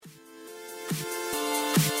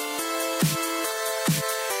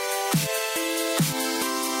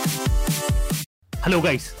Hello,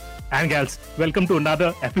 guys and gals. Welcome to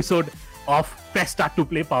another episode of Press Start to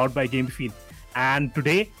Play, powered by GameFiend. And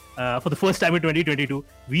today, for the first time in 2022,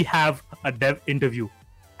 we have a dev interview.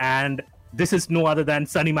 And this is no other than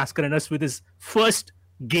Sunny Mascarenhas with his first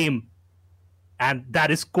game, and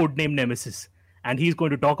that is Codename Nemesis. And he's going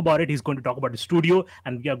to talk about it. He's going to talk about the studio,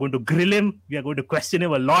 and we are going to grill him. We are going to question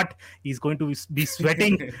him a lot. He's going to be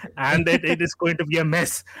sweating, and it is going to be a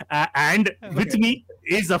mess. And with me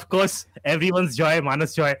is, of course, everyone's joy,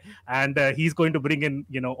 Manas Joy, and he's going to bring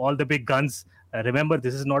in, all the big guns. Remember,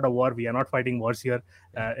 this is not a war. We are not fighting wars here.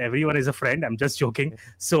 Everyone is a friend. I'm just joking.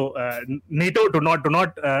 So, NATO, do not,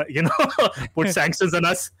 put sanctions on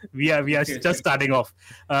us. We are just starting off.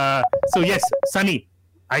 So yes, Sunny,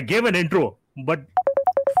 I gave an intro, but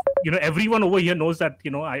everyone over here knows that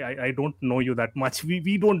I don't know you that much.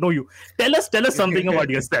 We don't know you. Tell us something about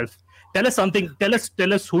yourself. Tell us something. Tell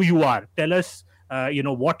us who you are. Tell us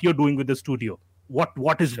what you're doing with the studio.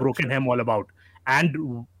 What is Broken Hem all about?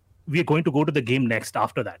 And we're going to go to the game next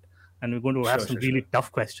after that, and we're going to have some really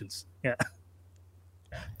tough questions. Yeah.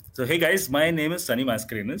 So hey guys, my name is Sunny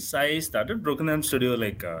Mascarenhas. I started Broken Hem Studio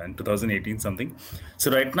in 2018 something.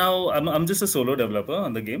 So right now I'm just a solo developer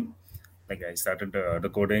on the game. Like I started the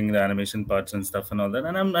coding, the animation parts and stuff and all that,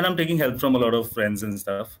 and I'm taking help from a lot of friends and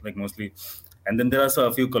stuff, like mostly. And then there are also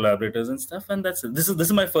a few collaborators and stuff. And this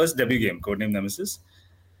is my first debut game, Codename Nemesis.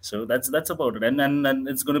 So that's about it, and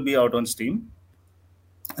it's going to be out on Steam.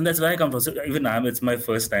 And that's where I come from. So even now, it's my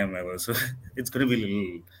first time ever. So it's going to be a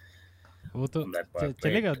little. That part,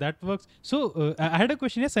 chalega, that works. So I had a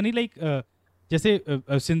question here, Sunny. Like,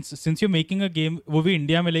 since you're making a game, वो भी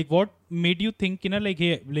India में, like, what made you think,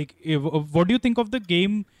 what do you think of the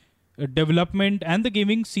game development and the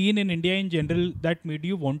gaming scene in India in general that made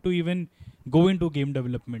you want to even go into game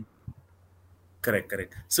development?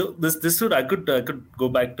 Correct. So this would I could go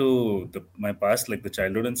back to my past, like the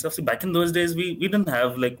childhood and stuff. So back in those days, we didn't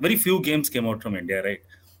have, like, very few games came out from India, right?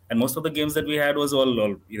 And most of the games that we had was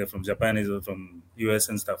all either from Japan or from US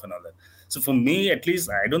and stuff and all that. So for me, at least,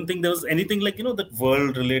 I don't think there was anything like that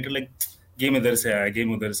world related, like game idhar se hai, game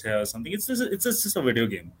udhar se hai or something. It's just a video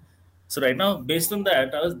game. So right now, based on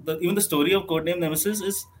that, even the story of Codename Nemesis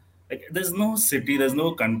is like there's no city, there's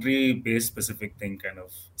no country-based specific thing kind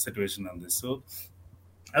of situation on this. So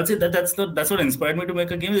I would say that's what inspired me to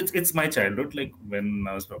make a game. It's my childhood, like when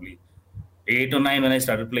I was probably 8 or 9 when I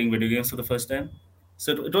started playing video games for the first time.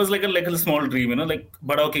 So it was like a small dream, like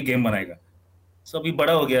bada hoke game banayega. So abhi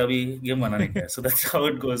bada ho gaya, abhi game banane ka. So that's how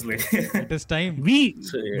it goes. Like it is time. We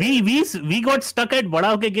got stuck at bada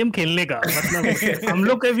hoke game khelne ka. मतलब हम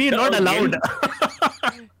लोग के we not allowed.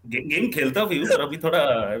 Game khelta भी, but abhi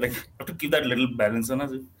thoda like have to keep that little balance on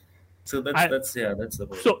us. So that's the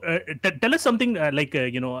So tell us something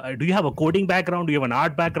do you have a coding background? Do you have an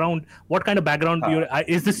art background? What kind of background do you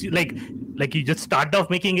is this like you just started off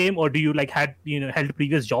making game, or do you had held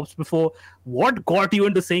previous jobs before? What got you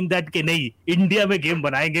into saying that ke nahi India mein game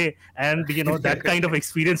banayenge, and that kind of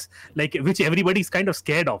experience, like, which everybody's kind of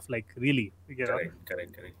scared of, like, really? Correct.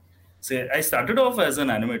 So I started off as an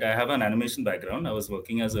animator. I have an animation background. I was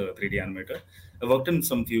working as a 3D animator. I worked in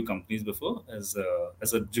some few companies before as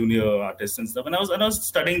a junior artist and stuff. And I was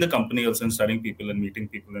studying the company also, and studying people and meeting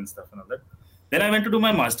people and stuff and all that. Then I went to do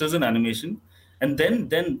my master's in animation, and then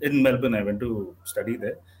in Melbourne I went to study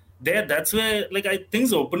there. That's where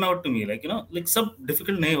things open out to me. Like some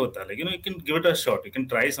difficult nahi hota. Like you can give it a shot. You can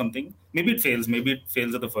try something. Maybe it fails. Maybe it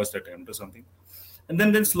fails at the first attempt or something. And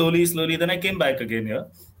then slowly, then I came back again here.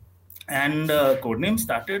 And Codename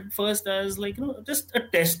started first as just a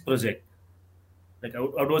test project. Like I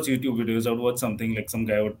would watch YouTube videos, I would watch something, like some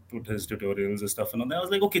guy would put his tutorials and stuff, and then I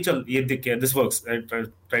was like, okay, chal, this works. I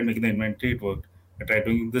tried making the inventory, it worked. I tried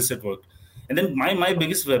doing this, it worked. And then my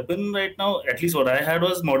biggest weapon right now, at least what I had,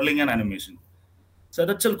 was modeling and animation. So I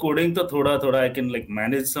thought, chal, coding to thoda I can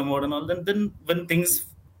manage somewhat and all. Then when things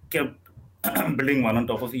kept building one on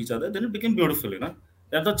top of each other, then it became beautiful, Then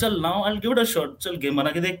I thought, chal, now I'll give it a shot. Chal, game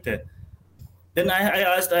bana ke dekhte. Then I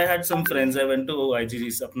had some friends. I went to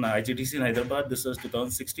IGTC in Hyderabad. This was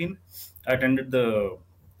 2016. I attended the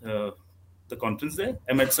conference there.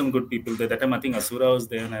 I met some good people there. That time I think Asura was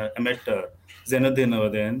there, and I met Zainuddin over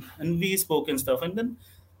there, and we spoke and stuff. And then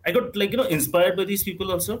I got inspired by these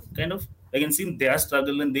people also. Kind of, I can see their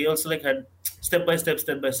struggle, and they also had step by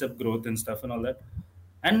step growth and stuff and all that.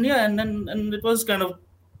 And yeah, and it was kind of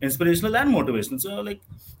inspirational and motivational. So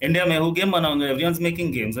India mein hu game banaunga, everyone's making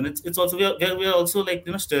games, and it's also we are also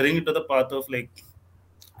steering into the path of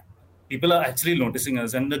people are actually noticing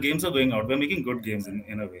us, and the games are going out. We're making good games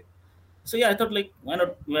in a way. So yeah, I thought why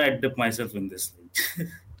not dip myself in this?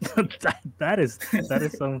 that is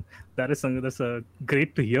that's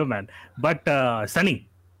great to hear, man. But Sunny,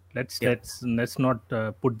 let's not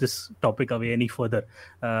put this topic away any further.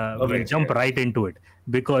 We'll jump right into it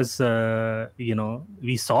because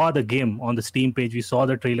we saw the game on the Steam page, we saw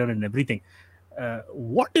the trailer and everything.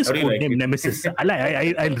 What is Codename Nemesis?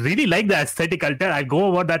 I really like the aesthetic. I'll go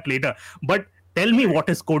over that later. But tell me, what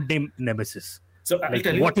is Codename Nemesis? So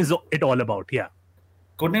what is it all about? Yeah.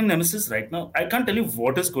 Codename Nemesis right now, I can't tell you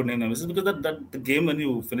what is Codename Nemesis because that the game, when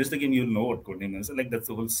you finish the game, you'll know what Codename Nemesis is. Like, that's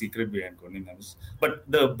the whole secret behind Codename Nemesis. But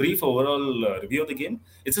the brief overall review of the game,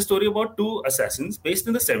 it's a story about two assassins based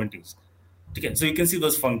in the 70s. Okay, so you can see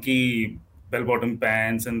those funky bell-bottom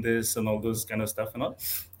pants and this and all those kind of stuff and all.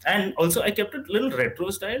 And also, I kept it a little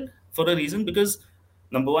retro style for a reason because,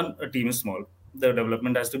 number one, a team is small. The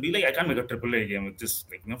development has to be like, I can't make a AAA game with just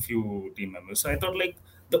few team members. So I thought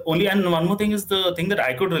and one more thing is the thing that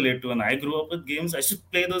I could relate to, and I grew up with games. I should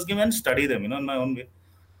play those games and study them, in my own way.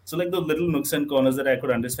 So the little nooks and corners that I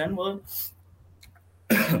could understand were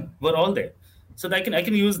all there. So that I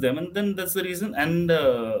can use them, and then that's the reason. And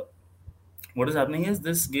what is happening is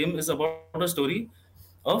this game is about a story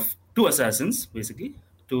of two assassins, basically,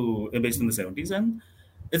 based in the 70s, and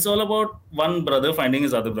it's all about one brother finding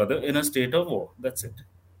his other brother in a state of war. That's it.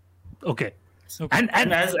 Okay. And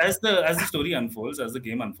as the story unfolds, as the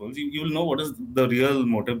game unfolds, you'll know what is the real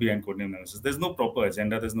motive behind Codename Nemesis. There's no proper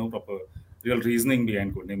agenda. There's no proper real reasoning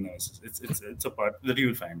behind Codename Nemesis. It's a part that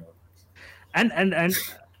you'll find out. And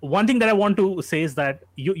one thing that I want to say is that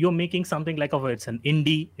you're making something it's an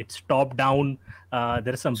indie. It's top down.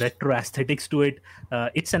 There are some retro aesthetics to it.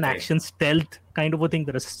 It's an action stealth kind of a thing.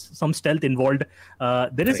 There is some stealth involved.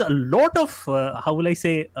 There is a lot of how will I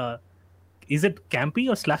say? Is it campy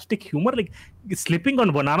or slapstick humor? Like slipping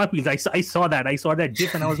on banana peels. I saw that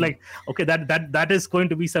gif, and I was like, okay, that is going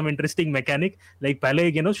to be some interesting mechanic. Like,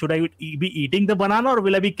 pehle, should I be eating the banana or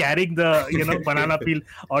will I be carrying the banana peel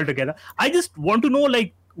altogether? I just want to know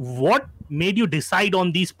what made you decide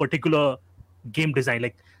on these particular game design?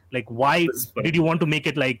 Like why did you want to make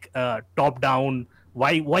it top down?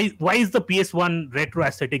 Why is the PS1 retro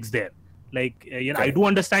aesthetics there? I do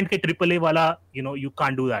understand that AAA wala, you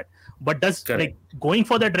can't do that. But does going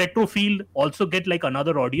for that retro feel also get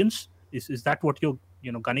another audience? Is that what you're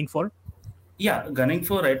gunning for? Yeah, gunning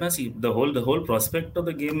for right now. See, the whole prospect of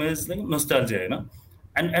the game is nostalgia,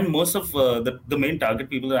 and most of the main target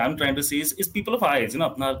people that I'm trying to see is people of our age,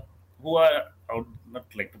 who are out, not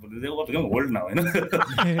they're all become old now,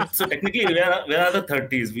 So technically, we are the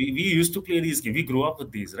 30s. We used to play these games. We grew up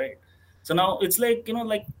with these, right? So now it's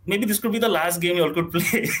maybe this could be the last game you all could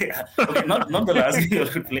play. Okay, not the last game you all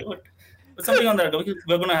could play, but something on that. Okay,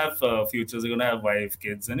 we're gonna have futures. We're gonna have wife,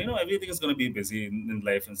 kids, and everything is gonna be busy in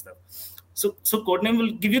life and stuff. So Codename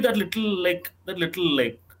will give you that little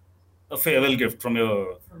a farewell gift from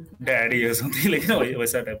your daddy or something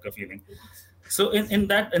that type of feeling. So in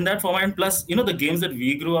that format, and plus the games that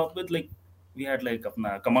we grew up with, we had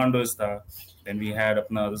apna Commandos tha, then we had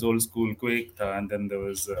apna this old school Quake tha, and then there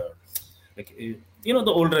was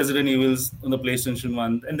the old Resident Evils on the PlayStation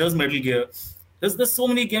 1, and there was Metal Gear. There's so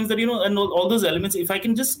many games that and all those elements. If I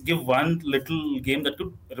can just give one little game that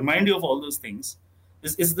could remind you of all those things,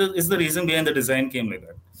 is the reason behind the design came like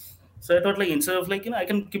that. So I thought instead of I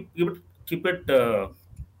can keep it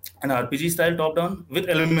an RPG style top down with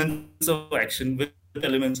elements of action, with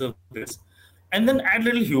elements of this, and then add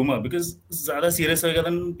little humor, because zyada serious hoga,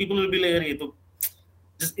 then people will be like,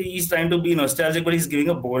 he's trying to be nostalgic, but he's giving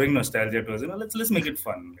a boring nostalgia to us. Let's make it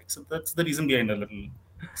fun. So that's the reason behind a little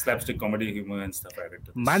slapstick comedy humor and stuff like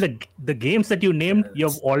that. Man, the games that you named,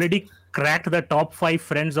 you've already cracked the top 5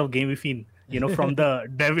 friends of GameFin, from the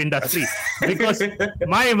dev industry. Because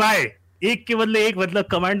my एक के बदले एक मतलब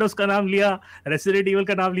Commandos का नाम लिया, Resident Evil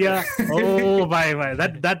का नाम लिया. Oh my,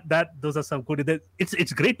 that those are some good.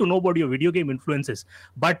 It's great to know about your video game influences.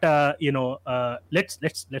 But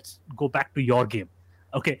let's go back to your game.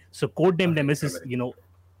 Okay, so Codename Nemesis.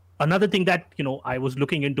 Another thing that I was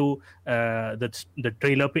looking into the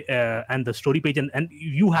trailer and the story page, and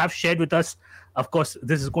you have shared with us. Of course,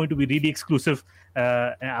 this is going to be really exclusive.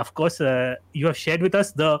 Of course, you have shared with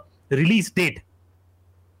us the release date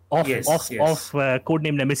of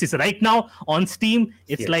Codename Nemesis. Right now on Steam,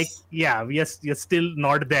 it's we are still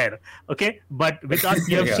not there. Okay, but with us,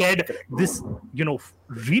 you have shared this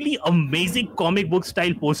really amazing comic book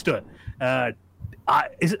style poster.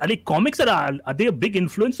 Are comics are they a big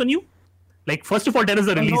influence on you? First of all, there is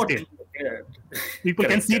a release date. People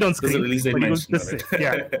can see it on screen. There's a release date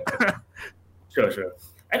Sure.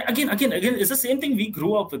 And again, it's the same thing we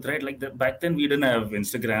grew up with, right? Back then we didn't have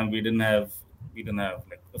Instagram, we didn't have We didn't have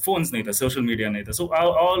like phones, nahi tha, social media nahi tha. So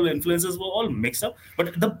all influences were all mixed up.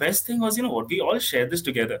 But the best thing was, what, we all shared this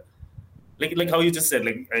together. Like how you just said,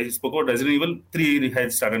 like I spoke about Resident Evil, 3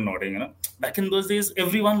 heads started nodding. Back in those days,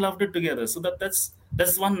 everyone loved it together. So that's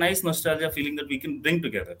one nice nostalgia feeling that we can bring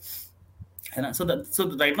together. So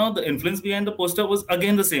right now the influence behind the poster was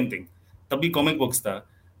again the same thing. Tabhi comic books tha.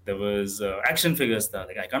 There was action figures tha.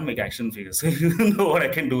 Like I can't make action figures. So you know what I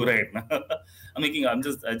can do right now. I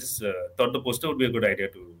just thought the poster would be a good idea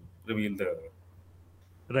to reveal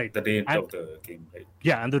the date of the game, right?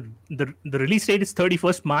 Yeah, and the release date is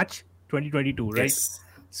 31st March 2022, right? Yes.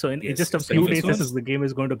 So in just a few days, the game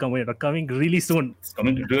is going to coming really soon. It's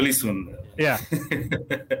coming really soon. Yeah.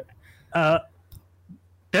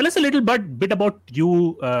 Tell us a little bit about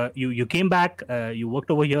you. You came back. You worked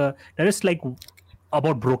over here. Tell us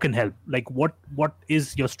about Broken Helm. Like what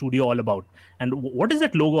is your studio all about, and what is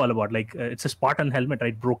that logo all about? Like it's a Spartan helmet,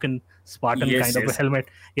 right? Broken Spartan kind of a helmet.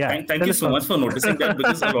 Yeah. Thank you so much for noticing that,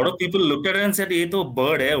 because a lot of people looked at it and said, "Ye to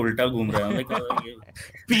bird hai, ulta ghum raha hai." I'm like,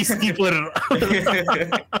 Peacekeeper.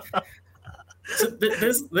 So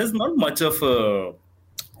there's not much of a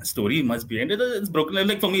story much behind it. It's Broken Helm,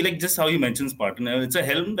 like for me, like just how you mentioned Spartan. It's a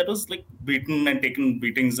helm that was like beaten and taken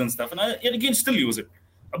beatings and stuff, and I can still use it.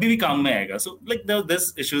 Abhi bhi kaam mein aayega. So like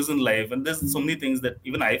there's issues in life, and there's so many things that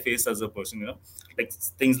even I face as a person. Like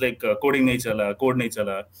things like coding nahi chala, code nahi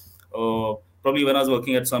chala, or probably when I was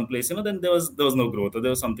working at some place, then there was no growth, or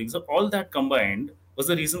there was something. So all that combined was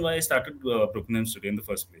the reason why I started Broken Helm Studio in the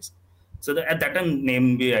first place. So at that time, I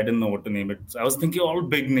didn't know what to name it. So I was thinking all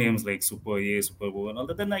big names like Super A, Super Bo, and all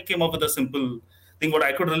that. Then I came up with a simple thing. What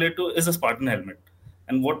I could relate to is a Spartan helmet.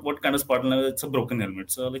 And what kind of Spartan helmet? It's a broken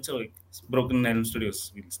helmet. So let's say Broken Helm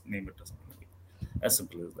Studios, we'll name it or something. As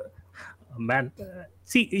simple as that. Man,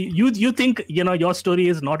 see, you think your story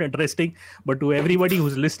is not interesting, but to everybody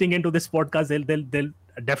who's listening into this podcast, they'll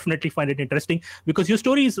definitely find it interesting, because your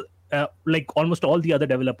story is like almost all the other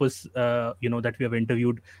developers that we have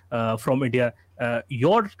interviewed from India.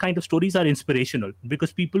 Your kind of stories are inspirational,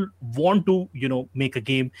 because people want to make a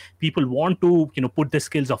game. People want to put the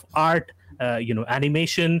skills of art,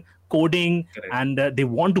 animation, coding. Correct. And they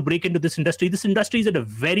want to break into this industry. This industry is at a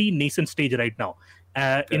very nascent stage right now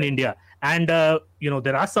in India. And,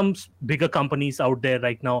 there are some bigger companies out there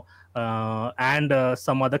right now and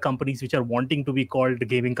some other companies which are wanting to be called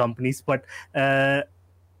gaming companies. But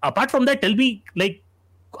apart from that, tell me, like,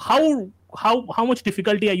 how much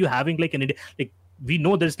difficulty are you having, like, in India? Like, we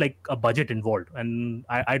know there's, like, a budget involved. And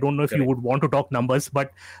I don't know if you would want to talk numbers,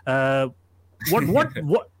 but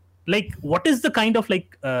what is the kind of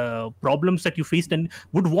problems that you faced and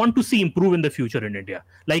would want to see improve in the future in India?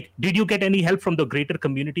 Like, did you get any help from the greater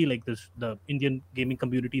community, like the Indian gaming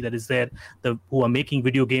community that is there, who are making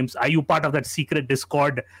video games? Are you part of that secret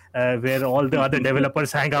Discord where all the other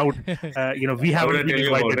developers hang out? We haven't been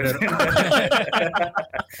invited.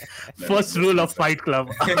 First rule of Fight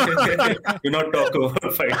Club: do not talk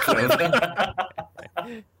about Fight Club.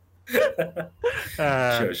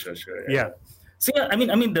 Sure. Yeah. So yeah, I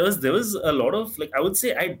mean, there was a lot of, like, I would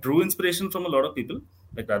say I drew inspiration from a lot of people.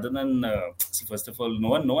 Like, rather than first of all,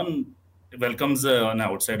 no one welcomes an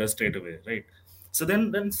outsider straight away, right? So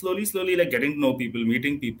then slowly, like getting to know people,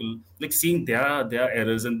 meeting people, like seeing their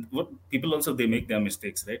errors, and what people also, they make their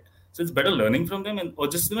mistakes, right? So it's better learning from them, or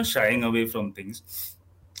just shying away from things.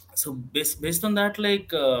 So based on that, like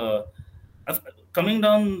coming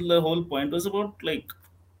down, the whole point was about like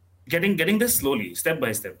getting this slowly, step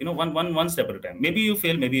by step, one step at a time. Maybe you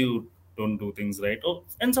fail, maybe you don't do things right,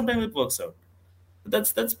 and sometimes it works out.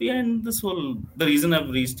 But that's behind this whole, the reason I've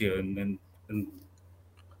reached here and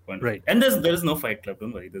right. And there's no Fight Club,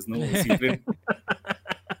 don't worry, there's no secret.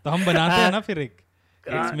 तो हम बनाते हैं ना फिर एक.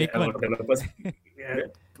 Let's make one.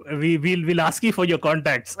 We'll ask you for your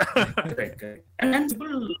contacts. Correct. And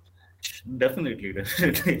people definitely.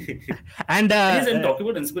 And talking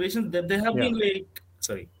about inspiration, they have been like,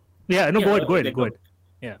 sorry. Yeah, no, go ahead.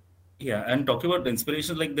 Yeah, and talking about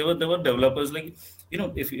inspiration, like there were developers, like,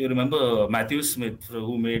 if you remember Matthew Smith,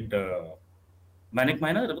 who made Manic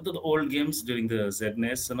Miner, the old games during the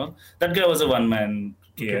ZNES and all. That guy was a one-man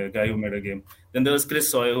guy who made a game. Then there was Chris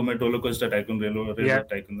Sawyer, who made Roller Coaster Tycoon, Railroad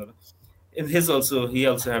Tycoon. And he also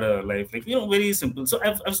had a life, like, very simple. So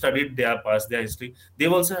I've studied their past, their history.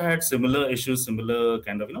 They've also had similar issues, similar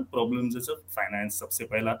kind of problems. It's a finance, sabse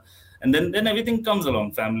pehla, and then everything comes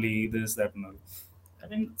along, family, this, that, and all. I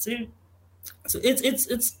mean, see, so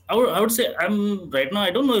it's. I would say I'm right now. I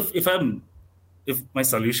don't know if my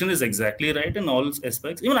solution is exactly right in all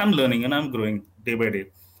aspects. Even I'm learning and I'm growing day by day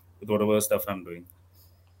with whatever stuff I'm doing.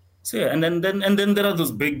 So yeah, and then there are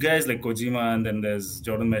those big guys like Kojima, and then there's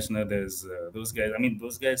Jordan Mechner. There's those guys. I mean,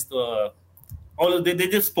 those guys. They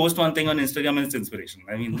just post one thing on Instagram and it's inspiration.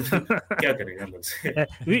 I mean, kya karega?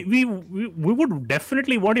 We would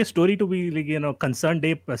definitely want your story to be like, Concerned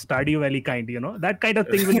Ape, Stardew Valley kind, that kind of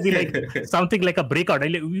thing will be like something like a breakout.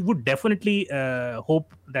 We would definitely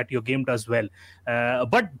hope that your game does well.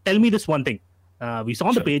 But tell me this one thing. We saw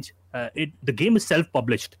on the page, the game is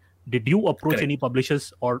self-published. Did you approach any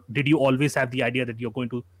publishers, or did you always have the idea that you're going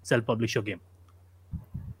to self-publish your game?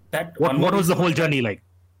 What was the whole journey like?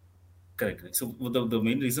 Correct. So the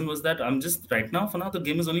main reason was that I'm just right now, for now, the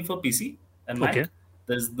game is only for PC and Mac. Okay.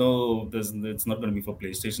 It's not going to be for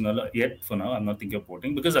PlayStation yet for now. I'm not thinking of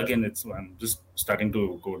porting because again, I'm just starting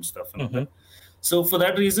to code stuff and all that. So for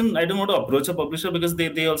that reason, I don't want to approach a publisher because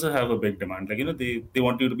they also have a big demand. Like, they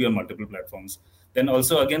want you to be on multiple platforms. Then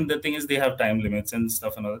also, again, the thing is they have time limits and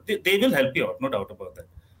stuff and all that. They will help you out, no doubt about that.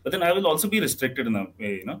 But then I will also be restricted in a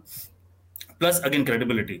way, Plus, again,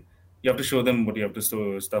 credibility. You have to show them what you have to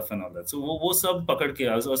store, stuff and all that. So, wo sab pakad ke,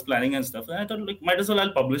 I was planning and stuff. And I thought, like, might as well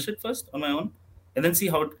I'll publish it first on my own and then see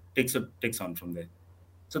how it takes on from there.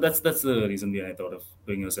 So that's the reason why I thought of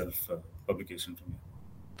doing a self-publication from here.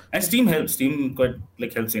 And Steam helps. Steam quite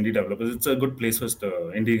helps indie developers. It's a good place for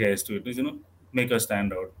indie guys to make us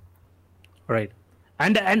stand out. Right.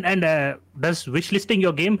 And does wishlisting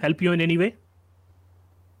your game help you in any way?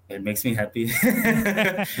 It makes me happy.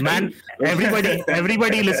 Man,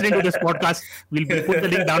 everybody listening to this podcast, we'll put the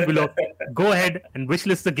link down below. Go ahead and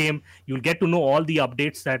wishlist the game. You'll get to know all the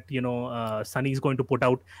updates that Sunny is going to put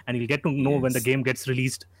out, and you'll get to know when the game gets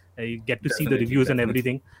released. You get to see the reviews and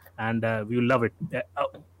everything, and we will love it.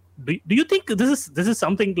 Do you think this is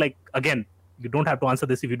something like, again, you don't have to answer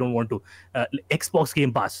this if you don't want to, Xbox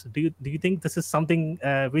Game Pass? Do you think this is something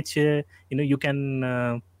which you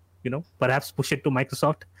can perhaps push it to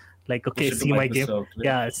Microsoft? Like, okay, see my game,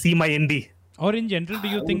 see my indie. Or in general, do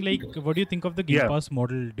you think what do you think of the Game Pass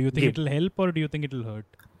model? Do you think it'll help or do you think it'll hurt?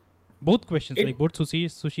 Both questions, both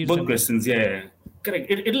Sushir. Both questions, yeah.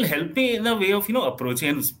 Correct. It'll help me in a way of approaching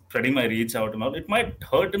and spreading my reach out and all. It might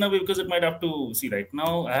hurt in a way because it might have to see. Right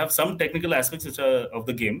now, I have some technical aspects which are of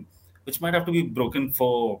the game, which might have to be broken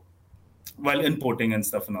while importing and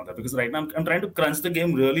stuff and all that. Because right now I'm trying to crunch the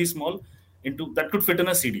game really small into that could fit in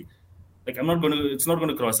a CD. Like it's not going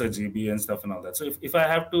to cross a GB and stuff and all that. So if I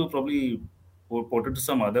have to probably port it to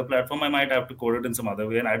some other platform, I might have to code it in some other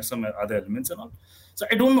way and add some other elements and all. So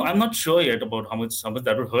I don't know. I'm not sure yet about how much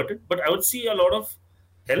that would hurt it, but I would see a lot of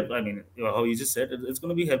help. I mean, how you just said, it's going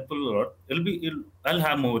to be helpful a lot. I'll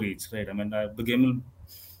have more reach, right? I mean, the game will.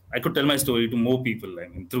 I could tell my story to more people. I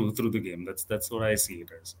mean, through the game. That's what I see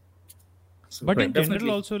it as. So, but in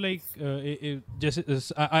general, also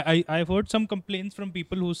I've heard some complaints from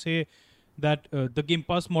people who say that the Game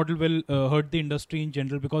Pass model will hurt the industry in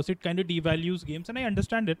general because it kind of devalues games, and I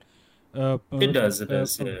understand it. It does.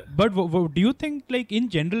 Yeah. But do you think, in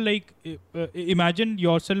general, imagine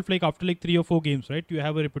yourself after 3 or 4 games, right? You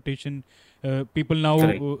have a reputation. People now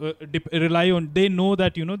rely on. They know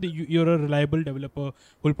that you're a reliable developer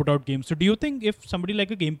who'll put out games. So do you think if somebody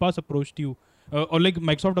like a Game Pass approached you, or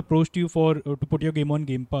Microsoft approached you to put your game on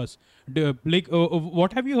Game Pass,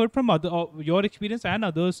 what have you heard from your experience and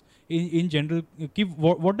others in general?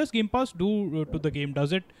 What does Game Pass do to the game?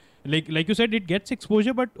 Does it like you said, it gets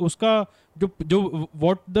exposure, but uska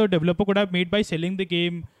what the developer could have made by selling the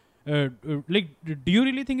game, do you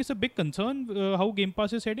really think it's a big concern how Game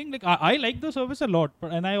Pass is heading? I like the service a lot,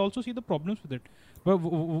 and I also see the problems with it. But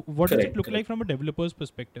what does it look like from a developer's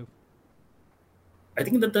perspective? I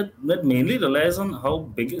think that mainly relies on how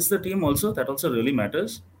big is the team. Also, that also really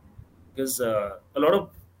matters because a lot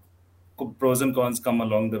of pros and cons come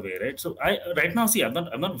along the way, right? So right now, see, I've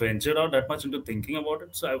not ventured out that much into thinking about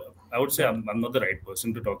it. So I would say I'm not the right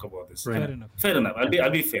person to talk about this. Fair enough. I'll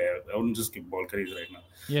be fair. I wouldn't just give ball curries right now.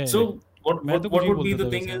 Yeah. So what would be the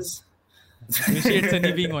thing is?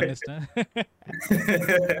 It's being honest.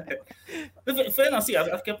 Fair enough. See,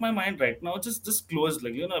 I've kept my mind right now just closed.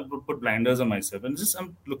 I put blinders on myself and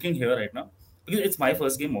I'm looking here right now. Because it's my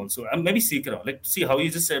first game also. I'm maybe seek around. See how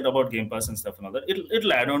you just said about Game Pass and stuff and all that.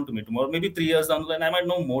 It'll add on to me tomorrow. Maybe 3 years down the line, I might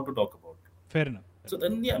know more to talk about. Fair enough. So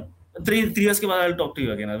then, yeah. 3 years ke baad I'll talk to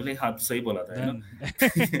you again. I'll be like, हाँ तो सही बोला था.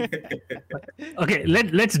 Okay,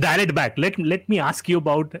 let's dial it back. Let me ask you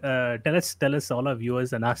about tell us all our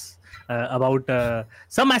viewers and us about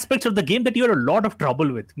some aspects of the game that you had a lot of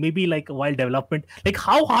trouble with. Maybe while development,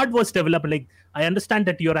 how hard was development? I understand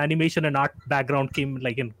that your animation and art background came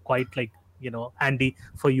in quite handy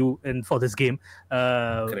for you and for this game.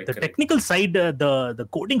 The technical side, the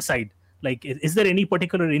coding side. Like, is there any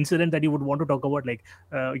particular incident that you would want to talk about? Like,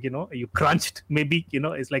 you crunched, maybe,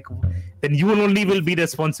 it's like, then you only will be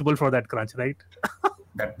responsible for that crunch, right?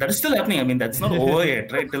 That is still happening. I mean, that's not over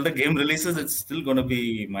yet, right? Till the game releases, it's still going to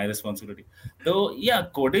be my responsibility. Though, yeah,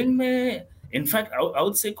 coding may, in fact, I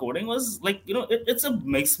would say coding was like, it's a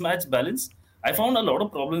mixed match balance. I found a lot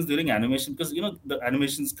of problems during animation because, the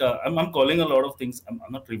animations, I'm calling a lot of things. I'm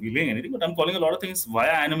not revealing anything, but I'm calling a lot of things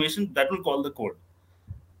via animation that will call the code.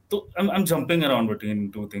 So I'm jumping around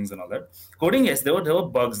between two things and all that. Coding, yes, there were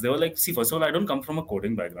bugs. They were like, see, first of all, I don't come from a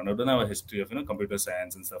coding background. I don't have a history of, computer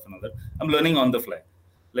science and stuff and all that. I'm learning on the fly.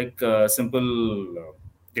 Like simple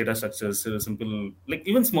data structures, simple, like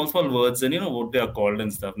even small words and what they are called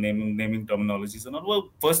and stuff, naming terminologies and all. Well,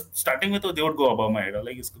 first starting with, they would go above my head.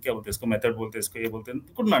 Like, isko kya bolte, isko method bolte, isko ye bolte.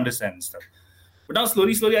 I couldn't understand stuff. But now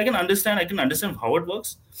slowly, I can understand how it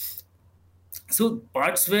works. So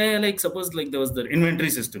parts where, like, suppose like there was the inventory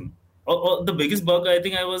system, or the biggest bug I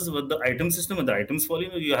think I was with the item system and the items fall.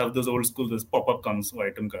 You have those old school, this pop-up comes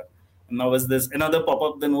item car. Now is this another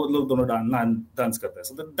pop-up, then wo log dono dance karta hai.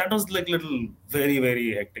 So that was like little very,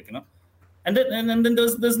 very hectic, And then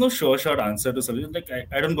there's no sure shot answer to something. Like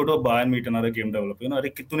I don't go to a bar and meet another game developer.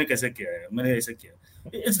 तूने कैसे किया है? मैंने ऐसे किया.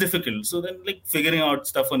 It's difficult. So then like figuring out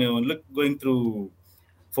stuff on your own, like going through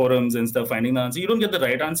forums and stuff, finding the answer. You don't get the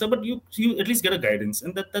right answer, but you at least get a guidance,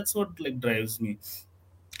 and that's what like drives me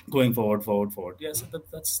going forward. Yeah, so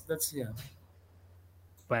that's yeah.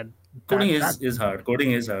 But coding is hard.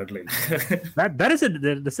 Coding is hard. Like that's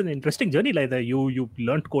an interesting journey. Like that you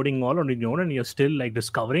learned coding all on your own, and you're still like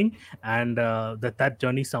discovering. And that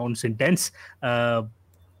journey sounds intense. What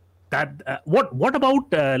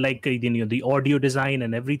about the audio design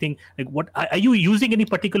and everything? Like, what are you using any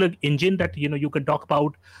particular engine that you can talk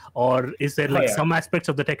about, or is there some aspects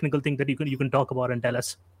of the technical thing that you can talk about and tell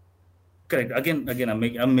us? Correct. Again,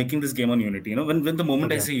 I'm making this game on Unity. When the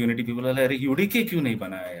moment I say Unity, people are like, "UDK kyun nahi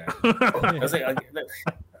banaya yaar?"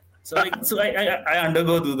 So I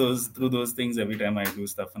undergo through those things every time I do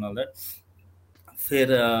stuff and all that.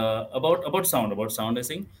 About sound I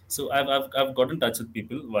think. So I've got in touch with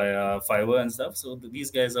people via Fiverr and stuff. So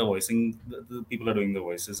these guys are voicing, the people are doing the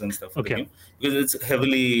voices and stuff for the game, because it's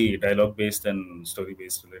heavily dialogue based and story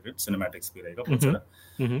based related, cinematics bhi rahega, etc.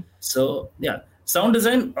 So yeah, sound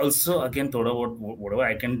design also, again, thoda whatever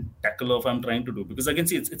I can tackle of I'm trying to do, because again,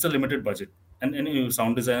 see, it's a limited budget, and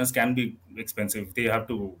sound designers can be expensive. They have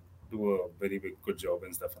to do a very good job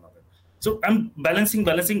and stuff and all that. So I'm balancing.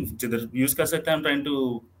 Jidhar use kar sakta, I'm trying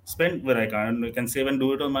to spend where I can save and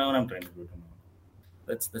do it on my own. I'm trying to do it on my own.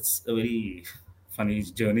 That's a very funny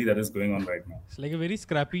journey that is going on right now. It's like a very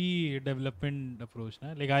scrappy development approach,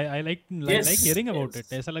 na? Like I like hearing about it.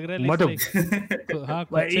 ऐसा लग रहा है हाँ,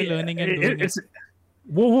 खुद से learning and doing it.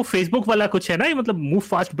 वो Facebook वाला कुछ है ना, ये मतलब move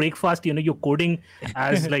fast, break fast. You're coding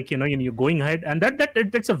as like you're going ahead, and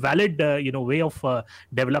that's a valid way of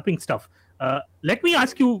developing stuff. Let me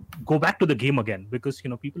ask you, go back to the game again, because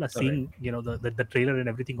people are seeing the trailer and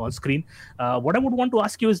everything on screen. What I would want to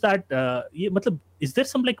ask you is that is there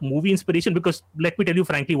some like movie inspiration? Because let me tell you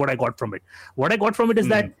frankly what I got from it. What I got from it is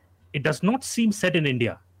that it does not seem set in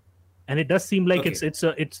India, and it does seem like it's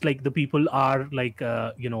like the people are like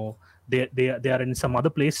they are in some other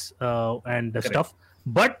place and stuff.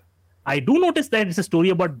 But I do notice that it's a story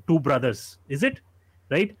about two brothers. Is it?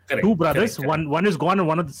 Right? Correct. Two brothers, Correct. One is gone and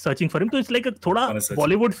one is searching for him. So it's like a thoda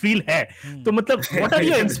Bollywood feel hai. So matlab, what are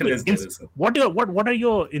your what are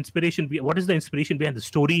your inspiration? What is the inspiration behind the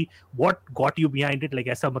story? What got you behind it? Like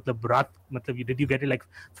ऐसा मतलब did you get it like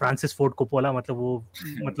Francis Ford Coppola?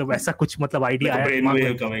 मतलब ऐसा कुछ मतलब idea आया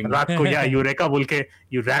रात को या Eureka बोल के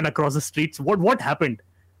you ran across the streets. What happened?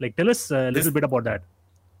 Like tell us a little bit about that.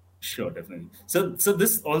 Sure, definitely. So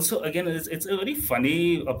this also, again, it's a very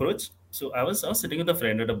funny approach. So I was sitting with a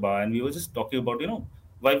friend at a bar, and we were just talking about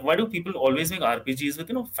why do people always make RPGs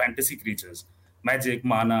with fantasy creatures, magic,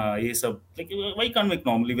 mana, ye sab, like why can't make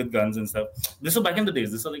normally with guns and stuff. This was back in the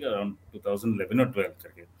days. This was like around 2011 or 12.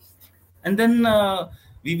 And then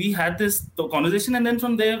we had this conversation, and then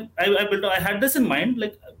from there I had this in mind,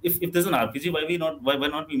 like if there's an RPG, why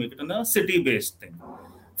not we make it in a city based thing.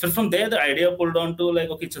 So from there, the idea pulled on to like,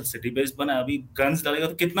 okay, chal city-based bana, abhi guns dalega,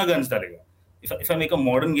 to kitna guns dalega? If I make a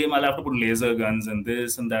modern game, I'll have to put laser guns and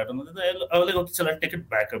this and that. And I was like, okay, chal, I'll take it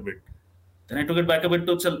back a bit. Then I took it back a bit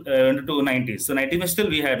to 90s. So 90s, still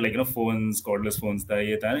we had like, phones, cordless phones,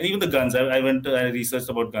 and even the guns. I researched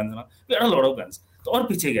about guns. We had a lot of guns. So I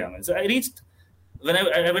reached, when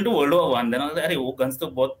I went to World War I, then I was like, oh, guns to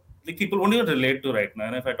both, like people won't even relate to right now.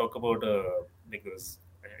 And if I talk about, like those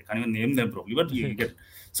I can't even name them properly, but you get.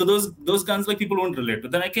 So those guns like people won't relate to.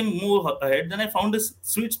 Then I came more ahead. Then I found this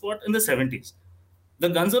sweet spot in the 70s. The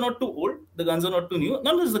guns are not too old. The guns are not too new.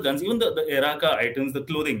 Not just the guns, even the Eraka items, the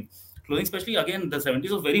clothing, especially again the 70s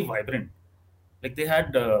was very vibrant. Like they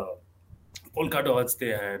had polka dots, they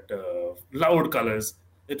had loud colors.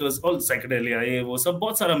 It was all psychedelia. It was a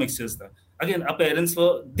बहुत सारा mixtures था. Again, our parents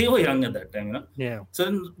were young at that time, you know. Yeah. So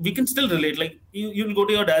then we can still relate. Like you'll go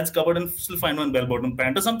to your dad's cupboard and still find one bell-bottom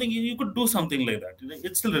pant or something. You could do something like that.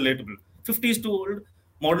 It's still relatable. 50s too old,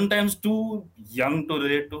 modern times too young to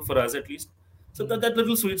relate to for us at least. So that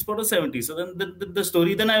little sweet spot was 70s. So then the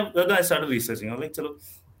story. Then I started researching. I was like, chalo,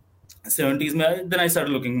 70s. Then I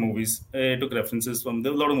started looking movies. I took references from a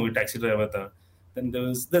lot of movies. Taxi Driver tha. Then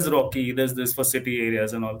there's Rocky. There's this for city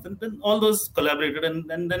areas and all. Then all those collaborated,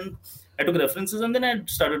 and then I took references, and then I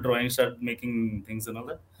started drawing, started making things and all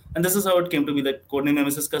that. And this is how it came to be that Codename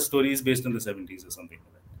Nemesis ka story is based in the 70s or something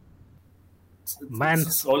like that. Man,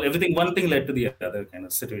 everything, one thing led to the other kind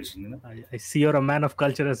of situation, you know. I see you're a man of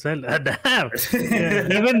culture as well. Damn.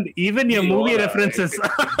 Even your movie references.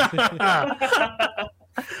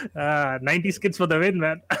 90s kids for the win,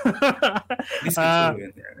 man.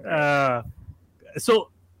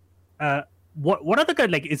 So, what are the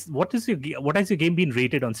kind like what has your game been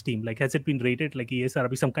rated on Steam? Like, has it been rated like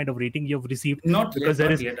ESRB, some kind of rating you've received? Not because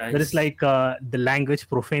yet, there is like the language,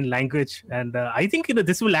 profane language, and I think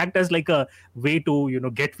this will act as like a way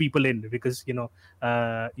to get people in, because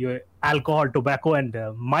your alcohol, tobacco, and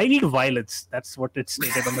mild violence. That's what it's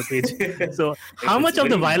stated on the page. So, how much of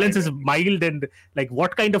the violence is mild, and like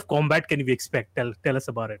what kind of combat can we expect? Tell us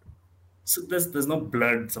about it. So there's no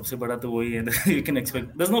blood. सबसे बड़ा तो वही है. You can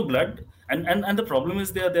expect there's no blood, and the problem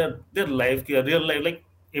is they're live, real life, like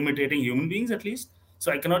imitating human beings at least.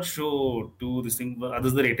 So I cannot show to this thing.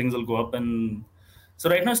 Others the ratings will go up, and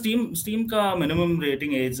so right now Steam ka minimum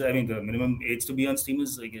rating age. I mean the minimum age to be on Steam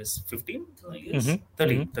is I guess 15. I guess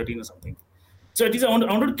 13 or something. So at least I want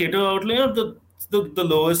to cater out the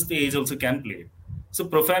lowest age also can play. So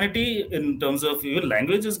profanity in terms of even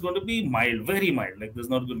language is going to be mild, very mild. Like there's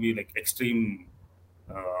not going to be like extreme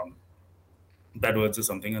bad words or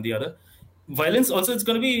something or the other. Violence also, it's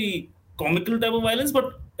going to be comical type of violence,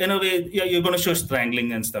 but in a way, yeah, you're going to show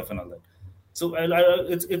strangling and stuff and all that. So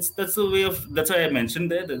that's the way of, that's why I mentioned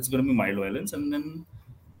there that it's going to be mild violence, and then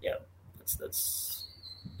yeah, that's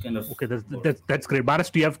kind of okay. That's great. Baras,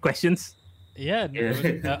 do you have questions? Yeah,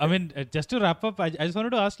 I mean, just to wrap up, I just wanted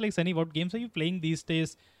to ask, like, Sunny, what games are you playing these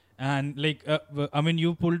days? And like, I mean,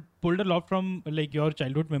 you pulled a lot from like your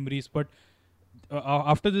childhood memories, but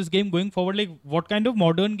after this game going forward, like, what kind of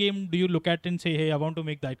modern game do you look at and say, hey, I want to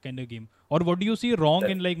make that kind of game? Or what do you see wrong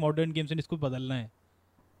in like modern games and isko badalna hai?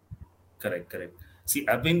 Correct. See,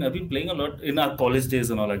 I've been playing a lot in our college days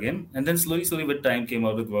and all again, and then slowly with time came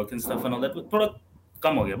out with work and stuff and all that. But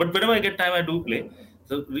come again. But whenever I get time, I do play.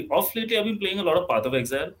 So off lately, I've been playing a lot of Path of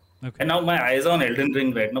Exile, and now my eyes are on Elden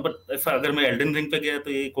Ring right now. But if agar मैं Elden Ring पे गया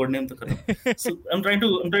तो ये codename तो खत्म. So I'm trying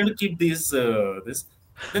to keep these this.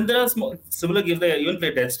 Then there are similar games that I even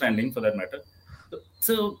play Death Stranding for that matter.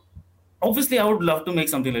 So obviously, I would love to make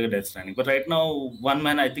something like a Death Stranding, but right now, one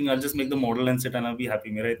man, I think I'll just make the model and sit and I'll be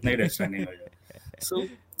happy. मेरा इतना ही Death Stranding हो जाए.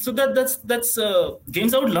 So that's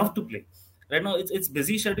games I would love to play. Right now, it's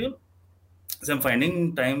busy schedule. So I'm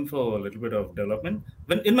finding time for a little bit of development.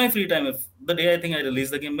 When in my free time, if the day I think I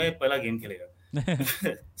release the game, मैं पहला game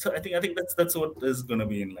खेलेगा. So I think that's what is going to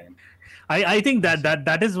be in line. I think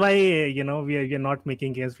that is why we are not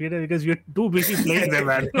making games because we're too busy playing them,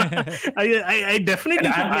 man. I definitely.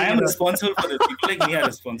 I am responsible for this. People like me are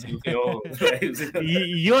responsible for your lives.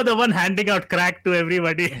 You're the one handing out crack to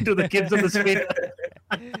everybody, to the kids on the street.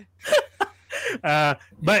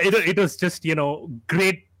 But it was just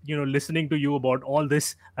great listening to you about all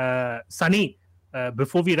this. Sunny,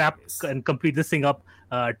 before we wrap and complete this thing up,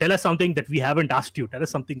 tell us something that we haven't asked you. Tell us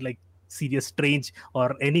something like serious, strange,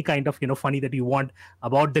 or any kind of funny that you want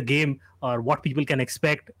about the game, or what people can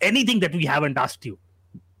expect. Anything that we haven't asked you.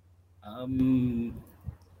 You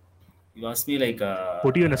asked me like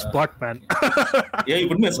put you in a spot, man. Yeah, you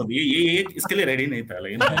put me on something. ये इसके लिए ready नहीं था,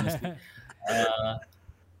 like, honestly.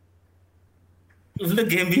 Will the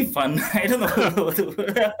game be fun? I don't know.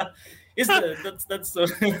 That's so.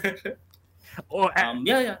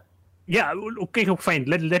 Yeah. Okay, fine.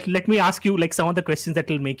 Let me ask you like some of the questions that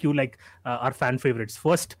will make you like our fan favorites.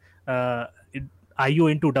 First, are you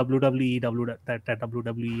into WWE,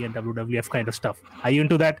 WWE and WWF kind of stuff? Are you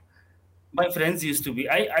into that? my friends used to be.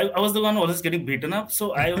 I was the one always getting beaten up,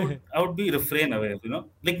 so I would be refrain away,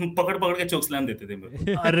 like pakad ke choke slam dete the mere ko.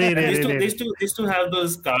 Arre, And re, they used re, to re. they used to they used to have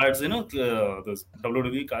those cards, those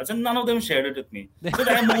WWE cards, and none of them shared it with me. So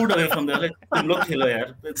I moved away from there. Like, tum log khelo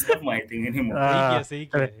yaar, it's not my thing anymore. सही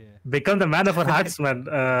किया, yeah. Become the man of our hearts, man.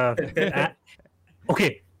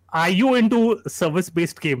 Okay, are you into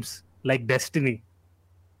service-based games like Destiny?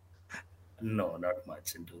 No, not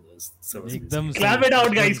much into those services. एकदम Clap it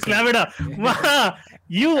out, guys. Clap it out. Wow,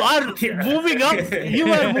 you are moving up.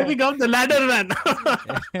 You are moving up the ladder, man.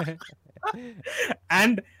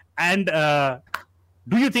 and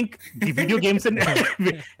do you think the video games in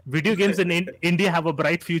India have a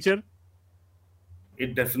bright future?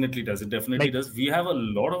 It definitely does. It definitely does. We have a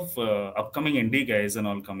lot of upcoming indie guys and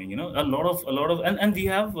all coming. A lot of, and we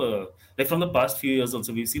have like from the past few years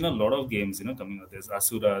also, we've seen a lot of games, coming out. There's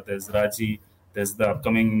Asura, there's Raji, there's the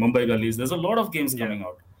upcoming Mumbai Gullies. There's a lot of games coming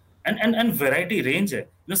out, and variety range.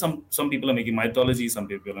 Some people are making mythology, some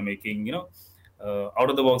people are making out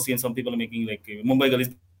of the box games. Some people are making like Mumbai Gullies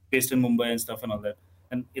based in Mumbai and stuff and all that.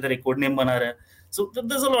 And either a code name bana raha hai. So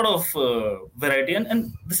there's a lot of variety,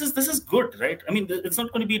 and this is good, right? I mean, it's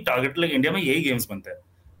not going to be targeted like India mein yahi games bante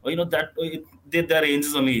hain. Or their range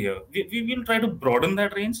is only here. We will try to broaden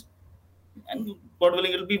that range, and God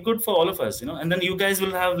willing, it'll be good for all of us, And then you guys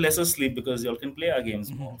will have lesser sleep because you all can play our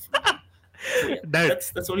games more. So, yeah,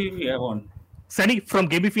 that's what we want. Sunny from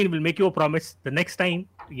GameFin will make you a promise. The next time,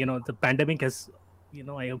 the pandemic has,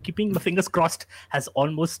 I am keeping my fingers crossed, is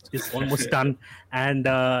almost done, and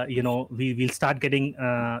we'll start getting,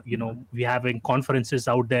 we having conferences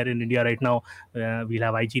out there in India right now. We'll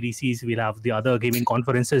have IGDCs, we'll have the other gaming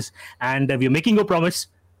conferences, and we're making a promise.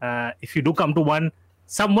 If you do come to one,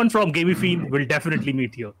 someone from GameFin will definitely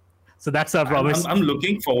meet you. So that's our promise. I'm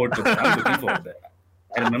looking forward to that.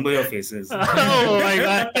 I remember your faces. Oh my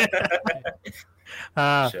God.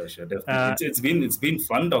 Sure, definitely. It's been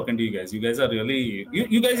fun talking to you guys. You guys are really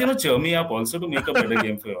you guys cheer me up also to make a better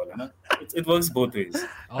game for you all. It works both ways.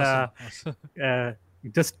 Awesome.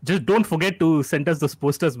 Just don't forget to send us those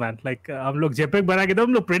posters, man. Like हम लोग JPEG बना के दो,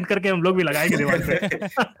 हम लोग print करके हम लोग भी लगाएंगे दीवार पे.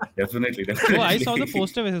 Definitely. Oh, I saw the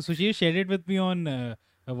poster. Sushir shared it with me on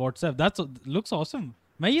WhatsApp. Looks awesome.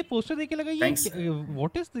 मैं ये पोस्टर देख के लगा ये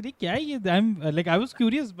what is this? क्या है ये? I was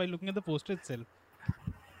curious by looking at the poster itself.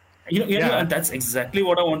 And that's exactly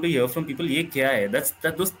what I want to hear from people. ये क्या है?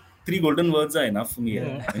 Those 3 golden words are enough for me.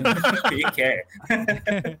 ये क्या है?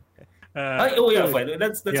 Fine.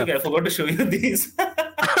 That's okay. I forgot to show you these.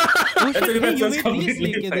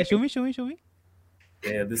 Show me.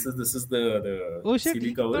 Yeah, this is the oh shit,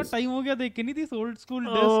 CD covers. Time हो गया देख के नहीं these old school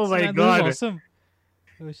discs. Oh my man, God. Awesome.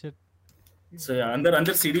 Oh shit. So yeah,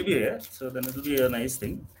 under CD भी है. So then it will be a nice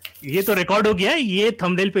thing. ये तो record हो गया, ये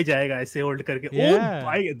थंबनेल पे जाएगा ऐसे होल्ड करके. Yeah. Oh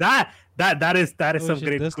my, that is some shit,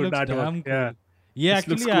 great this good looks artwork. damn cool. Yeah. ये This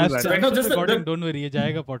looks actually cool, as man. Right now, just recording, don't worry, ये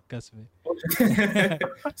जाएगा podcast में.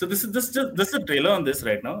 So this is a trailer on this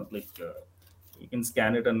right now. Like you can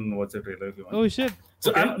scan it and watch the trailer if you want. Oh shit.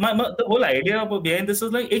 So the whole idea behind this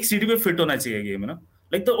is like एक CD पे fit होना चाहिए game,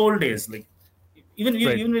 like the old days. Like even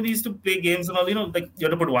when we used to play games and all, like you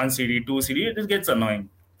have to put 1 CD, 2 CD, it just gets annoying.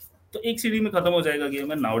 तो एक CD में खत्म हो जाएगा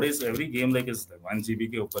game, and nowadays every game like is like 1 GB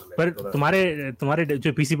के ऊपर. पर तुम्हारे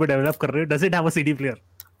जो PC पे डेवलप कर रहे हो, does it have a CD player?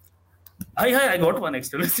 I got one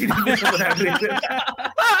external CD player for that reason.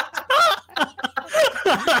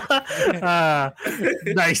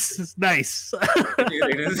 Nice.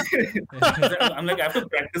 I'm like, I have to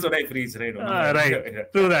practice what I preach, right?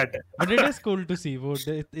 Right. True that. But it is cool to see.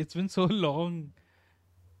 It's been so long.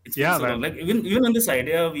 It's been so long. Like even on this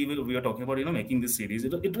idea we were talking about, making this series,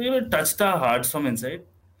 it really touched our hearts from inside.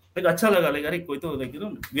 Like अच्छा लगा, like अरे कोई तो like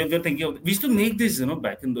we were thinking of, we used to make this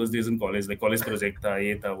back in those days in college, like college project था,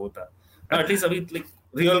 ये था, वो था. Now at least अभी like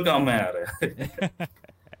real काम में आ रहा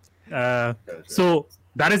है. So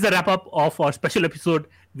that is the wrap up of our special episode.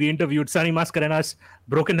 We interviewed Sunny Mascarenas,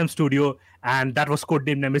 Brokenham Studio, and that was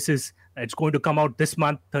Codename Nemesis. It's going to come out this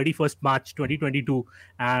month, 31st March 2022.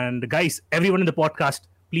 And guys, everyone in the podcast,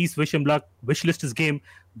 please wish him luck. Wishlist his game.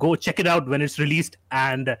 Go check it out when it's released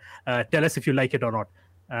and tell us if you like it or not.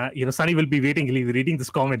 Sunny will be waiting. He'll be reading these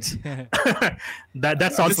comments.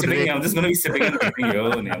 That's all for today. I'm just going to be sitting and waiting here.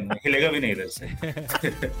 हिलेगा भी नहीं इधर से.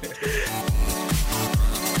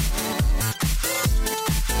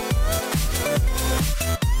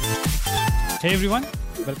 Hey everyone,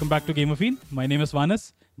 welcome back to GameFin. My name is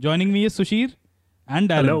Vanas. Joining me is Sushir and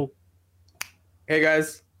Darren. Hello. Hey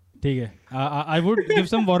guys. ठीक है. I would give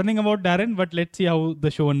some warning about Darren, but let's see how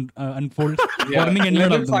the show unfolds. Yeah, warning we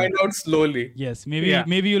will find out slowly. Yes,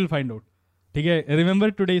 maybe you'll find out. ठीक है.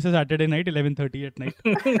 Remember today is a Saturday night, 11:30 at night.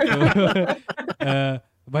 So,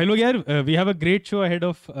 भाई लोग यार, we have a great show ahead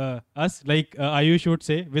of us. Like Ayush would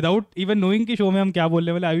say, without even knowing कि show में हम क्या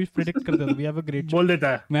बोलने वाले, Ayush predict करता था. We have a great show. बोल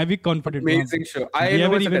देता है. मैं भी confident हूँ. Amazing show. I We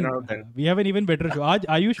have know an it's a even 10 out of 10. we have an even better show. आज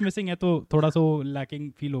आयुष मिसिंग है तो थोड़ा सा lacking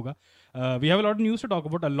feel होगा. We have a lot of news to talk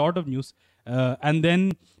about, a lot of news. And then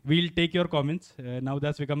we'll take your comments. Now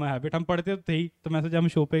that's become a habit. हम पढ़ते तो थे ही, तो मैसेज हम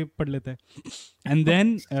शो पे पढ़ लेते हैं. And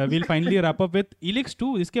then we'll finally wrap up with Elix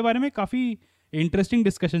 2. इसके बारे में काफी interesting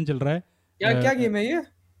discussion चल रहा है. क्या गेम है ये?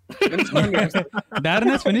 Darren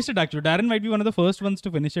has finished it actually. Darren might be one of the first ones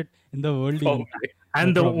to finish it in the world. Even.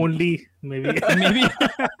 And the Probably. only maybe. Maybe.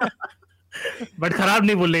 But खराब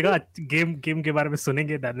नहीं बोलेगा. Game के बारे में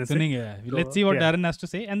सुनेंगे Darren से. सुनेंगे. Let's see what yeah. Darren has to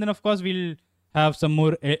say, and then of course we'll have some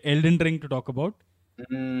more Elden Ring to talk about.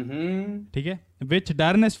 ठीक है. Which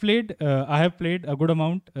Darren has played. I have played a good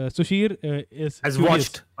amount. Sushir is Has curious.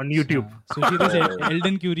 watched on YouTube. Sushir is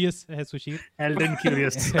Elden curious है Sushir. Elden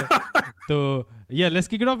Curious. So yeah, let's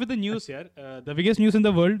kick it off with the news here. The biggest news in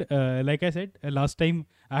the world, like I said last time,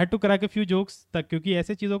 I had to crack a few jokes तक, क्योंकि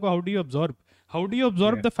ऐसे चीजों को how do you absorb? How do you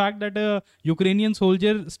absorb the fact that a Ukrainian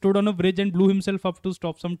soldier stood on a bridge and blew himself up to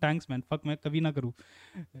stop some tanks, man? Fuck, मैं कभी ना करूँ.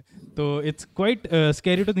 So it's quite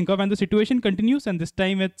scary to think of, and the situation continues, and this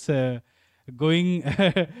time it's going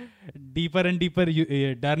deeper and deeper.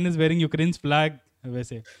 Darren is wearing Ukraine's flag.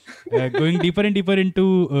 वैसे going deeper and deeper into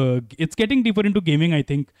it's getting deeper into gaming. I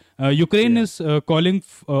think Ukraine is calling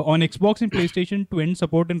on Xbox and PlayStation to end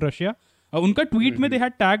support in Russia. उनका tweet में they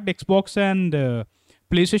had tagged Xbox and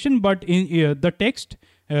PlayStation, but in the text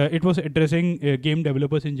it was addressing game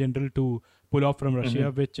developers in general to pull off from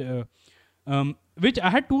Russia, which I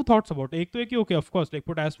had two thoughts about. एक तो है कि okay, of course, like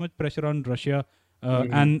put as much pressure on Russia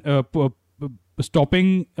and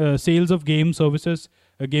stopping sales of game services,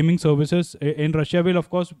 gaming services in Russia will of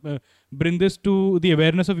course bring this to the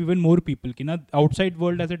awareness of even more people. कि ना outside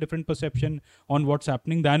world has a different perception on what's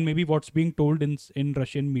happening than maybe what's being told in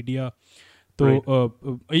Russian media. So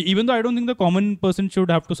even though I don't think the common person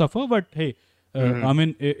should have to suffer, but hey, I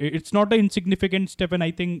mean it's not an insignificant step, and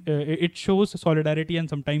I think it shows solidarity, and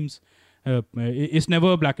sometimes it's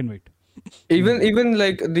never black and white. Even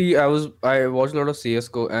like I watched a lot of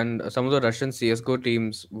CS:GO, and some of the Russian CS:GO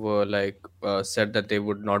teams were like said that they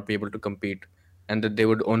would not be able to compete, and that they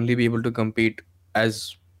would only be able to compete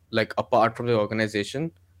as like apart from the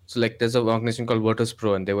organization. So like there's an organization called Virtus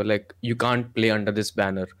Pro, and they were like, you can't play under this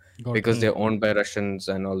banner because they're owned by Russians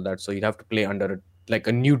and all that. So you have to play under like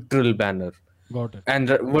a neutral banner. Got it. And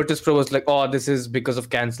Virtus Pro was like, oh, this is because of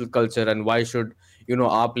cancel culture, and why should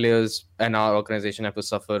our players and our organization have to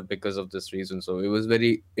suffer because of this reason? So it was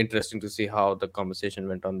very interesting to see how the conversation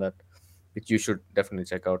went on that, which you should definitely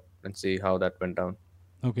check out and see how that went down.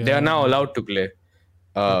 Okay. They are now allowed to play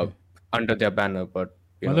under their banner, but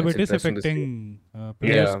मतलब it is interesting to see. affecting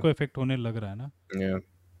players Yeah. को affect होने लग रहा है ना. Yeah.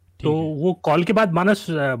 तो वो call के बाद मानस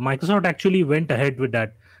Microsoft actually went ahead with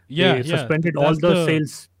that. Yeah, They yeah. suspended all That's the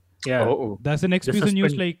sales. Yeah. Oh. That's the next They piece of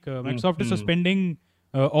news. suspend- Like Microsoft is suspending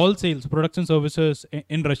all sales, products and services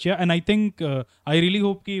in Russia, and I think I really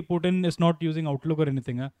hope कि Putin is not using Outlook or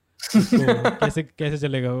anything. So कैसे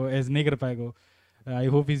चलेगा वो? ऐसे नहीं कर पाएगा वो. I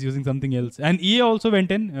hope he's using something else. And EA also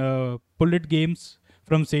went in, pulled it games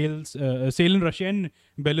from sale in Russia and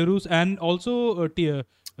Belarus, and also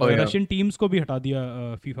Russian teams को भी हटा दिया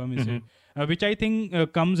FIFA में से, which I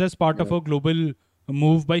think comes as part of a global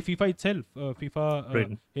move by FIFA itself.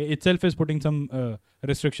 FIFA itself is putting some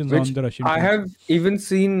restrictions on the Russian I teams. have even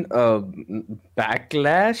seen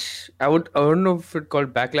backlash. I don't know if it's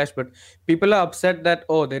called backlash, but people are upset that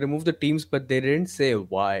they removed the teams, but they didn't say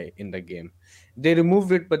why in the game. They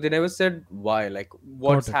removed it, but they never said why. Like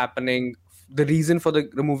what's happening, the reason for the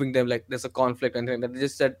removing them. Like there's a conflict and things. They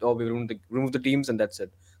just said, we remove the teams, and that's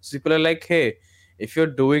it. So people are like, hey, if you're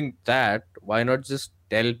doing that, why not just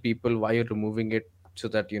tell people why you're removing it, so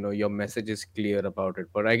that your message is clear about it.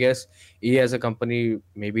 But I guess EA as a company,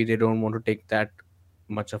 maybe they don't want to take that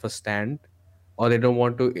much of a stand, or they don't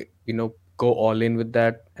want to go all in with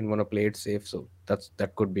that and want to play it safe. So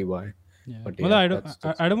that could be why. Yeah. But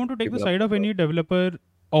मतलब I don't want to take the side of any developer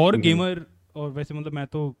or gamer, or वैसे मतलब मैं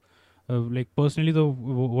तो like personally though,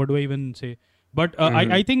 what do I even say? But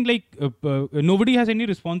I think like nobody has any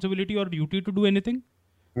responsibility or duty to do anything.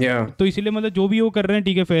 Yeah. तो इसीलिए मतलब जो भी वो कर रहे हैं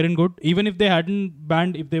ठीक है, fair and good. Even if they hadn't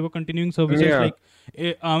banned, if they were continuing services, like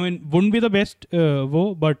I mean wouldn't be the best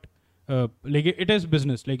but like it is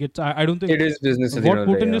business. Like it's I don't think it is business. what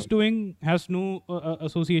Putin is doing has no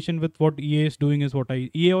association with what EA is doing is what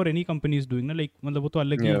EA or any company is doing. ना like मतलब वो तो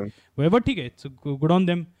अलग ही है. But ठीक है, it's good on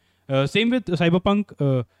them. Same with Cyberpunk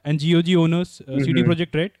and GOG owners, CD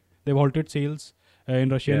Projekt Red. they've halted sales in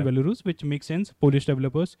Russia and Belarus, which makes sense. Polish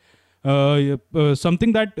developers.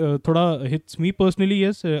 Something that thoda hits me personally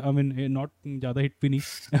is, I mean, not ज़्यादा hit भी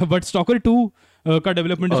नहीं, but Stalker 2 का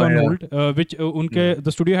development is on hold, which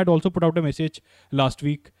the studio had also put out a message last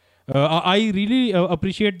week. I really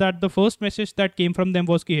appreciate that the first message that came from them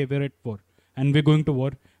was कि hey, we're at war and we're going to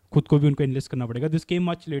war. खुद को भी उनको enlist करना पड़ेगा. This came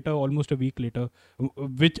much later, almost a week later,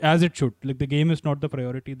 which as it should. Like the game is not the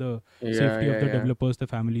priority, the safety of the developers, the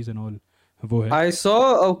families and all. I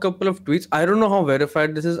saw a couple of tweets. I don't know how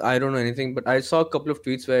verified this is. I don't know anything, but I saw a couple of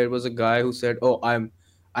tweets where it was a guy who said, "Oh, I'm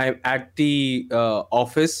at the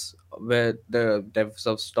office where the devs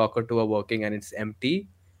of Stalker 2 are working, and it's empty,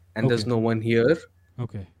 and there's no one here.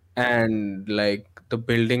 Okay. And like the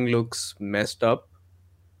building looks messed up,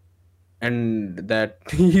 and that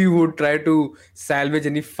he would try to salvage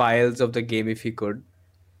any files of the game if he could."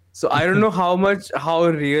 So I don't know how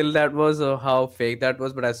real that was or how fake that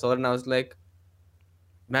was, but I saw it and I was like,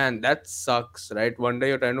 man, that sucks, right? One day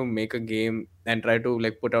you're trying to make a game and try to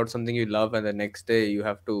like put out something you love, and the next day you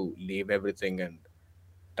have to leave everything and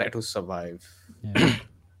try to survive. Yeah.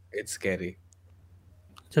 It's scary.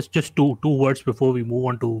 Just two words before we move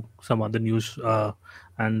on to some other news,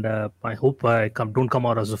 and I hope I don't come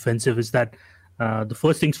out as offensive. Is that the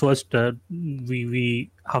first things first?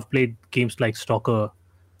 We have played games like Stalker,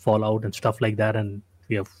 Fallout, and stuff like that, and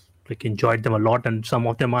we have like enjoyed them a lot. And some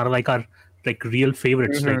of them are like our like real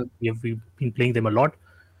favorites. Like we've been playing them a lot.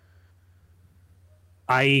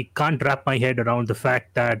 I can't wrap my head around the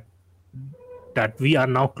fact that we are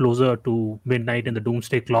now closer to midnight in the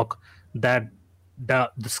doomsday clock. That the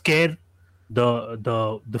scare,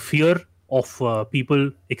 the fear of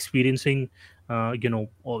people experiencing,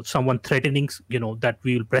 or someone threatening, that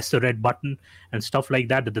we will press the red button and stuff like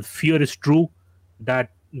that. That the fear is true. That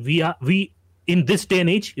we in this day and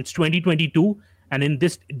age, it's 2022, and in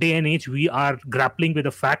this day and age, we are grappling with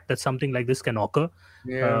the fact that something like this can occur,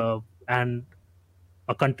 and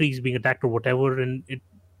a country is being attacked or whatever, and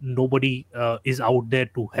nobody is out there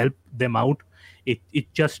to help them out. It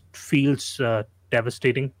just feels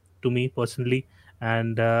devastating to me personally,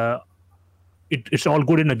 and it's all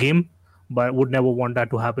good in a game, but I would never want that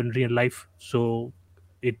to happen in real life. So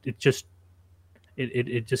it's just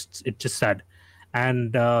sad.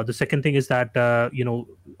 And the second thing is that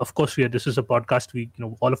of course this is a podcast. We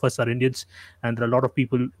all of us are Indians, and there are a lot of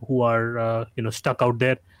people who are stuck out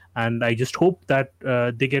there. And I just hope that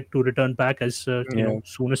they get to return back as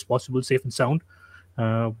soon as possible, safe and sound.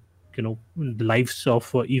 The lives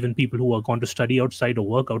of even people who are going to study outside or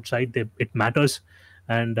work outside, it matters.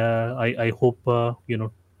 And I hope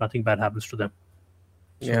nothing bad happens to them.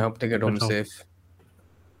 So, I hope they get home safe.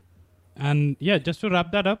 And yeah, just to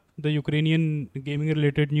wrap that up, the Ukrainian gaming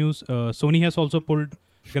related news, Sony has also pulled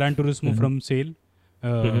Gran Turismo from sale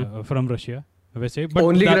from Russia. But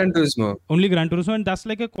only Gran Turismo, and that's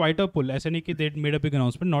like a quite a pull. As in, they made a big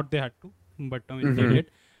announcement, not they had to, but they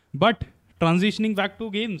did. But transitioning back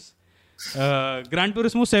to games, Gran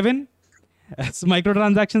Turismo 7,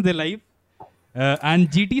 microtransactions they live,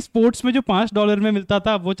 and GT Sports में जो $5 में मिलता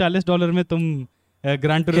था, वो $40 में तुम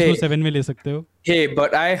Gran Turismo 7 में ले सकते हो. Hey,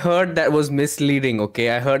 but I heard that was misleading. Okay,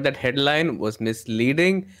 I heard that headline was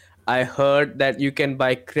misleading. I heard that you can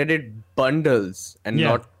buy credit bundles and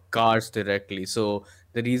not cars directly. So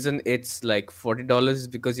the reason it's like $40 is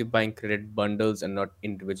because you're buying credit bundles and not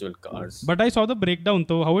individual cars. But I saw the breakdown.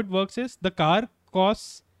 So how it works is the car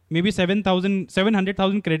costs maybe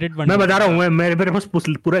 700,000 credit bundles. मैं बता रहा हूँ, मेरे पास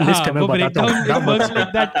पूरा list है, मैं बताता हूँ. It works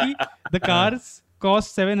like that कि the cars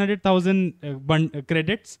cost 700,000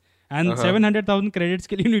 credits, and 700,000 credits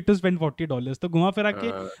के लिए you need to spend $40. तो घुमा फिरा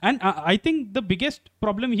के, and I think the biggest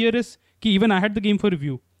problem here is कि even I had the game for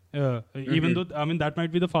review. Even though I mean that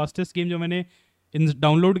might be the fastest game जो मैंने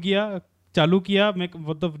download किया, चालू किया, मैं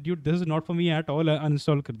what the dude, this is not for me at all,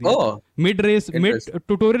 uninstall कर दिया. Mid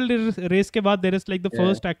tutorial race के बाद there is like the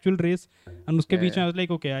first actual race, and उसके बीच में I was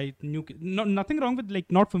like okay, I knew nothing wrong with,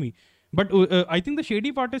 like, not for me. But I think the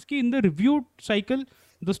shady part is कि in the review cycle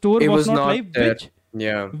the store was not live,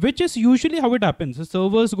 which is usually how it happens. The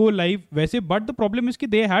servers go live वैसे, but the problem is कि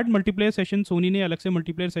they had multiplayer sessions. Sony ने अलग से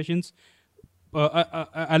multiplayer sessions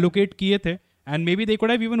allocate किए थे, and maybe they could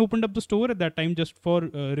have even opened up the store at that time just for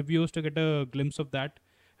reviewers to get a glimpse of that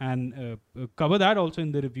and cover that also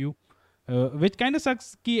in the review, which kind of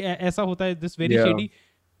sucks कि ऐसा होता है. This very shady.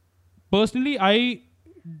 Personally,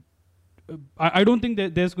 I don't think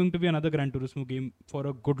that there's going to be another Gran Turismo game for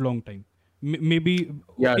a good long time. Maybe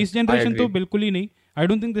this generation तो बिल्कुल ही नहीं. I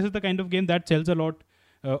don't think this is the kind of game that sells a lot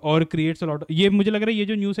or creates a lot. ये मुझे लग रहा है ये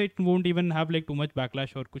जो news है, it won't even have like too much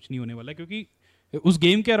backlash और कुछ नहीं होने वाला, क्योंकि उस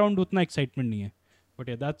गेम के अराउंड उतना एक्साइटमेंट नहीं है. But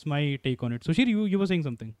yeah, that's my take on it. Sushir, you were saying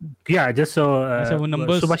something. Yeah, just so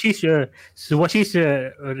numbers. Subhashish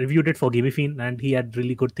reviewed it for Gamifine, and he had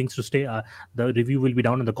really good things to say. The review will be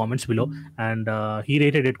down in the comments below, and he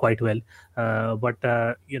rated it quite well. But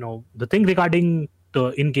the thing regarding the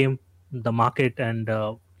in-game, the market, and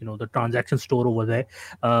the transaction store over there,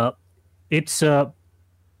 it's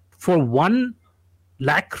for 1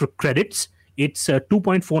 lakh credits, it's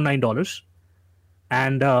 $2.49.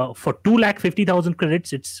 And for 2,50,000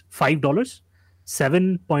 credits, it's $5.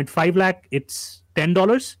 7.5 lakh, it's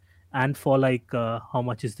 $10. And for how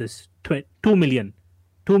much is this? 2 million.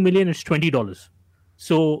 2 million is $20.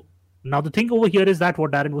 So now the thing over here is that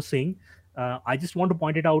what Darren was saying, I just want to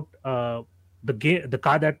point it out. The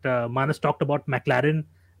car that Manas talked about, McLaren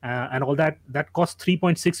and all that costs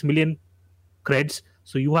 3.6 million creds.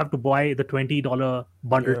 So you have to buy the $20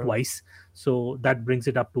 bundle twice. So that brings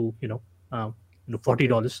it up to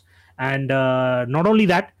 $40. And not only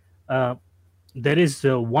that, there is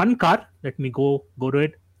one car. Let me go to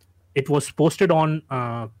it. It was posted on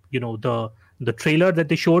the trailer that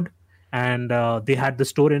they showed, and they had the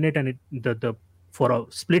store in it, and the for a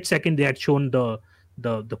split second they had shown the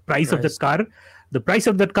price of the car. The price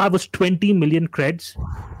of that car was 20 million creds,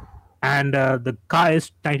 and the car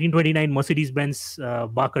is 1929 Mercedes-Benz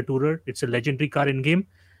Barca Tourer. It's a legendary car in game,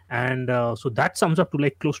 and so that sums up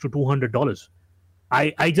to close to $200.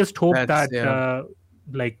 I just hope that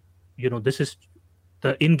this is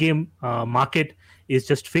the in-game market is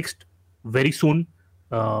just fixed very soon.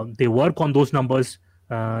 They work on those numbers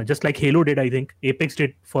just like Halo did. I think Apex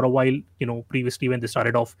did for a while, previously when they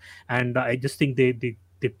started off, and I just think they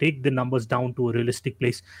take the numbers down to a realistic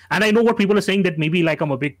place. And I know what people are saying, that maybe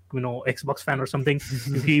I'm a big Xbox fan or something,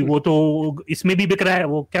 क्योंकि वो तो इसमें भी बिक रहा है,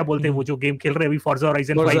 वो क्या बोलते हैं वो जो गेम खेल रहे हैं अभी Forza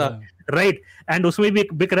Horizon 5, right? And उसमें भी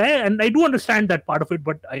बिक रहा है, and I do understand that part of it,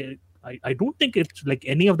 but I don't think it's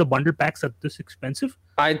any of the bundle packs are this expensive.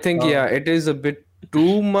 I think it is a bit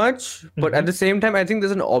too much, but at the same time I think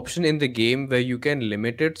there's an option in the game where you can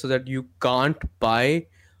limit it so that you can't buy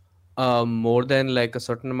more than a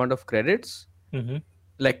certain amount of credits.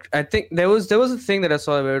 I think there was a thing that I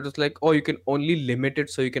saw where it was you can only limit it,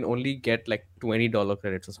 so you can only get $20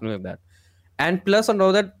 credits or something like that. And plus on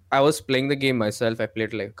all that, I was playing the game myself. I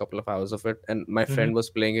played a couple of hours of it, and my friend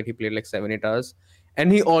was playing it. He played 7-8 hours,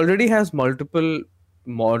 and he already has multiple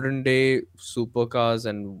modern day supercars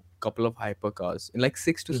and couple of hypercars in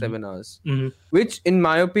 6 to 7 hours, which in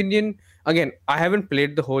my opinion, again, I haven't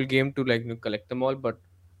played the whole game to collect them all, but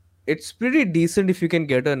it's pretty decent if you can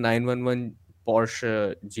get a 911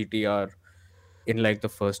 Porsche GTR in the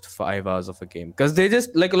first 5 hours of a game, because they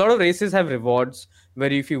just a lot of races have rewards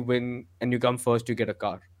where if you win and you come first, you get a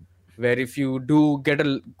car, where if you do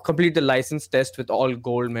complete the license test with all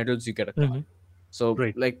gold medals, you get a car. So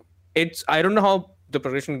it's, I don't know how the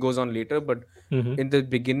progression goes on later, but in the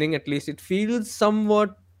beginning at least it feels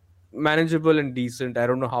somewhat manageable and decent. I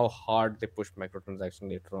don't know how hard they push microtransaction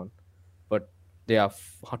later on, but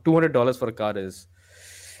 $200 for a car is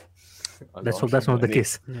that's not the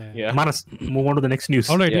case. Manas, move on to the next news.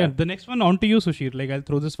 All right, the next one on to you, Sushir. I'll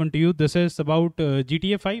throw this one to you. This is about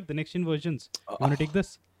GTA 5, the next gen versions. You want to take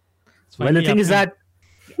this? Well, the thing is that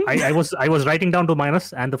I was writing down to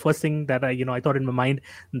Manas, and the first thing that I thought in my mind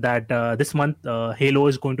that this month Halo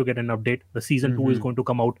is going to get an update. The season 2 is going to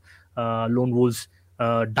come out. Lone Wolves,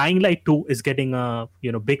 Dying Light 2 is getting a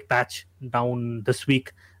big patch down this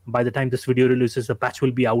week. By the time this video releases, the patch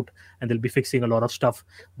will be out, and they'll be fixing a lot of stuff.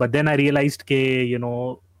 But then I realized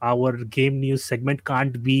our game news segment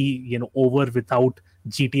can't be over without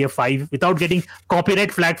GTA 5, without getting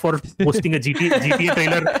copyright flagged for posting a GTA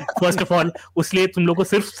trailer. First of all, उसलिए तुम लोगों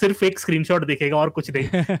को सिर्फ एक screenshot दिखेगा और कुछ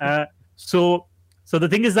नहीं. So the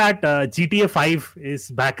thing is that GTA 5 is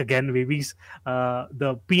back again, babies.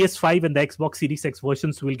 The PS5 and the Xbox Series X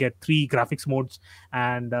versions will get 3 graphics modes,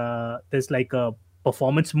 and there's a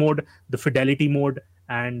performance mode, the fidelity mode,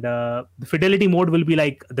 and the fidelity mode will be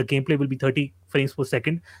the gameplay will be 30 frames per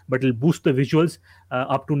second, but it'll boost the visuals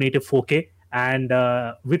up to native 4K, and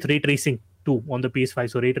with ray tracing too on the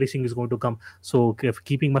PS5. So ray tracing is going to come. So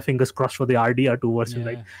keeping my fingers crossed for the RDR2 version,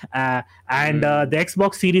 right? And the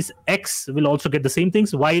Xbox Series X will also get the same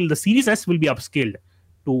things, while the Series S will be upscaled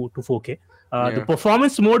to 4K. The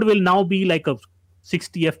performance mode will now be a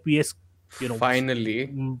 60 FPS.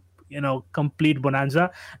 Finally. Complete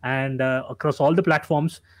bonanza, and across all the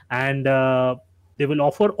platforms, and they will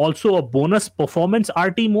offer also a bonus performance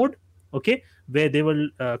RT mode, where they will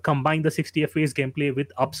combine the 60 FPS gameplay with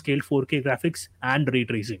upscaled 4K graphics and ray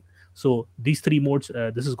tracing. So these three modes,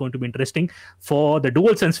 this is going to be interesting for the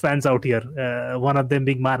DualSense fans out here. One of them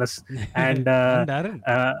being Manas and Darren.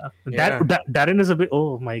 Darren is a bit.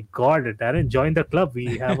 Oh my God, Darren, join the club.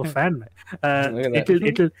 We have a fan.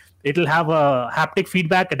 It'll have a haptic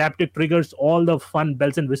feedback, adaptive triggers, all the fun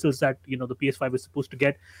bells and whistles that the PS5 is supposed to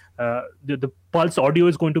get. The Pulse audio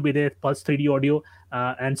is going to be there, Pulse 3D audio,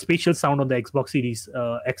 and spatial sound on the Xbox Series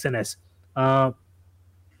X and S.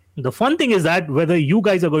 The fun thing is that whether you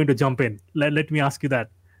guys are going to jump in. Let me ask you that.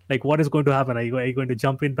 Like, what is going to happen? Are you going to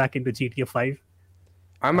jump in back into GTA 5?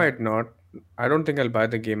 I might not. I don't think I'll buy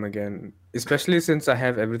the game again, especially since I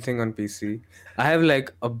have everything on PC. I have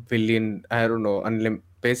like a billion, I don't know,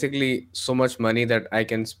 basically so much money that I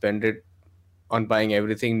can spend it on buying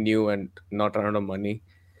everything new and not run out of money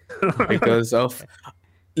because of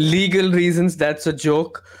legal reasons. That's a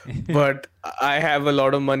joke, but I have a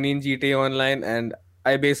lot of money in GTA Online, and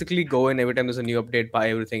I basically go in every time there's a new update, buy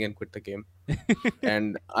everything, and quit the game.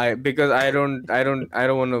 And because I don't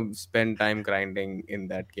want to spend time grinding in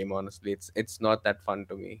that game. Honestly, it's not that fun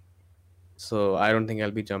to me. So I don't think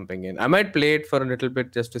I'll be jumping in. I might play it for a little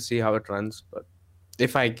bit just to see how it runs, but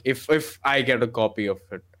if I get a copy of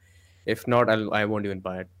it, if not, I won't even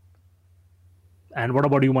buy it. And what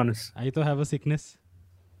about you, Manas? I तो have a sickness.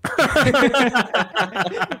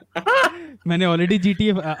 मैंने already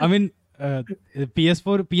GTA, I mean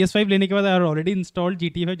PS4 PS5 लेने के बाद I already installed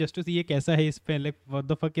GTA 5 just to see ये कैसा है इस पे. Like what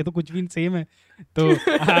the fuck, ये तो कुछ भी same है. तो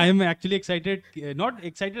I am actually excited, not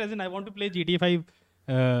excited as in I want to play GTA 5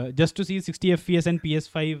 just to see 60 FPS and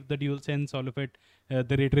PS5, the DualSense, all of it,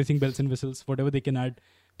 the ray tracing bells and whistles, whatever they can add.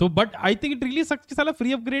 So, but I think it really sucks कि साला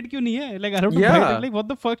free upgrade क्यों नहीं है? Like I have to buy it. Like what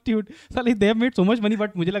the fuck, dude? साला they have made so much money,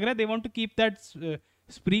 but मुझे लग रहा है they want to keep that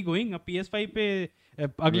spree going. अब PS5 पे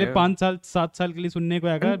अगले 5-7 साल के लिए सुनने को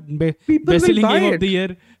आएगा best selling game of the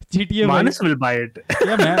year GTA 5. Manas will buy it.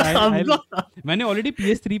 मैंने already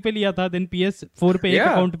PS3 पे लिया था, then PS4 पे एक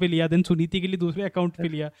अकाउंट पे लिया, then सुनीति के लिए दूसरे अकाउंट पे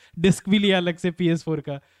लिया, डिस्क भी लिया अलग से PS4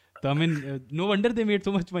 का. तो I mean no wonder they made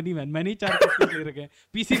so much money, man. मैंने ही 4 कॉपी ले रखे हैं,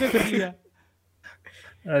 PC पे कर लिया.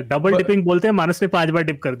 डबल डिपिंग बोलते हैं. मानस ने 5 बार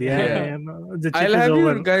डिप कर दिया है. I'll have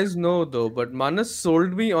you guys know though, but Manas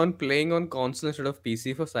sold me on playing on console instead of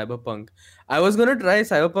PC for Cyberpunk. I was gonna try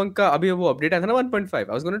Cyberpunk का अभी वो update आया था ना 1.5.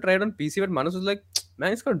 I was gonna try it on PC, but Manas was like,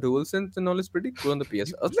 man, it's got DualSense and all, it's pretty cool on the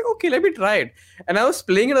PS. I was like, okay, let me try it. And I was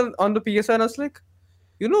playing it on the PS, and I was like,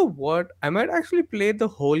 you know what? I might actually play the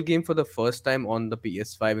whole game for the first time on the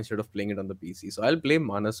PS5 instead of playing it on the PC. So I'll blame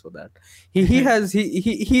Manas for that.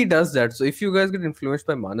 He does that. So if you guys get influenced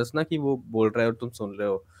by Manas ना कि वो बोल रहा है और तुम सुन रहे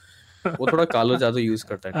हो, वो थोड़ा कालो जादू यूज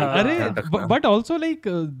करता है. अरे but also like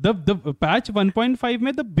the patch 1.5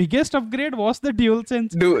 में the biggest upgrade was the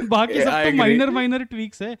DualSense. बाकी सब तो minor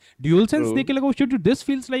tweaks है. DualSense देख के लगा, shit, this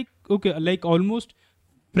feels like okay, like almost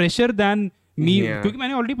fresher than me, क्योंकि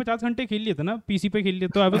मैंने ऑलरेडी 50 घंटे खेल लिया था ना पीसी पे खेल लिया.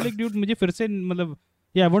 तो आई वाज लाइक ड्यूड मुझे फिर से मतलब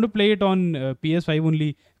I want to play it on PS5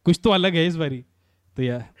 only. कुछ तो अलग है इस बारी.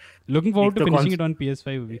 तो looking forward to finishing it on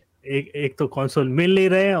PS5 भी. एक तो कंसोल मिल नहीं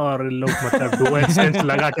रहे और लोग मतलब DualSense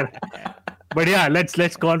लगा कर. But yeah,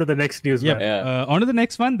 let's go on to the next news. On to the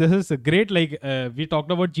next one. This is great. Like we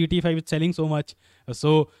talked about GTA 5, it's selling so much.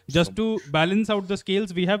 So just to balance out the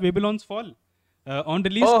scales, we have Babylon's Fall. On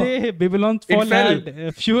release day, Babylon's Fall had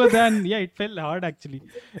fewer than it fell hard actually.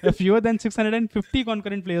 Fewer than 650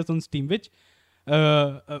 concurrent players on Steam, which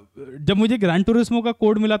जब मुझे grand Turismo का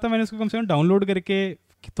code मिला था मैंने उसको कम से कम download करके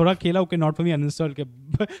थोड़ा खेला. Okay, not for me, uninstall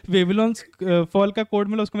किया. बेबीलोन्स फॉल का कोड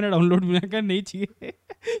मिला, उसको मैंने डाउनलोड मिला कर नहीं चाहिए.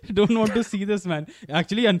 Don't want to see this man.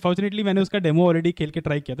 Actually unfortunately मैंने उसका डेमो ऑलरेडी खेल के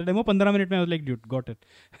ट्राई किया था. डेमो 15 मिनट में I was like dude got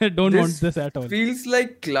it. Don't want this at all. Feels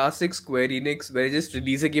like classic Square Enix where they just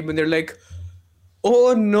release a game and they're like,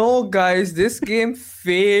 oh no guys, this game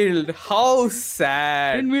failed, how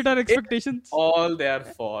sad, didn't meet our expectations. It's all their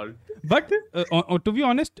fault. But to be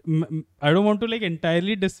honest, I don't want to like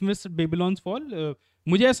entirely dismiss Babylon's Fall.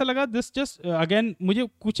 मुझे ऐसा लगा this just again मुझे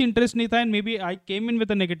कुछ interest नहीं था and maybe I came in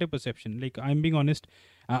with a negative perception. Like I'm being honest,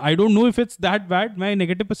 I don't know if it's that bad. मैं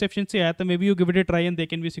negative perception से आया था. Maybe you give it a try and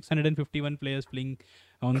there can be 651 players playing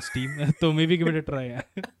on Steam. So maybe give it a try.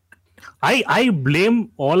 I blame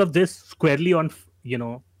all of this squarely on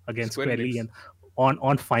squarely and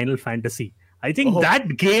on Final Fantasy. I think that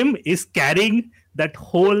game is carrying that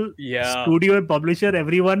whole studio and publisher,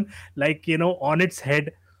 everyone, like on its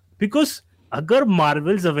head. Because agar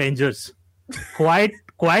Marvel's Avengers,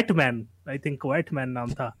 Quiet Man, I think Quiet Man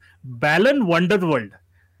नाम था, Balan Wonderworld,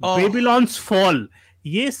 Babylon's Fall,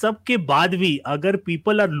 ये सब के बाद भी अगर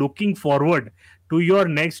people are looking forward to your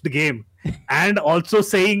next game and also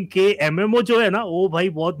saying कि MMO जो है ना वो भाई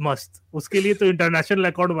बहुत मस्त, उसके लिए तो इंटरनेशनल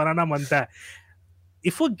अकाउंट बनाना बनता है.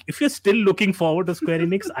 if you're still looking forward to Square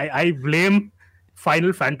Enix, I blame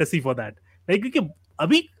Final Fantasy for that. Like क्योंकि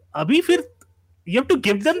अभी फिर you have to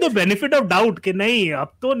give them the benefit of doubt कि नहीं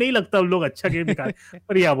अब तो नहीं लगता हम लोग अच्छा गेम निकाल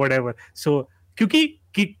पर या whatever. So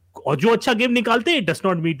क्योंकि और जो अच्छा गेम निकालते हैं it does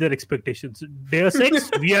not meet their expectations. Deus Ex,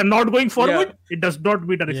 we are not going forward. It does not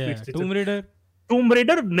meet our expectations. Tomb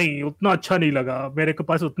Raider नहीं उतना अच्छा नहीं लगा, मेरे के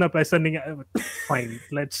पास उतना पैसा नहीं है. Fine,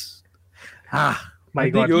 let's my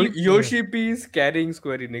God. Yoshi P is carrying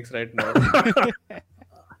Square Enix right now.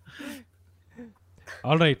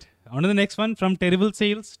 All right. On to the next one. From terrible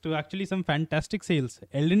sales to actually some fantastic sales.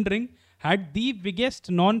 Elden Ring had the biggest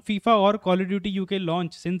non-FIFA or Call of Duty UK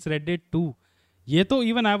launch since Red Dead 2. ये तो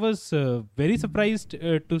even I was very surprised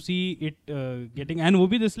to see it getting, and वो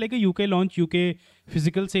भी this like a UK launch, UK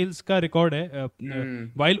physical sales का record है.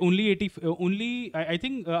 While only I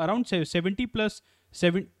think around 70 plus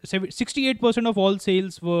 68% of all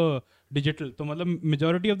sales were digital. तो मतलब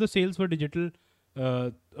majority of the sales were digital.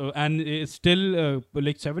 And it's still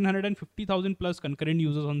like 750,000 plus concurrent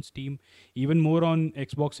users on Steam, even more on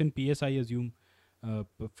Xbox and PS, I assume.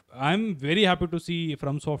 I'm very happy to see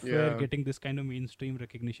From Software getting this kind of mainstream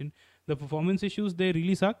recognition. The performance issues, they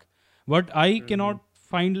really suck, but I cannot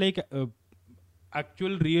find like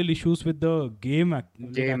actual real issues with the game.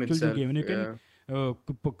 Game itself. And you can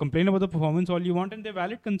complain about the performance all you want, and they're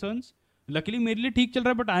valid concerns. Luckily मेरे लिए ठीक चल रहा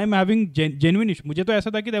है, but I am having genuine issue. मुझे तो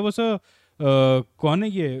ऐसा था कि there was a कौन है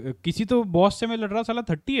ये किसी तो बॉस से मैं लड़ रहा साला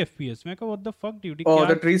 30 FPS. मैं कहा what the fuck dude. Oh,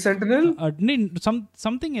 the Tree Sentinel? नहीं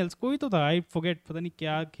something else कोई तो था, I forget, पता नहीं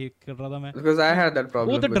क्या कर रहा था मैं. Because I had that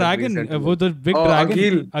problem. वो the dragon, वो the big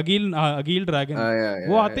dragon. Agil dragon. Yeah,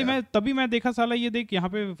 वो आते मैं तभी मैं देखा साला ये देख यहाँ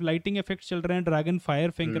पे लाइटिंग इफेक्ट्स चल रहे हैं, ड्रैगन फायर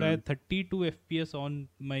फेंक रहा है, 32 FPS ऑन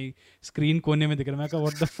माय स्क्रीन कोने में दिख रहा है. मैं कहा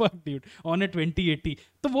what the fuck dude on a 2080.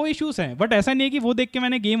 तो वो इश्यूज हैं, बट ऐसा नहीं है कि वो देख के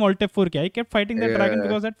मैंने गेम Alt F4 किया. I kept fighting that dragon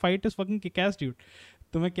because that fight is fucking kick-ass dude.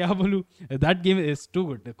 तो मैं क्या बोलूं, that game is too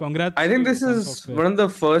good. Congrats. I think this is one of the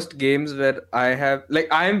first games where I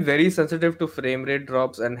am very sensitive to frame rate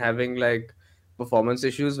drops and having like performance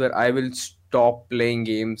issues, where I will stop playing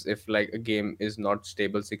games if like a game is not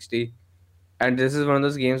stable 60. And this is one of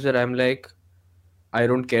those games where I'm like, I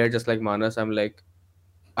don't care, just like Manas. I'm like,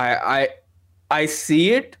 I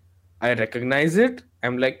see it, I recognize it.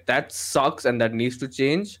 I'm like, that sucks and that needs to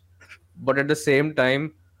change. But at the same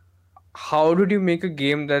time, how did you make a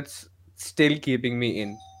game that's still keeping me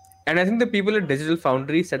in? And I think the people at Digital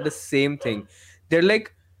Foundry said the same thing. They're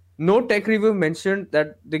like, no tech review mentioned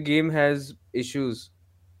that the game has issues,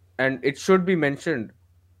 and it should be mentioned.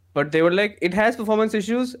 But they were like, it has performance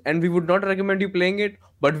issues and we would not recommend you playing it,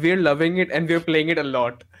 but we're loving it and we're playing it a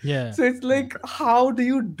lot. Yeah. So it's like, how do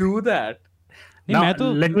you do that? नहीं,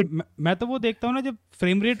 मैं तो वो देखता हूँ ना जब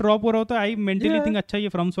frame rate drop हो रहा होता है, आई मेंटली थिंक अच्छा ये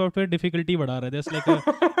फ्रॉम सॉफ्टवेयर डिफिकल्टी बढ़ा रहा है, जस्ट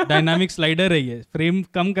लाइक डायनामिक स्लाइडर है, ये फ्रेम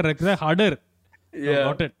कम कर रखा है, harder.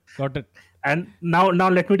 Got it. And now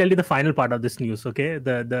let me tell you the final part of this news, okay?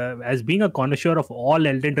 The as being a connoisseur of all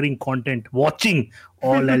Elden Ring content, watching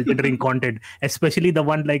all Elden Ring content, especially the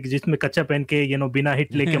one like जिसमें कच्चा पहन के बिना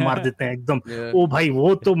hit लेके मार देते हैं एकदम, ओ भाई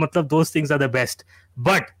वो तो मतलब those things are the best.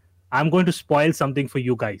 But I'm going to spoil something for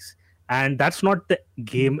you guys. And that's not the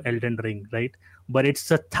game Elden Ring, right? But it's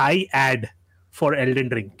a Thai ad for Elden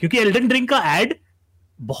Ring. क्योंकि Elden Ring का ad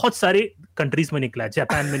बहुत सारे countries में निकला है,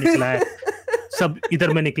 Japan में निकला है, सब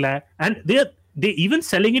इधर में निकला है, and they even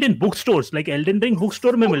selling it in bookstores, like Elden Ring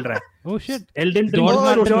bookstore में मिल रहा है. Oh shit. Elden Ring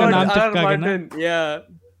George Martin. Yeah.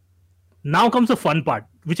 Now comes the fun part,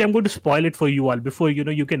 which I'm going to spoil it for you all before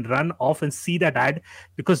you can run off and see that ad,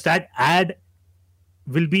 because that ad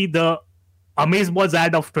will be the Amazeballs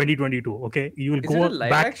ad of 2022. Okay, you will go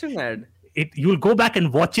back. Action ad? You will go back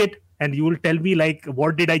and watch it, and you will tell me like,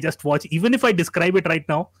 what did I just watch? Even if I describe it right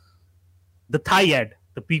now, the Thai ad,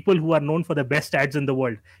 the people who are known for the best ads in the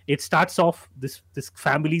world. It starts off this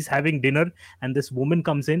family's having dinner, and this woman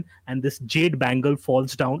comes in, and this jade bangle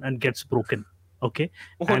falls down and gets broken. Okay,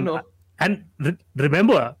 and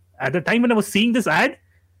remember, at the time when I was seeing this ad,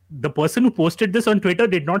 the person who posted this on Twitter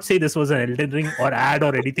did not say this was an Elden Ring or ad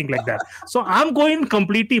or anything like that. So I'm going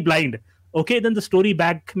completely blind. Okay, then the story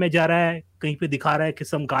back में जा रहा है, कहीं पे दिखा रहा है कि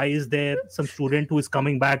some guy is there, some student who is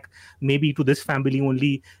coming back, maybe to this family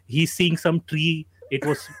only. He's seeing some tree.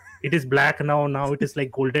 It is black now it is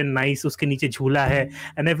like golden nice. उसके नीचे झूला है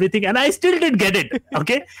and everything. And I still didn't get it.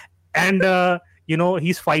 Okay, and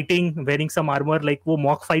he's fighting wearing some armor, like वो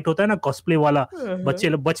mock fight होता है ना cosplay वाला,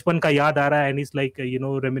 बचपन का याद आ रहा है, and he's like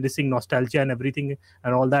reminiscing nostalgia and everything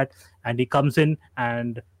and all that, and he comes in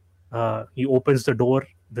and he opens the door.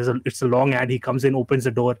 It's a long ad. He comes in, opens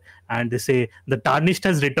the door, and they say the Tarnished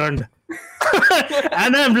has returned.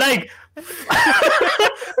 And I'm like,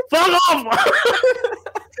 Fuck off!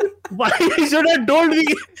 Why you should have told me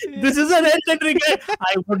this is an Elden Ring?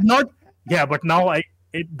 I would not. Yeah, but now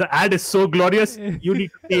the ad is so glorious. You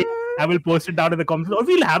need to see it. I will post it down in the comments, or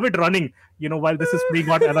we'll have it running. While this is playing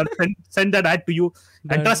on, and I'll send that ad to you.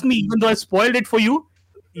 And trust me, even though I spoiled it for you,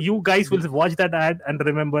 you guys will watch that ad and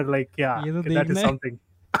remember, like, yeah, that is something.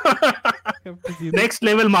 Next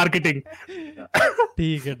level marketing.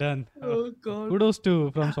 ठीक है, done. Oh God. Kudos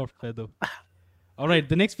to From Software though. All right,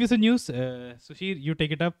 the next piece of news. Sushir, you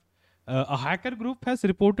take it up. A hacker group has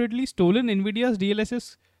reportedly stolen NVIDIA's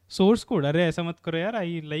DLSS source code. अरे ऐसा मत करो यार.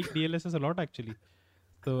 I like DLSS a lot actually.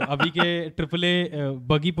 तो अभी के AAA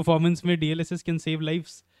buggy performance में DLSS can save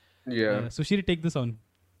lives. Yeah. Sushir, take this on.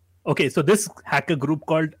 Okay, so this hacker group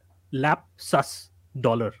called Lapsus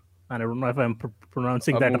Dollar, and I don't know if I'm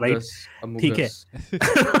pronouncing that right. ठीक है.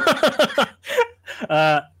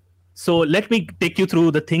 So let me take you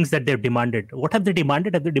through the things that they've demanded. What have they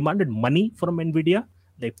demanded? Have they demanded money from NVIDIA?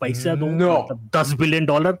 Like paisa do? No. $10 billion?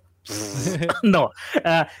 No.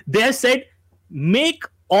 They have said, make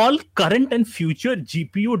all current and future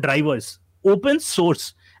GPU drivers open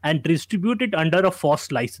source and distribute it under a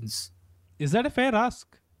FOSS license. Is that a fair ask?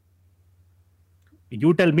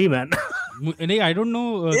 You tell me, man. I don't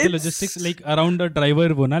know the logistics like around the driver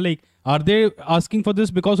वो ना, like are they asking for this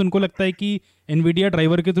because उनको लगता है कि NVIDIA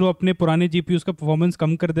driver के through अपने पुराने GPUs का performance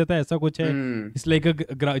कम कर देता है, ऐसा कुछ है. It's like a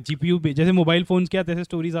GPU जैसे mobile phones के आते हैं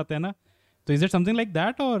stories आते हैं ना, तो is it something like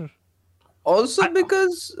that or? Also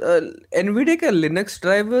because NVIDIA के Linux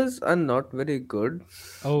drivers are not very good.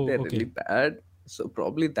 Oh, They're okay. really bad. So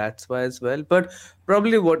probably that's why as well. But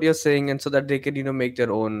probably what you're saying, and so that they can, make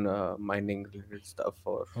their own mining related stuff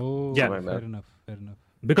or. Oh, Yeah. fair enough.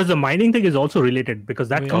 Because the mining thing is also related, because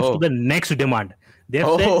that comes to the next demand. They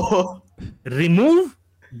have said, remove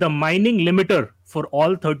the mining limiter for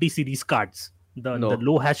all 30 series cards. The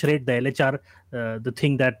low hash rate, the LHR, the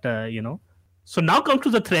thing that, So now comes to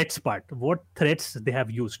the threats part. What threats they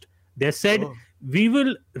have used. They said, we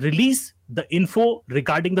will release the info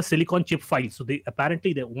regarding the silicon chip files. So they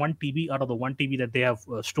apparently the 1 TB out of the 1 TB that they have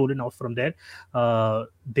stolen off from there,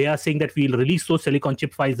 they are saying that we'll release those silicon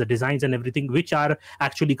chip files, the designs and everything, which are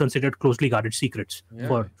actually considered closely guarded secrets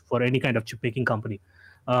for any kind of chip making company.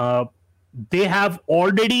 They have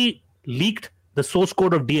already leaked the source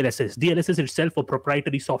code of DLSS. DLSS itself, a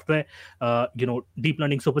proprietary software, deep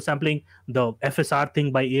learning super sampling. The FSR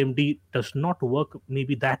thing by AMD does not work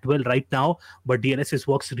maybe that well right now, but DLSS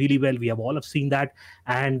works really well. We have all have seen that,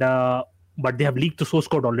 and but they have leaked the source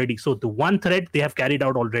code already. So the one thread they have carried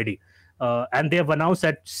out already, and they have announced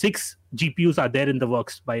that 6 GPUs are there in the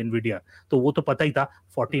works by NVIDIA. So वो तो पता ही था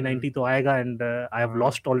 4090 तो आएगा, and I have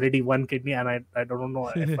lost already 1 kidney, and I don't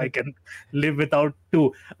know if I can live without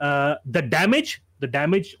 2. The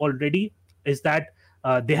damage already is that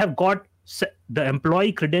they have got the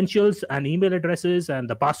employee credentials and email addresses and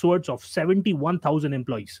the passwords of 71,000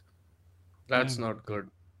 employees. That's not good.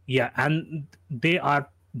 Yeah, and they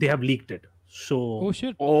have leaked it. So oh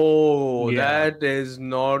shit. Oh, that is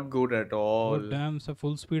not good at all. Oh damn, सब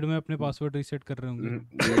full speed में अपने password reset कर रहे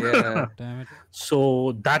होंगे. Yeah. Damn it.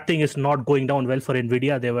 So that thing is not going down well for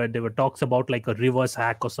NVIDIA. There were talks about like a reverse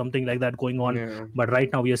hack or something like that going on. Yeah. But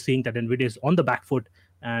right now we are seeing that NVIDIA is on the back foot,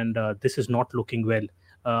 and this is not looking well.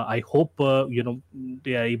 I hope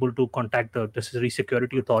they are able to contact the necessary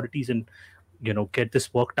security authorities and get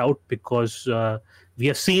this worked out, because we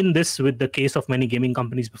have seen this with the case of many gaming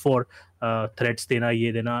companies before. Threats dena,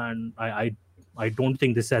 ye dena, and I don't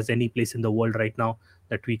think this has any place in the world right now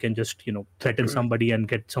that we can just threaten somebody and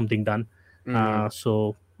get something done.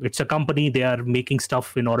 So it's a company, they are making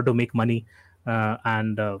stuff in order to make money,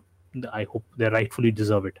 and I hope they rightfully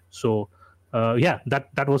deserve it. So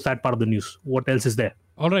that was that part of the news. What else is there?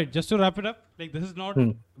 All right, just to wrap it up, like this is not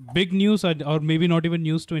big news or maybe not even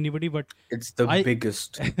news to anybody, but it's the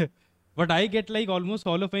biggest. But I get like almost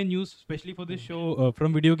all of my news, especially for this show,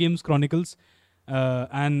 from Video Games Chronicles.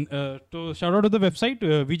 And to shout out to the website,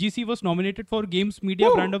 VGC was nominated for Games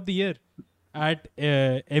Media Brand of the Year at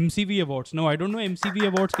MCV Awards. Now I don't know MCV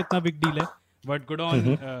Awards kitna big deal hai, but good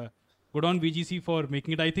on VGC for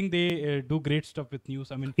making it. I think they do great stuff with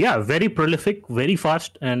news. I mean, yeah, very prolific, very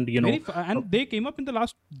fast, and and they came up in the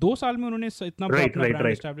last 2 साल में उन्होंने इतना अपना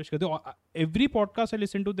brand establish कर दिया. Every podcast I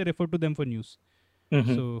listen to, they refer to them for news.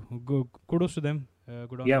 So kudos to them.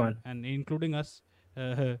 Good on them. Man. And including us,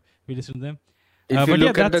 we listen to them. If you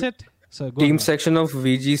look at that's the it. So team section of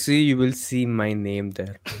VGC, you will see my name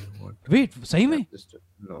there. Wait, सही में?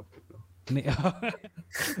 No.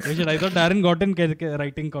 I thought Darren got in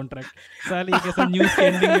writing contract. साल ये कैसा news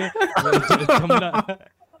ending है?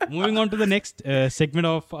 moving on to the next segment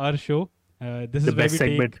of our show. This The is where best we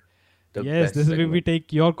segment. take. The Yes, best this is where we segment.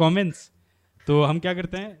 take your comments. तो हम क्या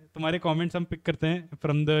करते हैं, तुम्हारे comments हम pick करते हैं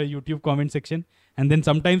from the YouTube comment section, and then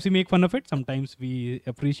sometimes we make fun of it, sometimes we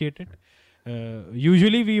appreciate it.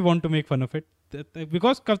 Usually we want to make fun of it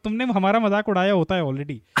because तुमने हमारा मजाक उड़ाया होता है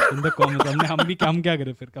already in the comments. हम क्या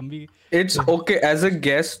करें फिर, हम भी. It's okay. As a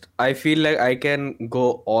guest, I feel like I can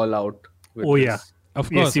go all out. With Oh, this. yeah.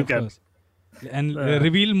 Of Yes, course, you of can. course. And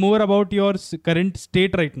reveal more about your current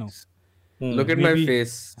state right now. Look at my Maybe-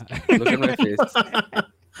 face. Look at my face.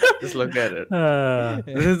 Just look at it.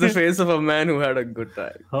 This is the face of a man who had a good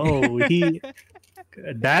time.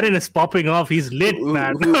 Darren is popping off. He's lit,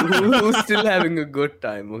 man. Who's still having a good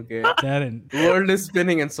time? Okay. Darren, World is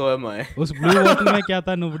spinning and so am I. उस blue bottle में क्या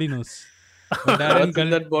था, nobody knows. But Darren What's in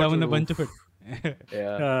that gulped down bottle? a bunch of it.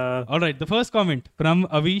 Yeah. All right, the first comment from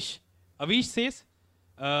Avish. Avish says,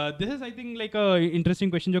 this is, I think, like a interesting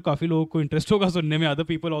question जो काफी लोगों को interest होगा सुनने में. Other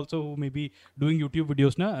people also who may be doing YouTube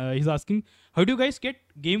videos ना. He's asking, how do you guys get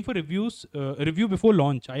game for review before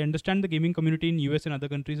launch? I understand the gaming community in US and other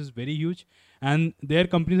countries is very huge, and their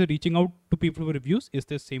companies are reaching out to people for reviews. Is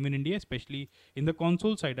this same in India, especially in the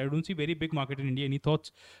console side? I don't see very big market in India. Any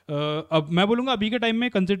thoughts? अब मैं बोलूँगा अभी के time में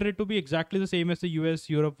consider it to be exactly the same as the US,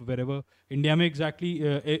 Europe, wherever. India में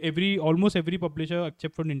exactly almost every publisher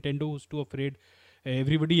except for Nintendo who's too afraid.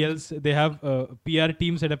 Everybody else, they have PR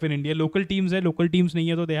team set up in India. Local teams है, local teams नहीं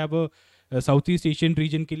है तो they have a Southeast Asian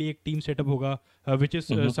region के लिए एक team setup होगा, which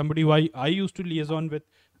is somebody who I used to liaison with.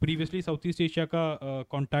 Previously Southeast Asia का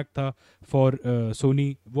contact था for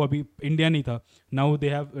Sony, वो अभी India नहीं था. Now they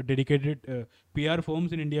have dedicated PR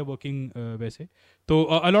firms in India working वैसे. So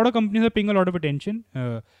a lot of companies are paying a lot of attention,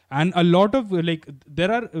 and a lot of like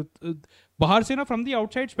there are बाहर से ना from the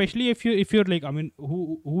outside, especially if you're like, I mean,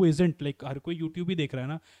 who isn't, like हर कोई YouTube ही देख रहा है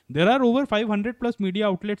ना. There are over 500 plus media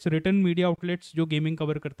outlets, written media outlets जो gaming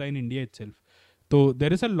cover करता है in India itself. So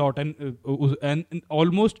there is a lot, and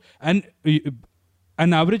almost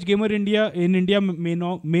an average gamer in India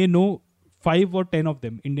may know 5 or 10 of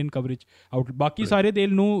them Indian coverage out. बाकी सारे they'll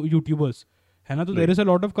know YouTubers. है ना, तो there is a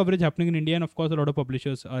lot of coverage happening in India, and of course a lot of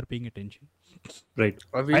publishers are paying attention. Right.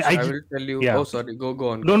 Avish, I will tell you. Yeah. Oh, sorry. Go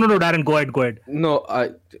on. No, Darren, go ahead. No,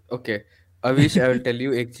 okay. Avish, I will tell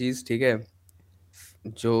you एक चीज, ठीक है,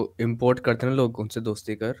 जो import करते हैं लोग उनसे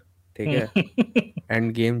दोस्ती कर, ठीक है,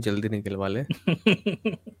 एंड गेम जल्दी निकलवा ले,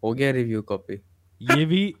 हो गया रिव्यू कॉपी. ये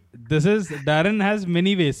भी this is Darren has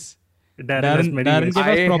many ways. Darren के पास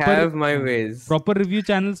I proper have my ways. proper review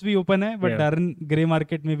channels भी open है, but Yeah. Darren grey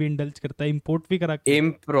market में भी indulge करता है, import भी करा के.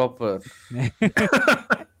 Improper.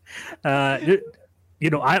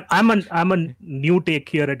 I'm a new take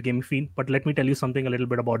here at Game Fiend, but let me tell you something a little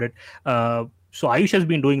bit about it. So Ayush has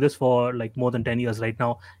been doing this for like more than 10 years right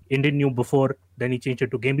now. Indian knew before, then he changed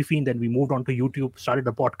it to Game Fiend, then we moved on to YouTube, started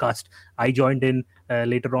a podcast. I joined in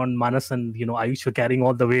later on. Manas and Ayush were carrying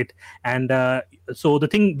all the weight. And so the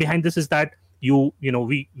thing behind this is that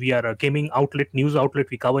we are a gaming outlet, news outlet.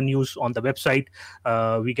 We cover news on the website.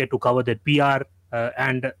 We get to cover the PR,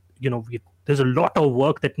 and there's a lot of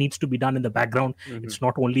work that needs to be done in the background. Mhm. It's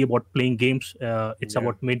not only about playing games. It's Yeah.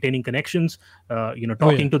 about maintaining connections,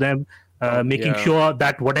 talking to them, making Yeah. sure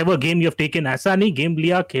that whatever game you have taken, ऐसा नहीं game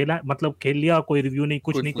लिया खेला मतलब खेल लिया, कोई review नहीं,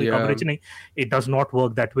 कुछ नहीं, कोई Yeah. coverage नहीं. It does not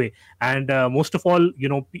work that way. And most of all,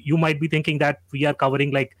 you might be thinking that we are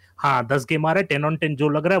covering like, हाँ 10 game आ रहा है, 10 on 10 जो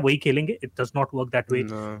लग रहा है वही खेलेंगे. It does not work that way.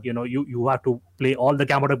 No. You have to play all the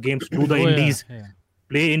gamut of games, do the Oh, yeah, indies. yeah.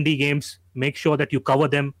 Play indie games, make sure that you cover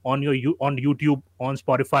them on on YouTube, on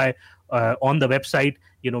Spotify, on the website.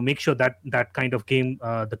 Make sure that kind of game,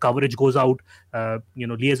 the coverage goes out.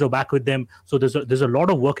 Liaise back with them. So there's a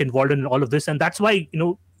lot of work involved in all of this, and that's why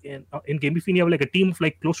in Game Fiend you have like a team of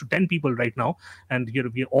like close to 10 people right now, and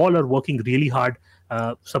we all are working really hard.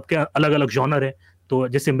 सबके अलग-अलग genre है. तो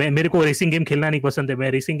जैसे मेरे को racing game खेलना नहीं पसंद है, मैं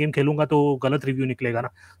रेसिंग गेम खेलूंगा तो गलत रिव्यू निकलेगा ना,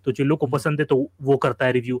 तो जिन लोग को पसंद है तो वो करता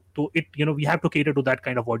है रिव्यू, तो it we have to cater to that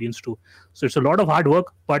kind of audience too. So it's a lot of hard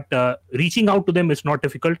work, but reaching out to them is not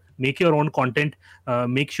difficult. Make your own content,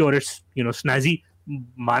 make sure it's snazzy.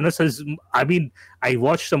 Manas I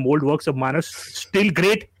watched some old works of Manas, still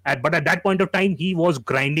great, but at that point of time he was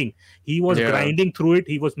grinding. Grinding through it.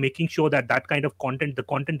 He was making sure that kind of content, the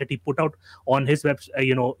content that he put out on his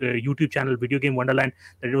YouTube channel, Video Game Wonderland,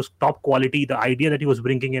 that it was top quality. The idea that he was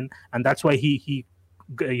bringing in, and that's why he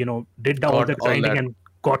did all that grinding and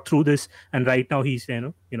got through this. And right now he's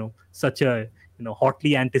such a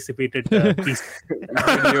hotly anticipated piece.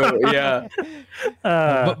 Yeah.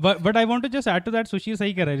 But I want to just add to that, Sushi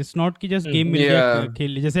सही कह रहा है. It's not कि just game मिल गया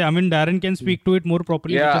खेल ली. जैसे Darren can speak to it more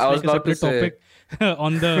properly. Yeah, just I was like a about to separate say. topic.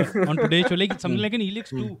 on today's show, like something like an Elix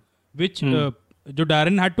 2, which Hmm. जो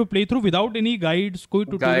Darren had to play through without any guides, कोई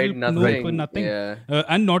tutorial, nothing. nothing. Yeah.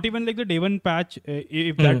 And not even like the day one patch,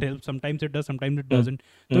 if that helps. Sometimes it does, sometimes it doesn't.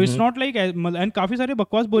 So it's not like, and काफी सारे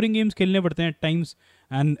बकवास boring games खेलने पड़ते हैं at times.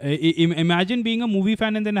 And imagine being a movie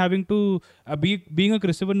fan and then having to being a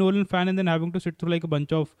Christopher Nolan fan and then having to sit through like a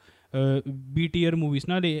bunch of B tier movies.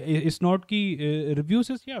 Na, it's not ki reviews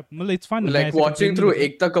is it's fun. Like watching through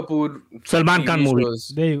Ekta Kapoor Salman Khan TV movie.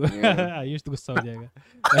 shows. There you go. Yeah. I used to गुस्सा हो जाएगा.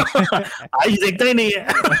 आज देखता ही नहीं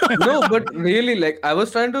है. No, but really, like I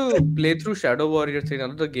was trying to play through Shadow Warrior 3. Now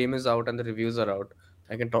that the game is out and the reviews are out,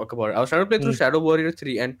 I can talk about it. I was trying to play through Shadow Warrior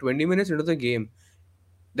 3, and 20 minutes into the game,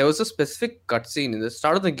 there was a specific cutscene in the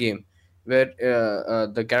start of the game where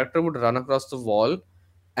the character would run across the wall,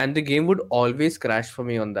 and the game would always crash for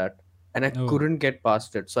me on that, and I Oh. couldn't get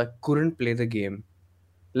past it, so I couldn't play the game.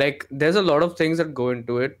 Like, there's a lot of things that go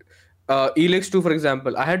into it. Elix 2, for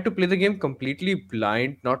example, I had to play the game completely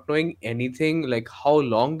blind, not knowing anything, like how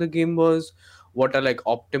long the game was, what are like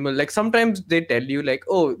optimal. Like sometimes they tell you like,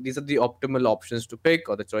 oh, these are the optimal options to pick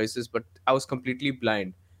or the choices, but I was completely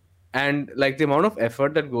blind. And like the amount of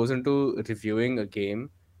effort that goes into reviewing a game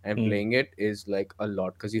and playing it is like a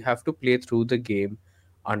lot, because you have to play through the game,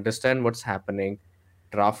 understand what's happening,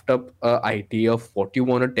 draft up a idea of what you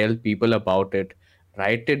want to tell people about it,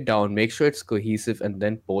 write it down, make sure it's cohesive, and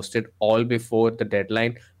then post it all before the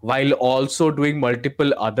deadline, while also doing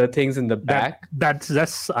multiple other things in the back.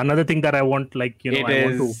 That's another thing that I want, like, you know, It I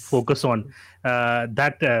want to is- focus on.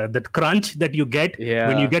 That crunch that you get when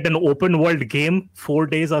Yeah. you get an open world game 4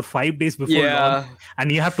 days or 5 days before launch,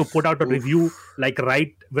 and you have to put out a review like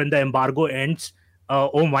right when the embargo ends.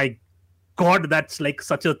 Oh my god, that's like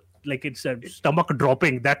such a, like, it's a stomach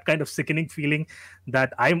dropping, that kind of sickening feeling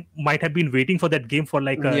that I might have been waiting for that game for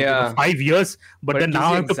like 5 years, but then it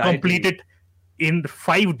now I gives have to you complete anxiety. it in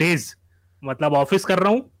 5 days. मतलब office कर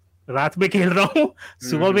रहा हूँ, रात में खेल रहा हूँ,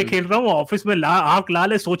 सुबह में खेल रहा हूँ, ऑफिस में आँख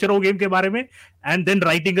लाल है, सोच रहा हूँ गेम के बारे में, and then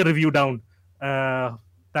writing a review down.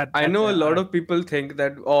 I know a lot of people think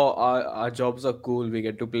that, oh, our jobs are cool, we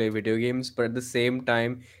get to play video games, but at the same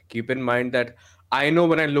time, keep in mind that I know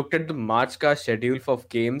when I looked at the March ka schedule for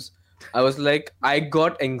games, I was like, I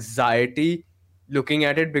got anxiety looking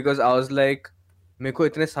at it, because I was like, मेरे को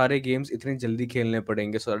इतने सारे games इतनी जल्दी खेलने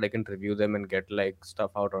पड़ेंगे so that I can review them and get like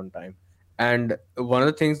stuff out on time. And one of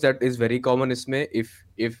the things that is very common इसमें,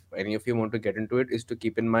 if any of you want to get into it, is to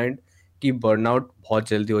keep in mind कि burnout बहुत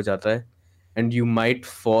जल्दी हो जाता है, and you might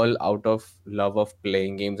fall out of love of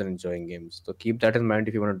playing games and enjoying games. So keep that in mind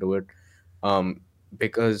if you want to do it,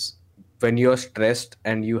 because when you're stressed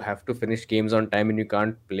and you have to finish games on time and you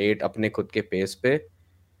can't play it अपने खुद के pace पे,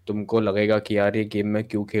 तुमको लगेगा कि यार ये game मैं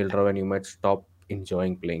क्यों खेल रहा हूँ, and you might stop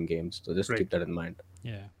enjoying playing games. So just keep that in mind.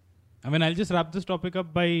 Yeah. I mean, I'll just wrap this topic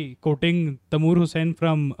up by quoting Tamoor Hussain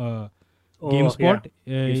from GameSpot.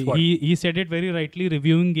 GameSpot. He said it very rightly.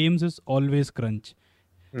 Reviewing games is always crunch.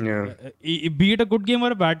 Yeah. Be it a good game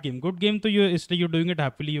or a bad game. Good game, तो you're doing it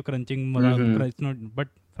happily, you're crunching. It's not. But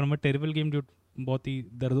from a terrible game, dude, बहुत ही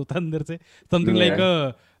दर्द होता है अंदर से. Something like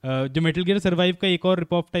जो Metal Gear Survive का एक और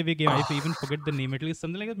rip-off type game. I even forget the name. Metal Gear,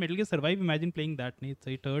 something like Metal Gear Survive. Imagine playing that.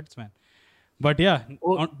 It hurts, man. But yeah,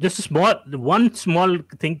 just one small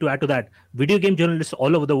thing to add to that. Video game journalists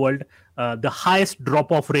all over the world, the highest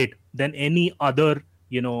drop-off rate than any other,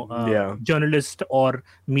 journalist or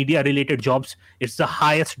media-related jobs. It's the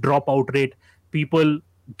highest dropout rate. People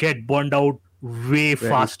get burned out way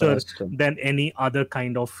faster than any other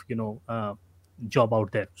kind of, job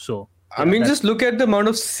out there. So I mean, just look at the amount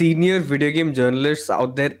of senior video game journalists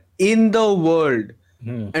out there in the world.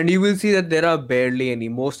 And you will see that there are barely any.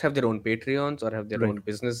 Most have their own Patreons or have their own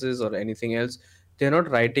businesses or anything else. They're not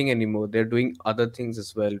writing anymore. They're doing other things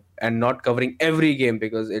as well, and not covering every game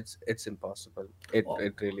because it's impossible. It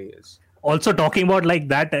really is. Also talking about like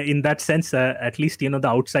that, in that sense, at least, the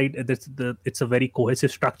outside, it's a very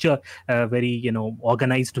cohesive structure, very,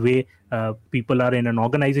 organized way. People are in an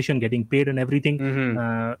organization getting paid and everything.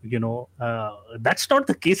 That's not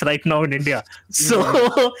the case right now in India. So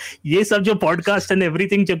ये सब जो podcast and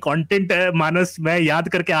everything जो content है, मानस मैं याद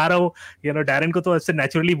करके आ रहा हूँ, Darren को तो ऐसे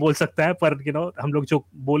naturally बोल सकता है, पर हम लोग जो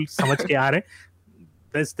बोल समझ के आ रहे हैं,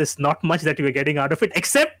 there's not much that we're getting out of it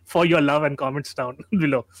except for your love and comments down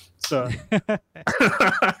below. So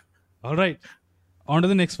all right, on to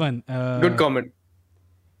the next one. Good comment.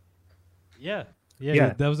 Yeah,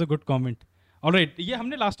 that was a good comment. All right,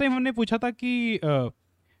 हमने last time हमने पूछा था कि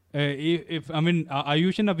if I mean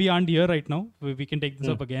Ayush and Abhi aren't here right now, we can take this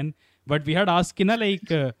up again. But we had asked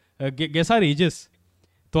guess our ages.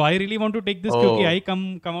 So I really want to take this because I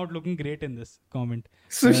come out looking great in this comment.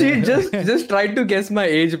 Sushi just tried to guess my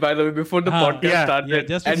age, by the way, before the podcast started,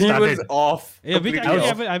 just and he was started. off. Which completely I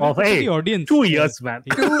off. will put to the audience. 2 years, man.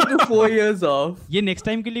 2 to 4 years off. ये next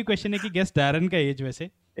time के लिए question है कि guess Darren का age वैसे.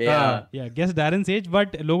 Yeah. Guess Darren's age,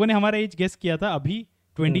 but लोगों ने हमारा age guess किया था अभी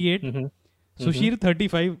 28. Sushir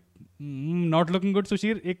 35. Not looking good.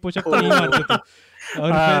 Sushir एक push-up तो नहीं मारते थे.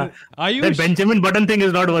 और फिर The Ayush Benjamin Button thing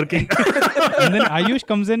is not working. and then Ayush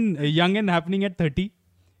comes in young and happening at 30.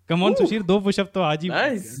 Come on, Sushir, 2 push-up तो आज ही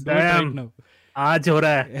Nice. do it right Damn. now. आज हो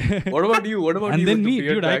रहा है. What about you? What about And you? then with me, the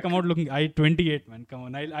beard dude, I back? come out looking. I 28, man. Come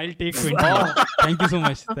on, I'll take 20. Thank you so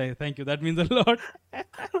much. Thank you. That means a lot.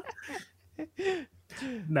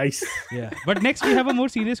 Nice. Yeah. But next we have a more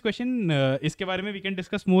serious question. इसके बारे में we can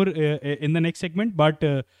discuss more in the next segment. But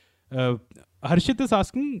Harshit is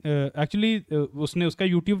asking. Actually, उसका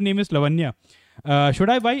YouTube name is Lavanya. Should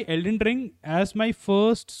I buy Elden Ring as my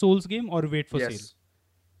first Souls game or wait for Yes. sale?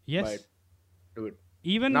 Yes. Right. Do it.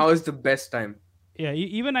 Even Now is the best time. yeah,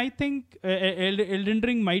 even I think Elden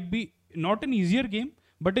Ring might be not an easier game,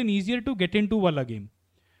 but an easier to get into wala game.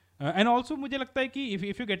 And also मुझे लगता है कि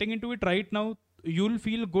if you're getting into it right now, you'll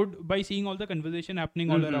feel good by seeing all the conversation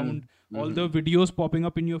happening all around, all the videos popping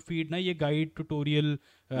up in your feed, na ये guide, tutorial,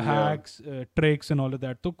 hacks, tricks and all of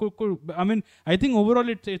that. So I mean, I think overall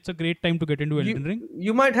it's a great time to get into Elden Ring.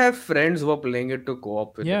 You might have friends who are playing it to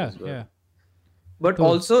co-op with Yeah, it as well. yeah. But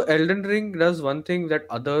also, Elden Ring does one thing that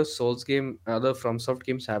other Souls game, other FromSoft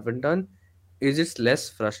games haven't done, is it's less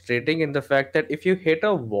frustrating in the fact that if you hit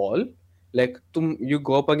a wall, like you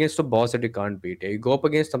go up against a boss that you can't beat, you go up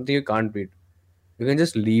against something you can't beat, you can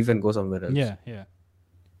just leave and go somewhere else. Yeah, yeah.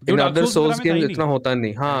 In Dude, other Souls Souls वगैरह में games, था ही इतना नहीं. होता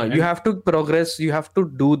नहीं. हाँ, Yeah, you and- have to progress, you have to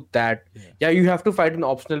do that. Yeah, you have to fight an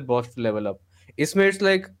optional boss to level up. इसमें it's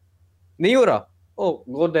like, नहीं हो रहा. Oh,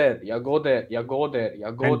 go there, yeah, go there, yeah, go there,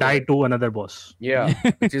 yeah, go And there. die to another boss. Yeah,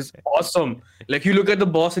 which is awesome. Like you look at the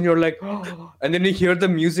boss and you're like, and then you hear the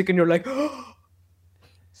music and you're like,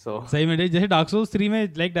 so सही में जैसे Dark Souls 3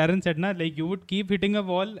 में like Darren said ना, like you would keep hitting a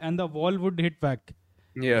wall and the wall would hit back.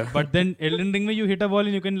 yeah. But then Elden Ring में you hit a wall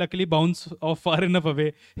and you can luckily bounce off far enough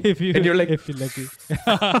away if you And you're like- if you're lucky.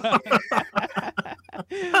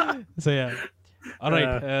 So yeah. All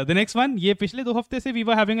right. The next one. ये पिछले 2 हफ्ते से we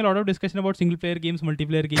were having a lot of discussion about single player games,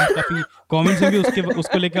 multiplayer games. काफी comments में भी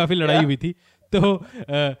उसको लेके काफी लड़ाई हुई थी. तो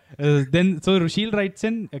then so Rushil writes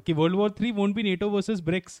in कि World War 3 won't be NATO versus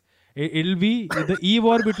BRICS. It'll be the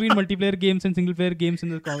e-war between multiplayer games and single player games in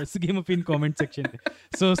the Game of in comment section.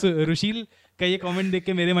 So Rushil का ये comment देख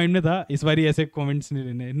के मेरे mind में था इस बारी ऐसे comments नहीं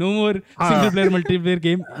लेने. No more single player multiplayer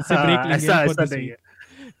game. इससे break लेंगे ऐसा for this नहीं week. है.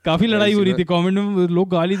 काफी लड़ाई हो रही थी कमेंट में लोग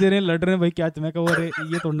गाली दे रहे हैं लड़ रहे हैं भाई क्या मैं कह रहे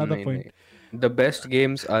ये तोड़ना था नहीं, पॉइंट नहीं. The best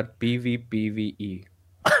games are PvPvE.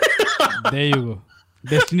 There you go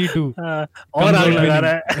Destiny 2 और आग लगा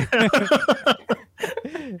रहा है.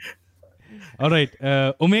 Alright,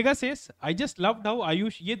 Omega says, I just loved how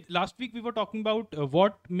Ayush, last week we were talking about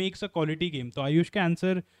what makes a quality game. So Ayush ka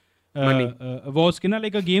answer was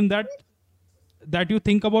like a game that you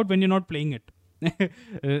think about when you're not playing it.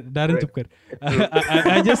 Darren चुप कर.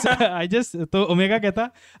 I just तो Omega कहता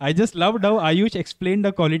I just loved how Ayush explained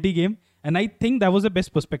a quality game and I think that was the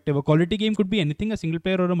best perspective. A quality game could be anything, a single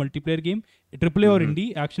player or a multiplayer game, a AAA or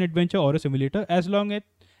indie, action adventure or a simulator. As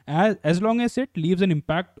long as it leaves an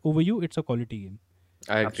impact over you, it's a quality game.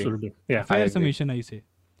 I agree. Absolutely. Yeah. Fair agree. summation I say.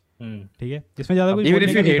 ठीक है इसमें ज्यादा कुछ Even बोलने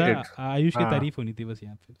if का you नहीं hate था. आयुष की हाँ. तारीफ होनी थी बस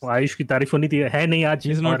यहाँ पे. वो आयुष की तारीफ होनी थी है नहीं आज.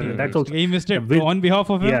 He is not और here. that's also- He missed it. With- On behalf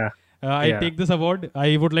of him, Yeah. I Yeah. take this award.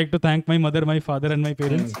 I would like to thank my mother, my father, and my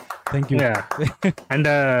parents. Thank you. Yeah. And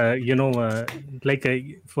like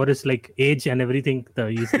for his like age and everything,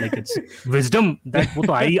 he's like it's wisdom that वो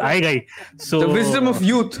तो आएगा ही. So The wisdom of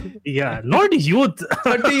youth. Yeah, not youth.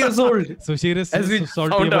 30 years old. So she is As we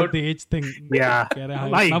salty found about out. the age thing. Yeah. कह रहा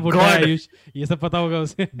है My इतना बुढ़ा है God. Ayush ये सब पता होगा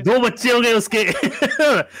उसे. 2 बच्चे हो गए उसके.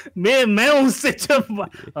 मैं उससे जब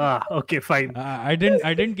okay fine. I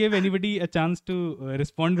didn't give anybody a chance to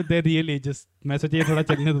respond with their real ages. मैं सोचा ये थोड़ा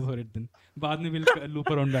चलने दो थोड़े दिन बाद में we'll loop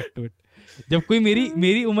around back to it. जब कोई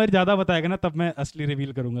मेरी उम्र ज्यादा बताएगा ना तब मैं असली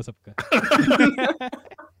रिवील करूंगा सबका.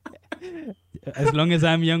 As long as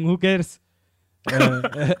I'm young, who cares?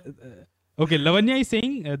 Okay, Lavanya is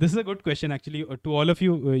saying this is a good question actually to all of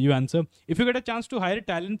you. You answer. If you get a chance to hire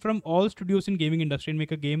talent from all studios in gaming industry and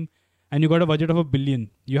make a game, and you got a budget of $1 billion,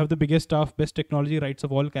 you have the biggest staff, best technology, rights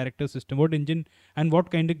of all characters, system. What engine and what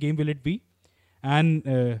kind of game will it be?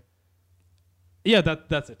 And yeah,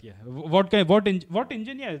 that's it. Yeah, what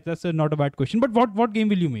engine? Yeah, that's not a bad question. But what game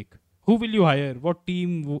will you make? Who will you hire? What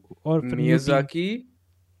team or from your team? Miyazaki.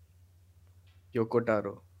 Yoko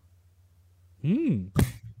Taro.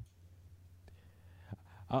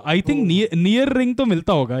 I think near ring to milta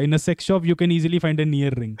hoga. In a sex shop, you can easily find a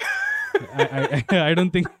near ring. I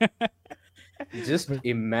don't think. Just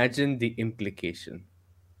imagine the implication.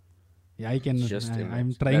 Yeah, I can. Just I'm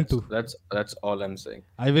imagine. trying to. That's all I'm saying.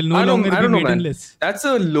 I will no longer be maidenless. That's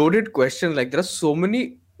a loaded question. Like there are so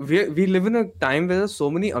many. We live in a time where there's so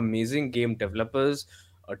many amazing game developers,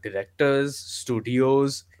 directors,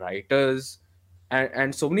 studios, writers,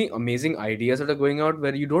 and so many amazing ideas that are going out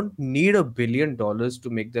where you don't need $1 billion to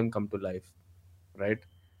make them come to life, right?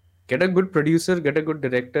 Get a good producer, get a good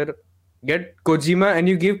director, get Kojima, and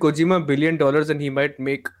you give Kojima $1 billion, and he might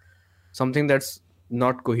make something that's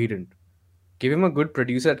not coherent. Give him a good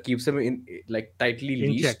producer that keeps him in like tightly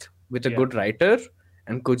leashed with a good writer,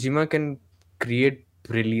 and Kojima can create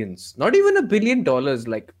brilliance. Not even $1 billion,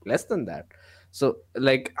 like less than that. So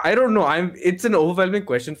like I don't know. It's an overwhelming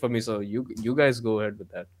question for me. So you guys go ahead with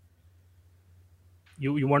that.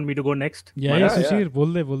 You want me to go next? Yeah, Sushir,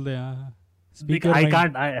 bol de. Speak I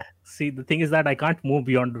can't. I see. The thing is that I can't move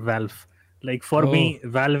beyond Valve. Like for me,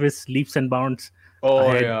 Valve is leaps and bounds.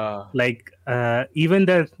 Yeah. Like even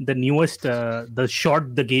the newest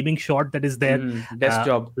the gaming shot that is there, desk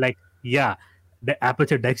job. Like the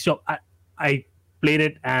Aperture desk job. I played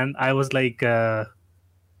it and I was like,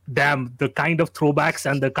 damn, the kind of throwbacks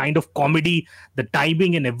and the kind of comedy, the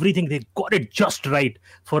timing and everything, they got it just right.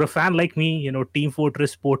 For a fan like me, Team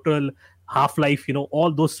Fortress, Portal, Half-Life,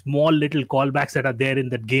 all those small little callbacks that are there in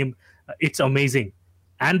that game, it's amazing.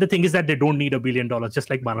 And the thing is that they don't need $1 billion, just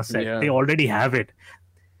like Manas said. They already have it.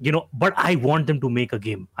 But I want them to make a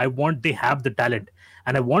game. They have the talent.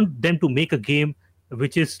 And I want them to make a game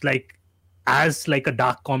which is like as like a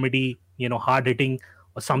dark comedy, hard hitting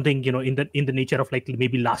or something, in the nature of like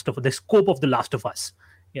maybe the scope of The Last of Us.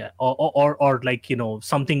 Yeah. Or like,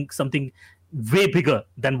 something way bigger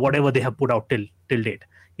than whatever they have put out till date.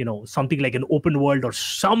 Something like an open world or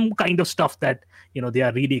some kind of stuff that, they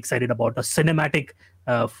are really excited about. A cinematic,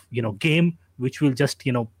 game which will just,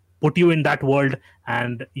 put you in that world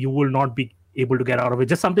and you will not be able to get out of it.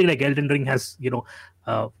 Just something like Elden Ring has,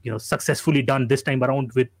 successfully done this time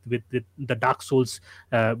around with the Dark Souls,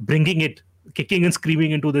 bringing it, kicking and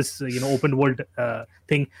screaming into this, open world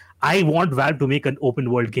thing. I want Valve to make an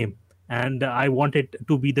open world game. And I want it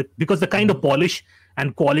to be because the kind of polish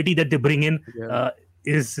and quality that they bring in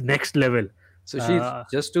is next level. So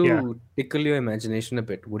just to tickle your imagination a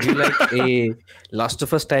bit, would you like a Last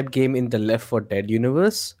of Us type game in the Left 4 Dead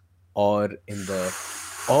universe, or in the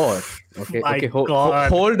hold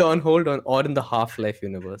on, or in the Half-Life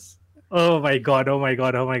universe? Oh my god!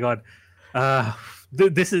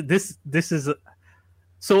 This is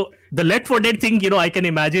so the Left 4 Dead thing. I can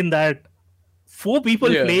imagine that 4 people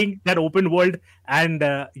playing that open world, and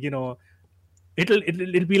it'll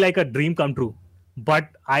be like a dream come true. But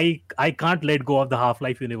I can't let go of the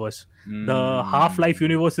Half-Life universe. The Half-Life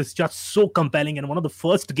universe is just so compelling, and one of the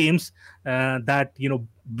first games that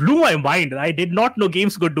blew my mind. I did not know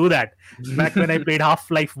games could do that. Back when I played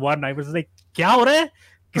Half-Life 1, I was like, "Kya ho raha hai?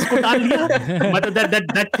 Kisko dal liya?" But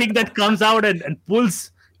that thing that comes out and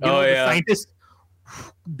pulls the scientist.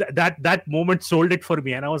 That moment sold it for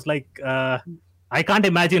me, and I was like, I can't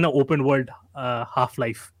imagine an open world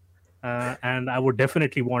Half-Life. And I would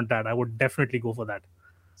definitely want that. I would definitely go for that.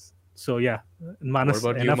 So Manas,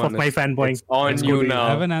 enough of my fanboying. It's on you now. I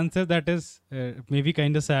have an answer that is maybe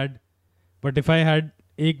kind of sad, but if I had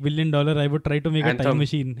 $1 billion, I would try to make a time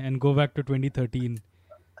machine and go back to 2013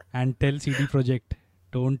 and tell CD Projekt,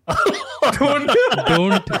 don't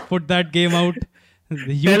put that game out.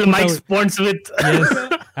 Tell Mike Spons with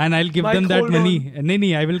and I'll give them that money. No,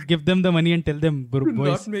 I will give them the money and tell them,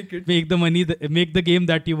 boys, make the money, make the game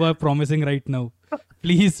that you are promising right now.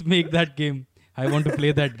 Please make that game. I want to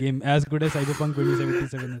play that game as good as Cyberpunk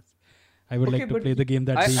 2077 is. I would like to play the game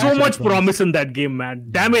that. So much promise in that game, man.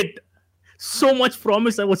 Damn it, so much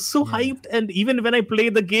promise. I was so hyped, and even when I play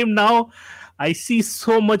the game now, I see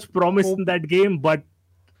so much promise in that game, but.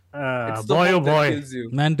 Boy, oh boy,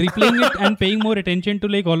 man, replaying it and paying more attention to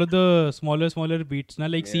like all of the smaller beats. Now,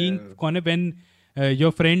 like seeing when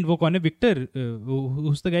your friend, Victor,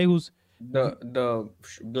 who's the guy who's the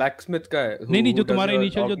blacksmith guy. नहीं जो तुम्हारा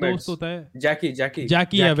initial जो दोस्त होता है. Jackie.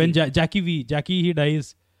 When Jackie he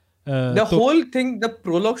dies. The whole thing, the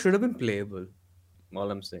prologue should have been playable. All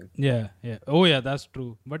I'm saying. Yeah. Oh yeah, that's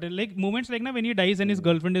true. But like moments like when he dies and his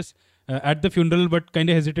girlfriend is at the funeral, but kind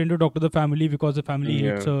of hesitant to talk to the family because the family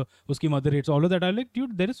hates her, uski mother hates, all of that. I'm like,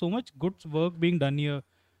 dude, there is so much good work being done here.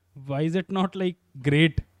 Why is it not like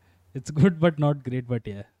great? It's good, but not great. But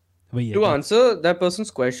to answer that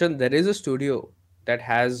person's question, there is a studio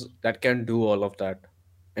that can do all of that.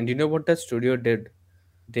 And you know what that studio did?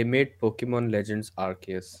 They made Pokemon Legends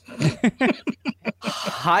Arceus.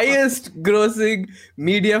 Highest grossing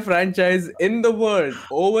media franchise in the world.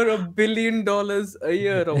 Over $1 billion a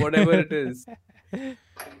year or whatever it is.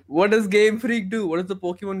 What does Game Freak do? What does the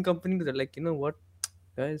Pokemon company do? They're like, you know what,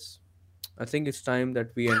 guys? I think it's time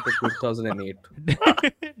that we enter 2008.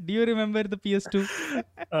 Do you remember the PS2?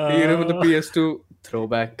 Do you remember the PS2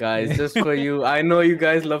 throwback, guys? Just for you. I know you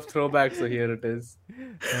guys love throwbacks, so here it is.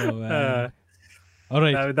 Oh man. All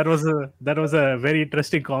right. That was a very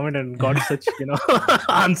interesting comment and got such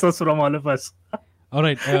answers from all of us. All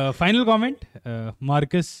right. Final comment.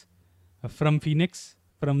 Marcus from Phoenix,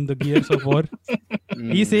 from the Gears of War.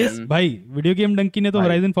 He says, "Bhai, video game donkey ने तो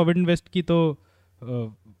Horizon Forbidden West की तो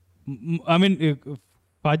I mean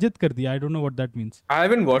फाजित कर दिया. I don't know what that means. I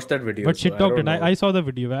haven't watched that video. But shit talked it. I saw the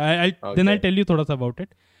video. Then I'll tell you थोड़ा सा about it.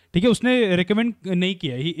 ठीक है, उसने recommend नहीं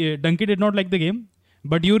किया. Donkey did not like the game,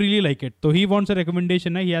 but you really like it. So he wants a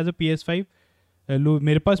recommendation. He has a PS5.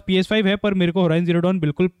 मेरे पास PS5 है पर मेरे को Horizon Zero Dawn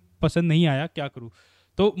बिल्कुल पसंद नहीं आया. क्या करूँ?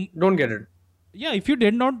 तो don't get it. Yeah, if you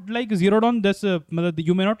did not like Zero Dawn, this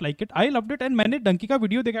you may not like it. I loved it, and मैंने Donkey का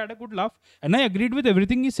video देखा, had a good laugh, and I agreed with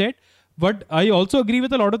everything he said. But I also agree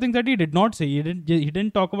with a lot of things that he did not say. He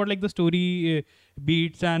didn't talk about like the story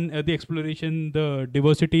beats and the exploration, the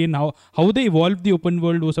diversity, and how they evolved the open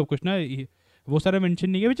world. वो सब कुछ ना वो सारा mention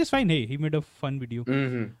नहीं है, which is fine. Hey, he made a fun video.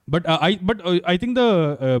 But I think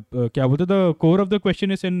the क्या बोलते, the core of the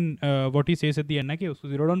question is in what he says at the end ना कि उसको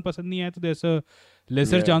Zero Dawn पसंद नहीं आया, तो there's a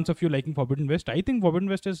lesser chance of you liking Forbidden West. I think Forbidden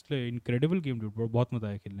West is an incredible game, dude. बहुत मजा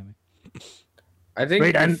आया खेलने में. I think.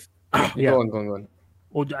 Right, and go on.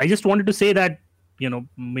 Oh, I just wanted to say that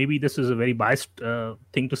maybe this is a very biased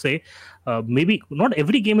thing to say. Maybe not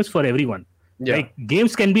every game is for everyone. Yeah. Like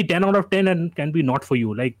games can be 10 out of 10 and can be not for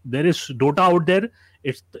you. Like there is Dota out there.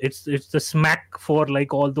 It's the smack for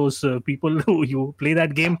like all those people who you play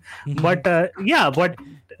that game. But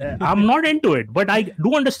I'm not into it. But I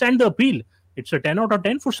do understand the appeal. It's a 10 out of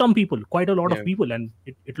 10 for some people, quite a lot of people, and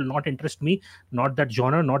it will not interest me. Not that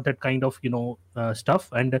genre, not that kind of stuff.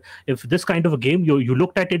 And if this kind of a game, you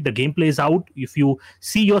looked at it, the gameplay is out. If you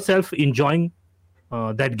see yourself enjoying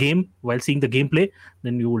that game while seeing the gameplay,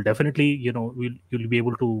 then you will definitely you'll be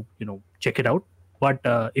able to check it out. But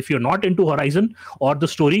if you're not into Horizon or the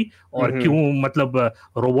story or क्यों मतलब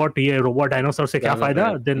robot dinosaur से क्या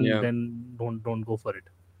फायदा, then don't go for it.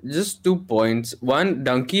 Just 2 points. One,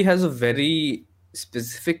 Donkey has a very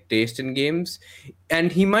specific taste in games,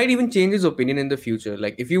 and he might even change his opinion in the future.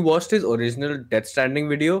 Like if you watched his original Death Stranding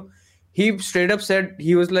video, he straight up said,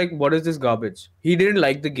 he was like, what is this garbage? He didn't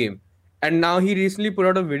like the game. And now he recently put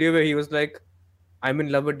out a video where he was like, I'm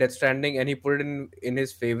in love with Death Stranding, and he put it in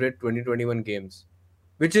his favorite 2021 games,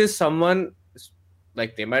 which is someone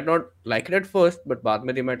like they might not like it at first, but baad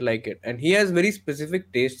mein they might like it. And he has very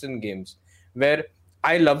specific tastes in games where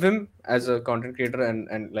I love him as a content creator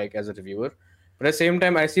and like as a reviewer. But at the same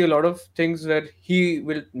time, I see a lot of things where he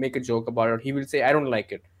will make a joke about it. He will say, I don't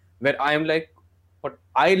like it. Where I'm like, but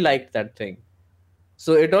I liked that thing.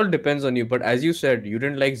 So it all depends on you. But as you said, you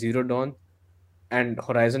didn't like Zero Dawn, and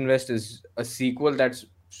Horizon West is a sequel that's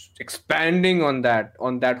expanding on that,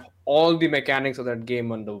 all the mechanics of that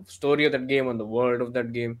game, on the story of that game, on the world of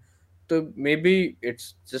that game. So maybe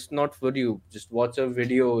it's just not for you. Just watch a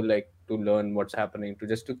video like to learn what's happening,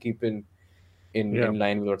 to keep in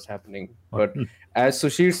line with what's happening. But as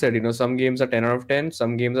Sushir said, some games are 10 out of 10,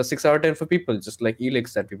 some games are 6 out of 10 for people, just like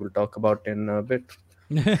Elix that people talk about in a bit.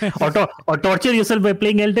 or torture yourself by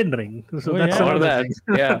playing Elden Ring. So that's all that.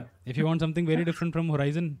 Yeah. If you want something very different from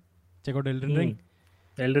Horizon, check out Elden Ring.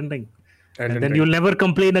 Elden Ring. And then you'll never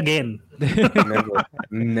complain again.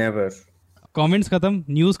 Never. Comments khatam,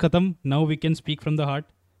 news khatam. Now we can speak from the heart.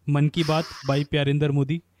 Man Ki Baat by Pyarinder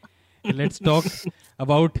Modi. Let's talk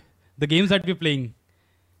about the games that we're playing.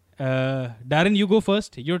 Darren, you go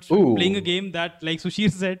first. You're playing a game that, like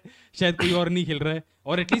Sushir said, शायद कोई और नहीं खेल रहा है.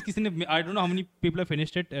 Or at least किसी ने, I don't know how many people have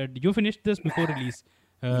finished it. You finished this before release.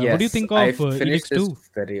 Yes, what do you think of Elix 2?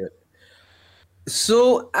 Very early.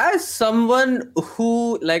 So, as someone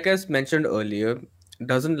who, like I mentioned earlier,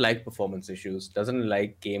 doesn't like performance issues, doesn't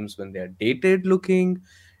like games when they're dated looking,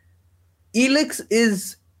 Elix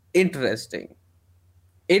is interesting.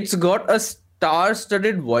 It's got a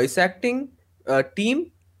star-studded voice acting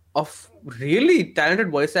team of really talented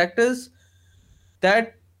voice actors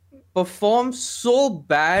that perform so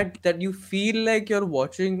bad that you feel like you're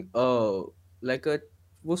watching like a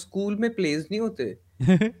वो school में plays नहीं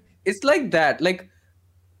होते. It's like that. Like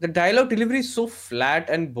the dialogue delivery is so flat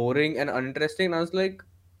and boring and uninteresting. And I was like,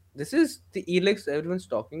 this is the Elix everyone's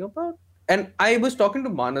talking about. And I was talking to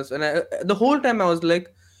Manas, and the whole time I was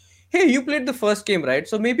like, hey, you played the first game, right?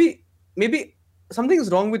 So maybe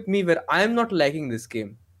something's wrong with me where I am not liking this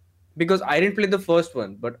game because I didn't play the first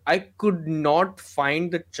one, but I could not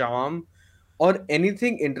find the charm or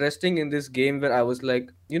anything interesting in this game where I was like,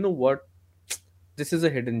 you know what, this is a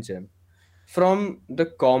hidden gem. From the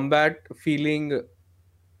combat feeling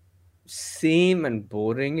same and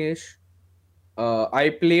boring-ish. I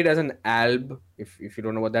played as an alb. If you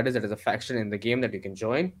don't know what that is a faction in the game that you can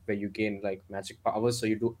join where you gain like magic powers. So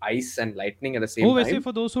you do ice and lightning at the same Oh, वैसे time.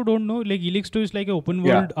 for those who don't know, like Elix 2 is like an open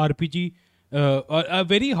Yeah. world RPG, a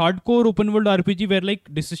very hardcore open world RPG where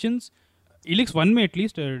like decisions, Elix 1 में at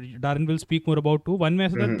least, Darren will speak more about 2. 1 में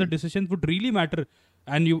ऐसा था, the decisions would really matter,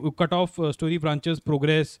 and you cut off story branches,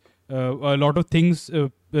 progress, a lot of things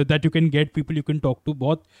that you can get, people you can talk to.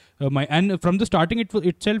 बहुत and from the starting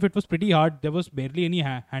itself it was pretty hard. There was barely any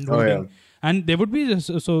hand holding, and there would be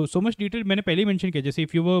so much detail. मैंने पहले mention किया, जैसे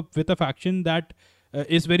if you were with a faction that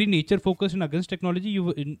is very nature focused and against technology,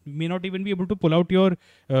 you may not even be able to pull out your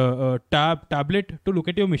tablet to look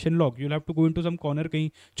at your mission log. You'll have to go into some corner, कहीं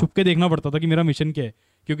छुप के देखना पड़ता था कि मेरा mission क्या है,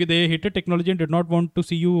 क्योंकि they hated technology and did not want to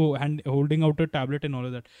see you holding out a tablet and all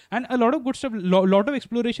of that. And a lot of good stuff, lot of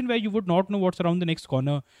exploration where you would not know what's around the next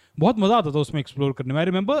corner. बहुत मजा आता था उसमें explore करने में. I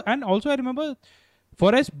remember, and also I remember,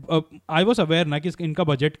 for as I was aware ना कि इनका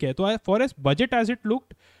budget क्या है, तो for as budget as it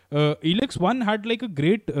looked, Elix 1 had like a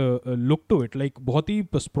great look to it, like बहुत ही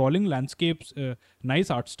sprawling landscapes,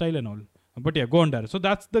 nice art style and all. But yeah, go on there. So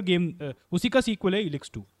that's the game. उसी का sequel है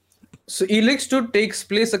Elix 2. So Elix 2 takes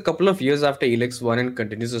place a couple of years after Elix 1 and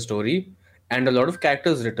continues the story, and a lot of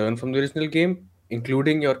characters return from the original game,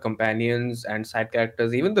 including your companions and side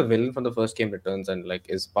characters. Even the villain from the first game returns and like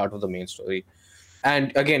is part of the main story.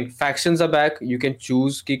 And again, factions are back. You can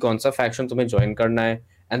choose ki kaun sa faction tumhe join karna hai,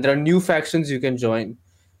 and there are new factions you can join.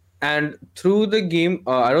 And through the game,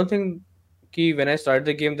 I don't think ki when I started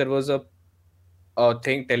the game there was a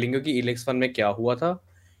thing telling you कि Elix 1 में क्या हुआ था.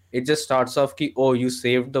 It just starts off कि oh, you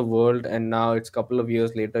saved the world and now it's a couple of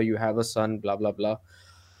years later you have a son, blah blah blah.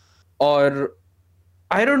 Or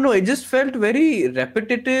I don't know, it just felt very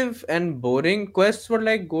repetitive and boring. Quests were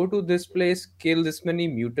like go to this place, kill this many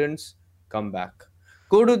mutants, come back.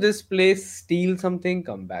 Go to this place, steal something,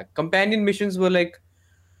 come back. Companion missions were like,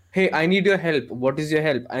 hey, I need your help. What is your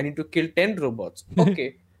help? I need to kill 10 robots.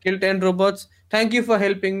 Okay, kill 10 robots. Thank you for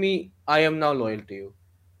helping me. I am now loyal to you.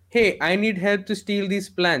 Hey, I need help to steal these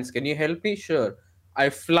plants. Can you help me? Sure. I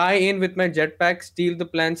fly in with my jetpack, steal the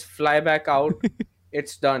plants, fly back out.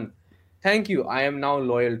 It's done. Thank you. I am now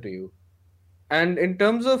loyal to you. And in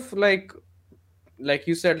terms of like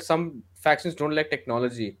you said, some factions don't like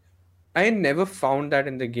technology. I never found that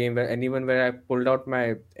in the game where I pulled out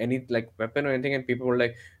my any like weapon or anything and people were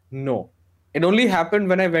like, no. It only happened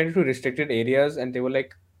when I went to restricted areas and they were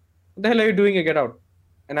like, what the hell are you doing? Get out.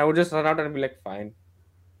 And I would just run out and be like, fine.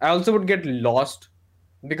 I also would get lost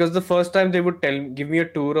because the first time they would give me a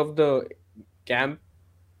tour of the camp,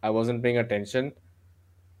 I wasn't paying attention.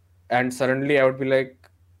 And suddenly I would be like,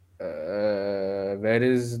 where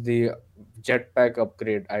is the jetpack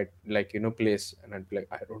upgrade place? And I'd be like,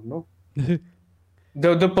 I don't know.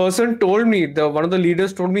 The person told me, one of the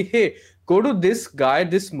leaders told me, hey, go to this guy,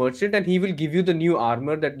 this merchant, and he will give you the new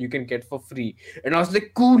armor that you can get for free. And I was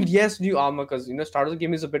like, cool, yes, new armor, because start of the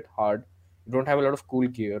game is a bit hard. You don't have a lot of cool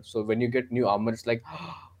gear. So when you get new armor, it's like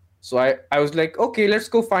so I was like, okay, let's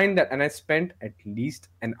go find that. And I spent at least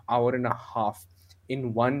an hour and a half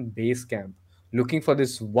in one base camp looking for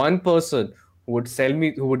this one person who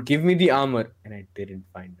would give me the armor, and I didn't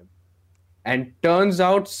find him. And turns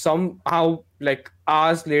out somehow, like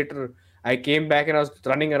hours later, I came back and I was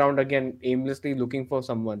running around again aimlessly looking for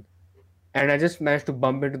someone. And I just managed to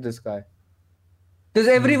bump into this guy. Because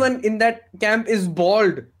everyone in that camp is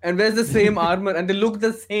bald and wears the same armor and they look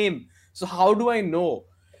the same. So how do I know?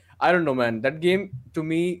 I don't know, man. That game to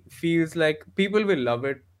me feels like people will love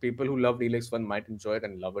it. People who love Elix 1 might enjoy it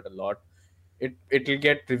and love it a lot. It'll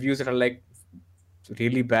get reviews that are like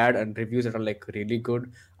really bad and reviews that are like really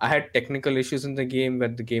good. I had technical issues in the game where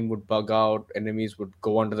the game would bug out, enemies would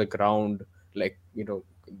go under the ground, like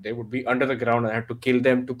they would be under the ground and I had to kill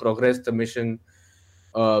them to progress the mission.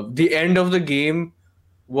 The end of the game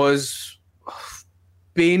was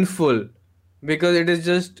painful because it is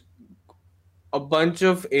just a bunch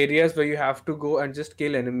of areas where you have to go and just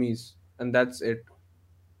kill enemies, and that's it.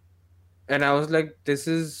 And I was like, this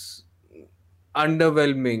is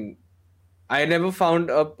underwhelming. I never found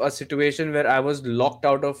a situation where I was locked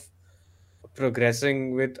out of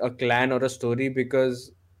progressing with a clan or a story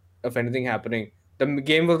because of anything happening. The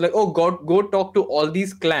game was like, oh God, go talk to all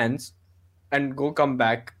these clans and go come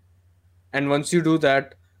back. And once you do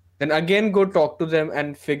that, then again go talk to them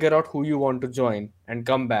and figure out who you want to join and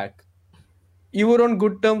come back. You were on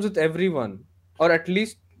good terms with everyone, or at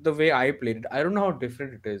least the way I played it. I don't know how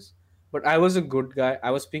different it is, but I was a good guy.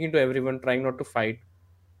 I was speaking to everyone, trying not to fight,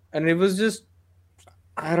 and it was just,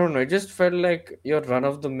 I don't know, it just felt like your run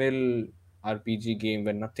of the mill RPG game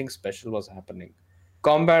where nothing special was happening.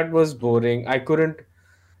 Combat was boring. I couldn't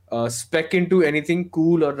spec into anything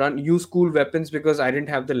cool or use cool weapons because I didn't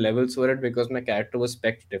have the levels for it, because my character was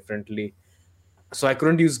spec differently. So I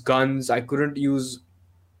couldn't use guns. I couldn't use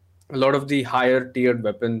a lot of the higher tiered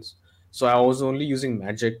weapons. So I was only using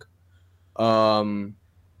magic. A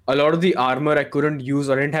lot of the armor I couldn't use,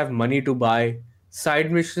 or I didn't have money to buy.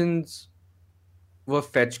 Side missions were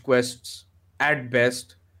fetch quests at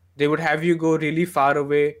best. They would have you go really far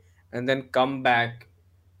away and then come back,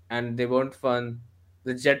 and they weren't fun.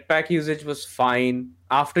 The jetpack usage was fine.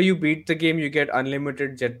 After you beat the game, you get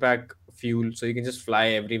unlimited jetpack fuel, so you can just fly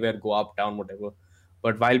everywhere, go up, down, whatever.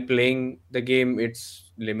 But while playing the game,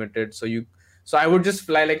 it's limited. So I would just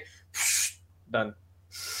fly like done.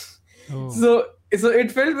 Oh. So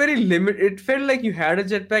it felt very limited. It felt like you had a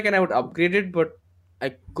jetpack and I would upgrade it, but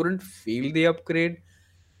I couldn't feel the upgrade.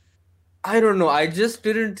 I don't know. I just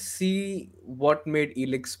didn't see what made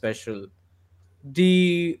Elix special.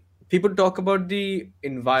 The people talk about the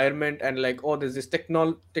environment and like, oh, there's this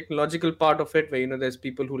technological part of it where there's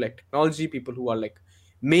people who like technology, people who are like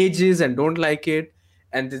mages and don't like it,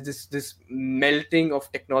 and there's this melting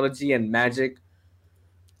of technology and magic.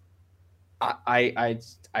 I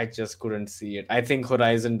just couldn't see it. I think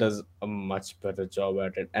Horizon does a much better job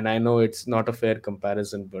at it, and I know it's not a fair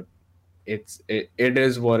comparison, but it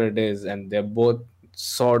is what it is, and they're both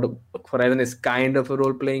sort of. Horizon is kind of a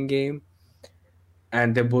role-playing game,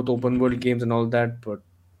 and they're both open world games and all that, but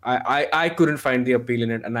I couldn't find the appeal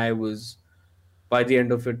in it, and I was, by the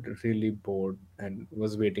end of it, really bored and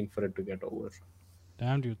was waiting for it to get over.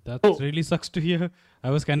 Damn, dude, that really sucks to hear. I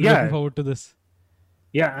was kind of looking forward to this.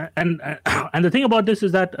 Yeah, and the thing about this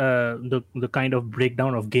is that the kind of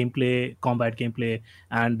breakdown of gameplay, combat gameplay,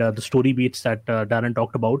 and the story beats that Darren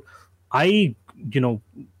talked about, I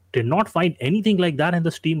did not find anything like that in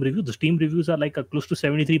the Steam review. The Steam reviews are like close to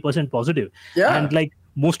 73% positive. Yeah, and like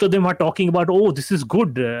most of them are talking about, oh, this is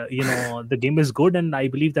good. The game is good, and I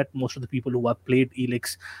believe that most of the people who have played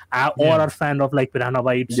Elix or are fan of like Piranha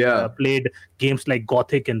Bytes, played games like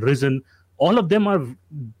Gothic and Risen. All of them are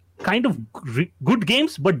kind of good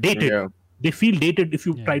games, but dated. Yeah. They feel dated if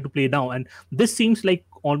you try to play now, and this seems like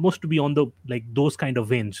almost to be on the like those kind of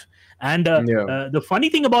veins. And the funny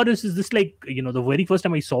thing about this is this, like, the very first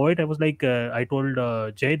time I saw it, I was like, I told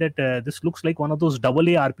Jay that this looks like one of those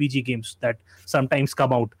AA RPG games that sometimes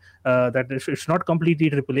come out. That it's not completely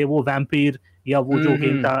AAA. Wo Vampire, wo jo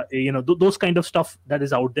game tha, those kind of stuff that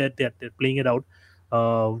is out there. They're playing it out.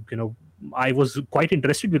 I was quite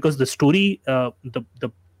interested because the story,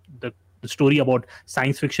 the story about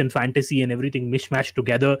science fiction, fantasy, and everything mishmashed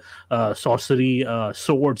together, sorcery,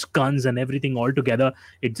 swords, guns, and everything all together.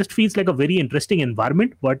 It just feels like a very interesting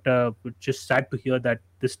environment, but it's just sad to hear that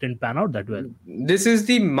this didn't pan out that well. This is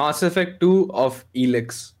the Mass Effect 2 of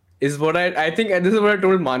Elix, is what I think, and this is what I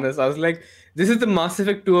told Manas. I was like, this is the Mass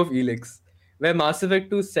Effect 2 of Elix, where Mass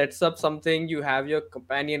Effect 2 sets up something, you have your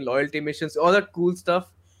companion loyalty missions, all that cool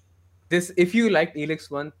stuff. This, if you liked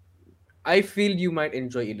Elix 1, I feel you might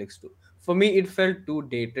enjoy Elix 2. For me, it felt too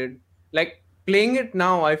dated. Like, playing it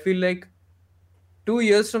now, I feel like 2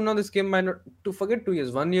 years from now, this game might not, to forget 2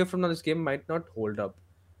 years, 1 year from now, this game might not hold up.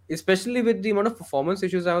 Especially with the amount of performance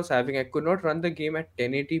issues I was having. I could not run the game at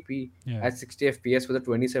 1080p at 60 FPS with a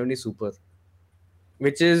 2070 Super.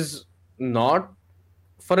 Which is not,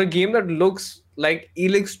 for a game that looks like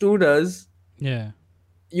Elix 2 does. Yeah.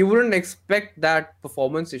 You wouldn't expect that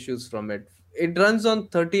performance issues from it. It runs on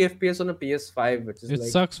 30 FPS on a PS5, which is it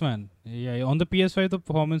sucks, man. Yeah, on the PS5 the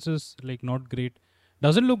performance is like not great.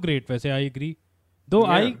 Doesn't look great, वैसे I agree. Though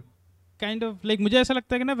I kind of like, मुझे ऐसा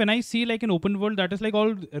लगता है कि ना, when I see like an open world that is like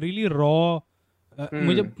all really raw,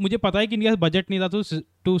 मुझे पता है कि इनका budget नहीं था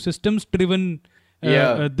to systems driven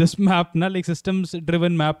this map ना, like systems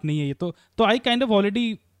driven map नहीं है ये, तो I kind of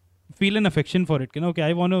already feel an affection for it, कि ना, okay,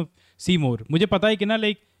 I want to see more. मुझे पता है कि ना,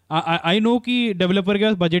 like I know कि डेवलपर के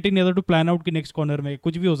पास बजट ही नहीं था टू प्लान आउट कि नेक्स्ट कॉर्नर में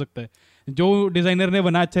कुछ भी हो सकता है, जो डिजाइनर ने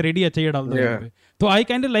बना अच्छा रेडी अच्छा ये डाल दो यहाँ पे. तो I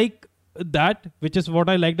kind of like that, which is what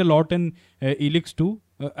I liked a lot in Elix 2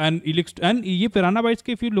 and ये Piranha Bytes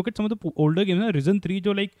के, if you look at some of the older games, Risen 3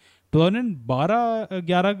 जो like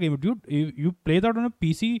 2012-11 game, dude, you play that on a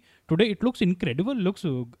PC today it looks incredible, looks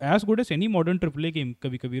as good as any modern AAA game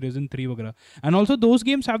kabhi Risen 3 वगैरह. And also those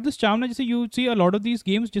games have this charm ना, जैसे you see a lot of these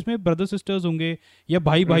games जिसमें brother sisters होंगे या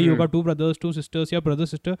भाई होगा, 2 brothers 2 sisters या brother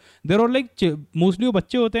sister, they're all like mostly वो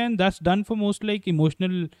बच्चे होते हैं, and that's done for most like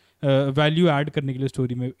emotional value add करने के लिए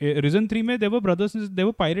story में. Risen 3 में there were brothers, there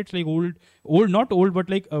were pirates like old not old but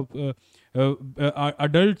like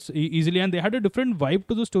adults easily, and they had a different vibe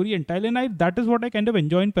to the story entirely, and that is what I kind of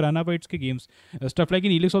enjoy in Piranha Bytes ke games. Stuff like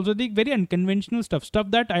in Elex also, the very unconventional stuff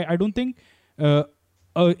that I don't think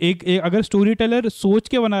अगर story teller सोच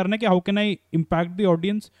के बना रहा है कि how can I impact the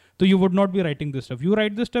audience, तो you would not be writing this stuff. You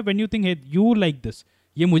write this stuff when you think you like this,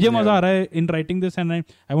 ये मुझे मजा आ रहा है in writing this, and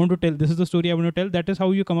I want to tell this is the story I want to tell. That is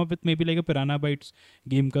how you come up with maybe like a पिराना bytes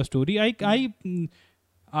game का story.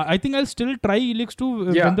 I think I'll still try Elex 2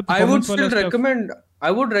 when the I would performance wala still stuff.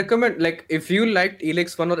 I would recommend, like, if you liked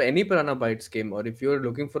Elex 1 or any Piranha Bytes game, or if you're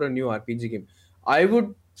looking for a new RPG game, I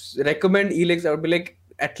would recommend Elex. I would be like,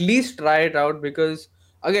 at least try it out, because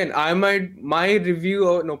again, my review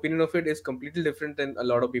or an opinion of it is completely different than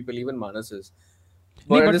a lot of people, even Manas's.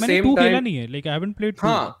 But at the मैंने same 2 खेला time, नहीं है, like I haven't played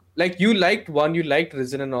 2. like you liked 1, you liked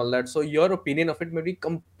Risen and all that, so your opinion of it may be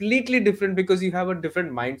completely different because you have a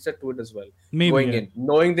different mindset to it as well. Maybe, going yeah. in,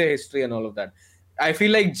 knowing the history and all of that. I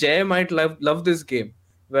feel like Jay might love this game,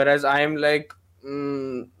 whereas I am like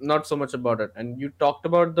not so much about it. And you talked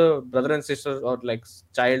about the brother and sister or like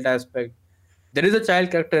child aspect. There is a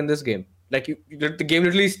child character in this game. Like the game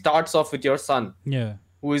literally starts off with your son, Yeah.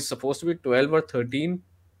 who is supposed to be 12 or 13,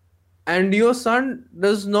 and your son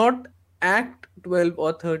does not act 12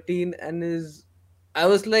 or 13 and I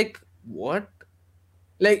was like, what?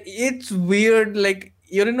 Like, it's weird. Like,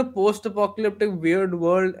 you're in a post-apocalyptic weird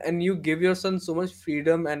world and you give your son so much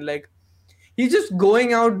freedom, and like he's just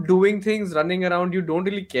going out doing things, running around. You don't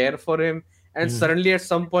really care for him, and suddenly at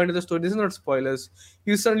some point in the story, this is not spoilers,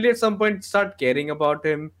 you suddenly at some point start caring about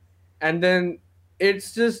him, and then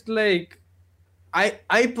it's just like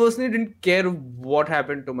I personally didn't care what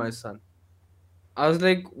happened to my son. I was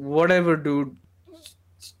like, whatever, dude.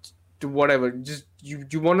 Whatever. Just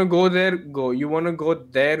you want to go there, go. You want to go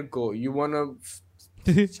there, go. You want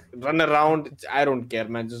to run around. I don't care,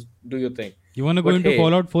 man. Just do your thing. You want to go into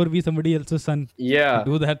Fallout 4, be somebody else's son. Yeah.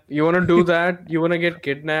 Do that. You want to do that. You want to get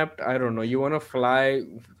kidnapped. I don't know. You want to fly.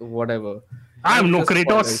 Whatever. I'm no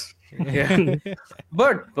Kratos. Yeah.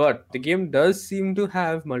 But the game does seem to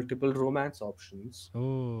have multiple romance options.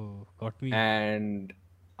 Oh, got me. And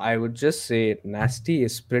I would just say Nasty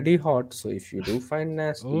is pretty hot. So if you do find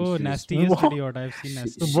Nasty, Oh, Nasty is pretty hot. I've seen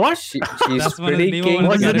Nasty. What? she's That's one of the pretty name of king. one of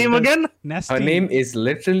What's the the name characters. again? Nasty. Her name is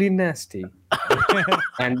literally Nasty.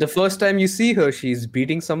 And the first time you see her, she's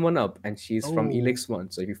beating someone up, and she's from Oh. Elex 1.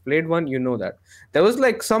 So if you've played 1, you know that. There was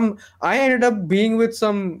like I ended up being with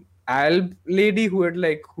some alb lady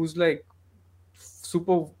who's like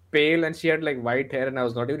super pale, and she had like white hair, and I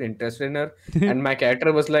was not even interested in her. And my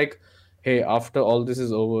character was like, hey, after all this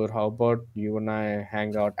is over, how about you and I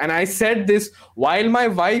hang out? And I said this while my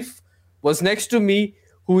wife was next to me,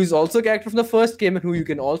 who is also a character from the first game and who you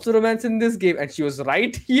can also romance in this game, and she was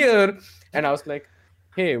right here. And I was like,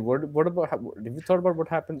 hey, what about, have you thought about what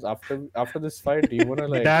happens after this fight? Do you want to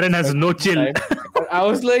like Darren has no chill. And I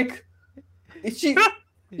was like,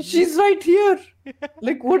 she's right here.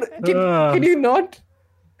 Like, what? Can you not?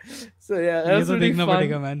 So yeah, ये that's तो really देखना fun.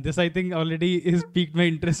 पड़ेगा man. This I think already is piqued my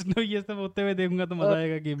interest. No, ये सब होते हुए देखूंगा तो मजा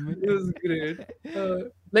आएगा गेम में. It was great.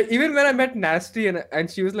 Like, even when I met Nasty and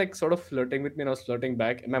she was like sort of flirting with me, and I was flirting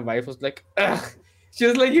back, and my wife was like, ugh. She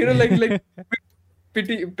was like, you know, like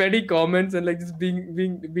petty comments and like just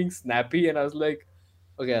being snappy, and I was like,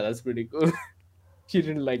 okay, that's pretty cool. She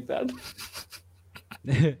didn't like that.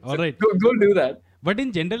 All right. Go do that. But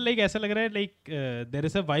in general, like ऐसा लग रहा है like there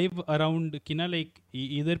is a vibe around कि ना like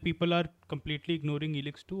either people are completely ignoring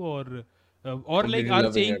Elex 2 or like Completely are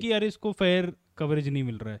loving saying it. कि यार इसको fair coverage नहीं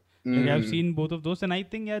मिल रहा है. Like, I've seen both of those, and I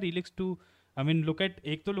think यार Elex 2, I mean look at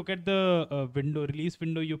the release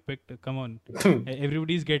window you picked. Come on,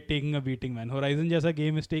 everybody's taking a beating, man. Horizon जैसा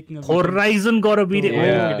game is taking a beating. Horizon got a beating. Are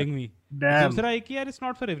you Yeah. kidding me? Damn. दूसरा है कि यार it's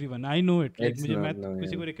not for everyone. I know it. Like It's मुझे not, मैं no,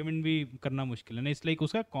 किसी yeah. को recommend भी करना मुश्किल है ना. It's like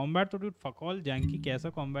उसका combat तो dude fuck all janky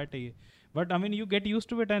कैसा combat है ये. But I mean you get used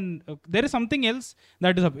to it, and there is something else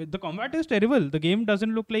that is up. The combat is terrible. The game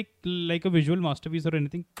doesn't look like a visual masterpiece or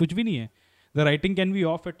anything. कुछ भी नहीं है. The writing can be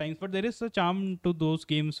off at times, but there is a charm to those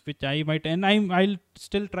games which I might, and I'll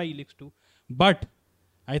still try Elex 2. But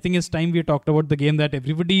I think it's time we talked about the game that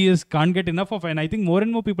everybody can't get enough of, and I think more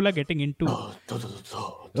and more people are getting into.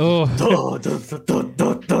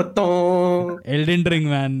 Elden Ring,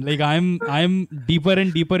 man. Like I'm deeper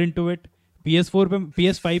and deeper into it. PS4 पे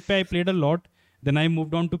PS5 पे I played a lot. then I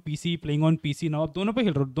moved on to PC, playing on PC now. अब दोनों पे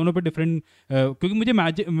खेल रहा हूँ, दोनों पे different क्योंकि मुझे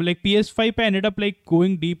like PS5 पे ended up like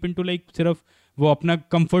going deep into like सिर्फ वो अपना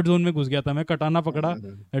कंफर्ट जोन में घुस गया था मैं. कटाना पकड़ा,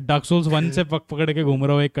 डार्क सोल्स 1 से पकड़ के घूम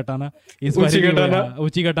रहा हूँ एक कटाना. इस बार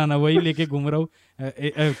ऊंची कटाना वही लेके घूम रहा हूँ.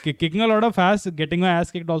 Kicking a lot of ass, getting my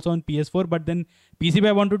ass kicked also on PS4, but then PC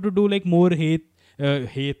I wanted to do like more hate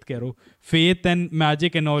कह रहा हूँ, faith and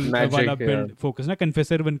magic and all वाला build focus ना.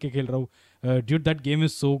 Confessor बन के खेल रहा हूँ. Dude, that game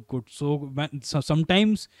is so good. So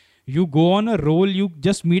sometimes you go on a roll, you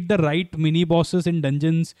just meet the right mini bosses in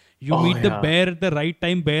dungeons, you meet the bear at the right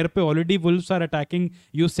time. Bear pe already wolves are attacking,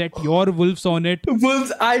 you set your wolves on it.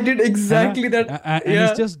 Wolves, I did exactly that. And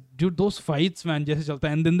it's just, dude, those fights, man, jaise chalta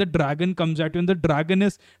hai. And then the dragon comes at you, and the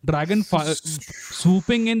dragon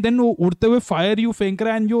swooping in, then wo udte hue fire you fenk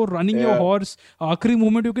raha, and you're running your horse. Aakhri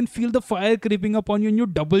moment you can feel the fire creeping upon you, and you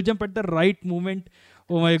double jump at the right moment.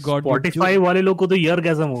 Oh my God, Spotify वाले लोग को तो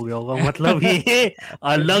ईयरगैज़म हो गया होगा. मतलब ये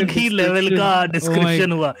अलग ही लेवल का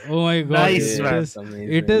डिस्क्रिप्शन हुआ. Oh my God, nice,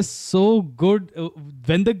 it is so good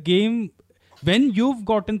when you've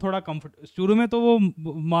gotten थोड़ा comfort. शुरू में तो वो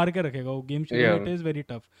मार के रखेगा वो गेम, शुरू में it is very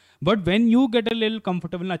tough, but when you get a little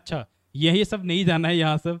comfortable, अच्छा ये सब नहीं जाना है,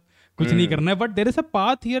 यहाँ सब कुछ नहीं करना है, but there is a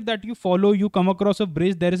path here that you follow. You come across a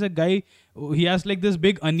bridge, there is a guy, he has like this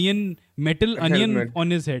big metal onion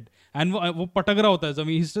on his head, and वो पटक रहा होता है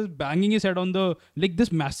जमीन. He's just banging his head on the like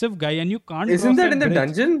this massive guy, and you can't. Isn't that in the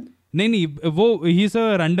dungeon? नहीं वो he's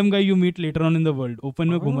a random guy you meet later on in the world. Open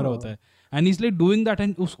में घूम रहा होता है, and he's like doing that,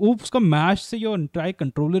 and उसका mash से your entire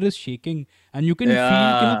controller is shaking, and you can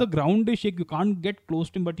feel the ground is shaking. You can't get close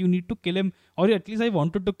to him, but you need to kill him, or at least I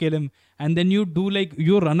wanted to kill him. And then you do like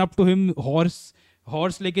you run up to him,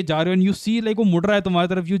 horse लेके जा रहे हो, and you see like वो मुड़ रहा है तुम्हारी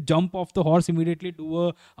तरफ. You jump off the horse immediately, do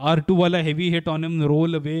a R2 वाला heavy hit on him,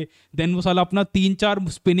 roll away. Then वो साला अपना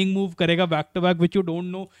 3-4 spinning move करेगा back to back, which you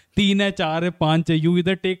don't know 3 है 4 है 5 है. You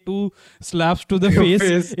either take 2 slaps to the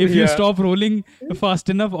face if you stop rolling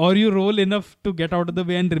fast enough, or you roll enough to get out of the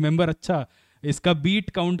way and remember, अच्छा इसका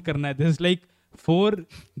beat count करना है. This is like 4,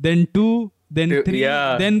 then 2, then 3,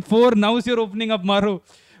 then 4. Now is your opening up, मारो.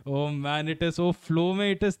 Oh man, it is so flow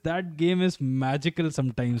में. It is, that game is magical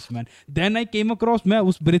sometimes, man. Then I came across, मैं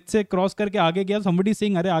उस bridge से cross करके आगे गया, somebody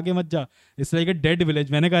saying अरे आगे मत जा, it's like a dead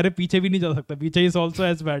village. मैंने कहा अरे पीछे भी नहीं जा सकता, पीछे is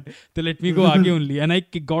also as bad, तो let me go आगे only. And I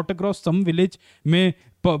got across some village में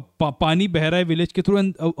पानी बह रहा है विलेज के through,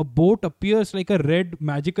 and a boat appears, like a red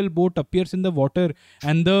magical boat appears in the water,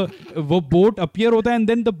 and वो boat appear होता है, and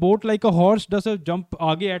then the boat like a horse does a jump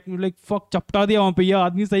आगे at me, like fuck, चपटा दिया वहाँ पे. ये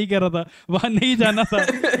आदमी सही कह रहा था, वहाँ नहीं जाना था.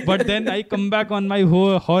 But then I come back on my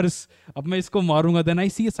horse, अब मैं इसको मारूंगा. Then I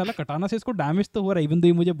see साला कटाना से इसको डैमेज तो हो रहा है, even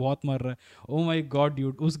though ये मुझे बहुत मार रहा है. Oh my God,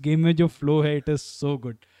 dude, उस गेम में जो फ्लो है, it is so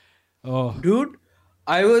good. Oh. Dude,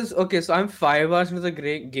 I was okay, so I'm 5 hours into the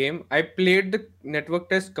game. I played the network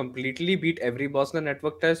test completely, beat every boss in the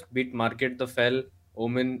network test, beat Market the Fell,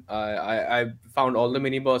 Omen. I found all the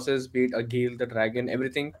mini bosses, beat Agil the dragon,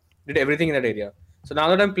 everything. Did everything in that area. So now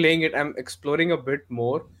that I'm playing it, I'm exploring a bit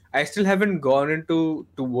more. I still haven't gone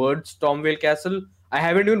towards Stormvale Castle. I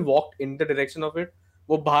haven't even walked in the direction of it.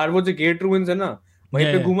 वो बाहर वो जो gate ruins है ना,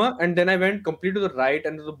 वहीं पे घूमा, and then I went completely to the right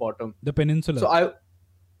and to the bottom. The peninsula. So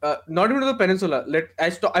not even to the peninsula.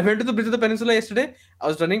 I went to the bridge of the peninsula yesterday. I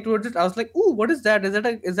was running towards it. I was like, "Ooh, what is that? Is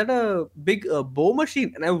that a big bow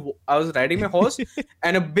machine?" And I was riding my horse,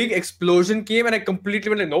 and a big explosion came, and I completely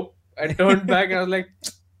went like, "Nope." I turned back, and I was like,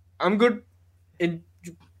 "I'm good.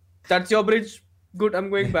 That's your bridge. Good. I'm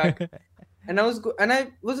going back." And I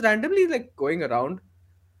was randomly like going around,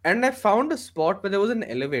 and I found a spot where there was an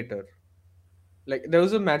elevator. Like there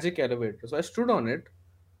was a magic elevator. So I stood on it,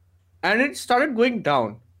 and it started going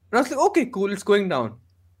down. And I was like, okay, cool, it's going down.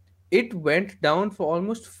 It went down for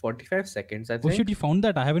almost 45 seconds, I think. Oh shit, you found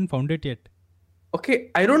that? I haven't found it yet. Okay,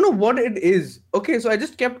 I don't know what it is. Okay, so I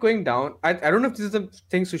just kept going down. I don't know if this is the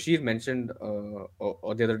thing Sushir mentioned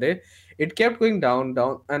or the other day. It kept going down,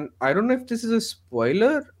 and I don't know if this is a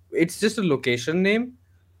spoiler. It's just a location name.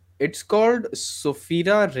 It's called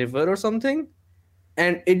Sofira River or something.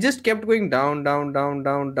 And it just kept going down.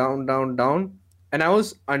 And I was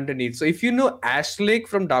underneath. So if you know Ash Lake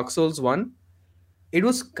from Dark Souls 1, it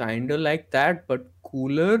was kind of like that, but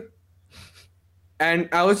cooler. And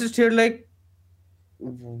I was just here like,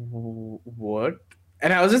 what?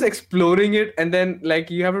 And I was just exploring it. And then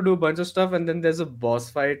like you have to do a bunch of stuff. And then there's a boss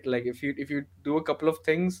fight. Like if you do a couple of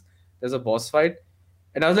things, there's a boss fight.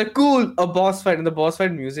 And I was like, cool, a boss fight. And the boss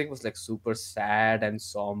fight music was like super sad and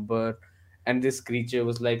somber. And this creature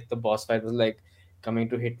was like, the boss fight was like coming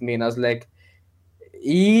to hit me. And I was like,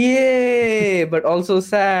 yeah, but also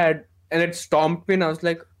sad. And it stomped me, and I was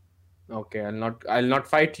like, okay, I'll not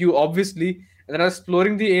fight you, obviously. And then I was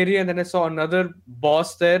exploring the area, and then I saw another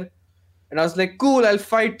boss there, and I was like, cool, I'll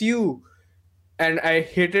fight you. And I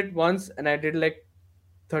hit it once, and I did like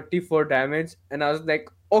 34 damage, and I was like,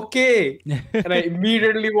 okay. And I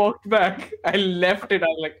immediately walked back. I left it. I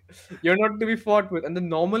was like, you're not to be fought with. And the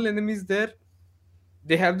normal enemies there,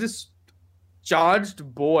 they have this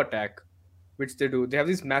charged bow attack, which they do. They have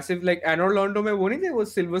these massive, like Anor Londo mein wo nahi the, wo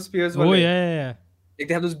silver spears Oh wale. yeah. Like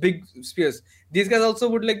they have those big spears. These guys also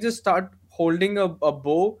would like just start holding a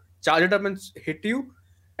bow, charge it up and hit you,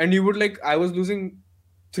 and you would like, I was losing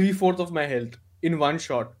 3/4 of my health in one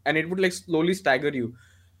shot, and it would like slowly stagger you.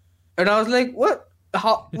 And I was like, what?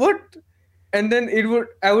 How? What? And then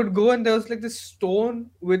I would go, and there was like this stone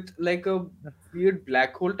with like a weird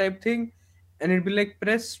black hole type thing, and it'd be like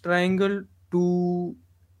press triangle to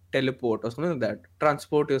teleport or something like that,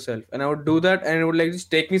 transport yourself. And I would do that, and it would like just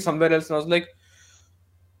take me somewhere else. And I was like,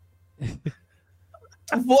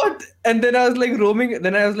 what? And then I was like roaming.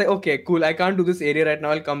 Then I was like, okay, cool. I can't do this area right now.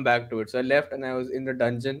 I'll come back to it. So I left, and I was in the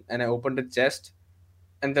dungeon, and I opened a chest,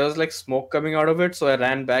 and there was like smoke coming out of it. So I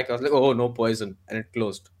ran back. I was like, oh, no poison. And it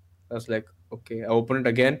closed. I was like, okay. I opened it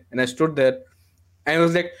again, and I stood there, and it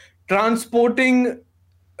was like transporting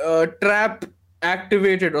trap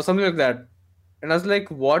activated or something like that. And I was like,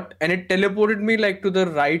 what? And it teleported me like to the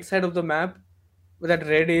right side of the map where that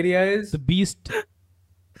red area is. The beast.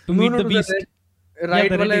 To meet the beast. Right,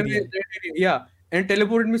 the red wala area. red area. Yeah. And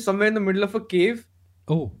teleported me somewhere in the middle of a cave.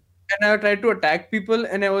 Oh. And I tried to attack people,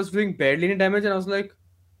 and I was doing barely any damage, and I was like,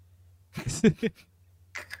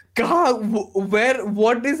 where,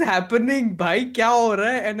 what is happening? Bhai, kya ho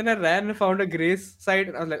raha hai? And then I ran and found a gray site,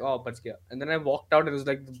 and I was like, oh, bach gaya. And then I walked out, and it was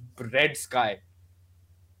like the red sky.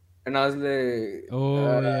 And I was like,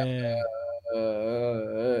 Oh yeah.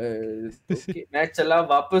 okay. मैं चला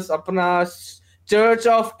वापस अपना Church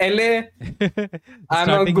of LA. I'm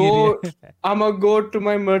gonna go to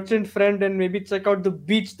my merchant friend and maybe check out the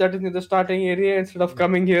beach that is in the starting area instead of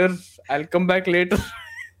coming here. I'll come back later.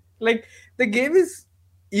 Like the game is,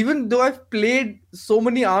 even though I've played so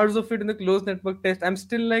many hours of it in the closed network test, I'm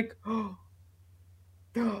still like,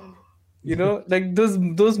 you know, like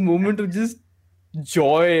those moments of just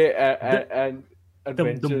joy and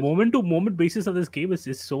adventure. The moment to moment basis of this game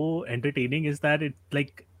is so entertaining. Is that it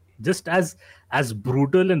like just as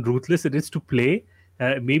brutal and ruthless it is to play,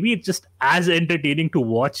 maybe it's just as entertaining to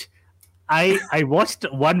watch. I watched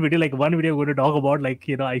one video I'm going to talk about, like,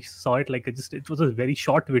 you know, I saw it, like, it was a very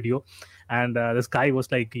short video, and this guy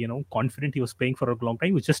was like, you know, confident. He was playing for a long time.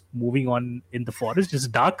 He was just moving on in the forest. It's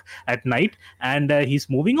dark at night, and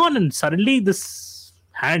he's moving on, and suddenly this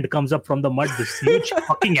hand comes up from the mud, this huge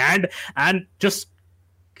fucking hand, and just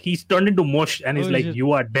he's turned into mush, and he's like,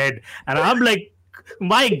 you are dead. And I'm like,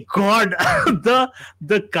 my God,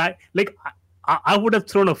 the guy, like, I would have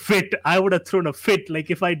thrown a fit.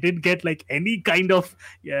 Like, if I did get like any kind of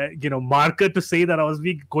you know, marker to say that I was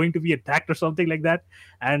going to be attacked or something like that.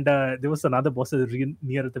 And there was another boss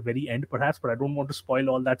near at the very end, perhaps, but I don't want to spoil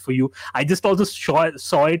all that for you. I just also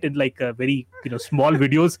saw it in like very, you know, small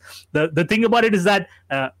videos. The thing about it is that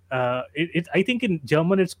I think in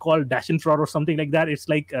German it's called Dashenfreude or something like that. It's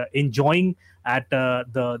like enjoying at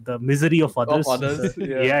the misery of others.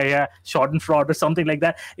 Yeah, Schadenfreude or something like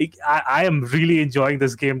that. I am really enjoying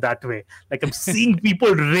this game that way. Like, I'm seeing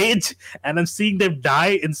people rage, and I'm seeing them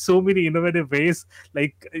die in so many innovative ways.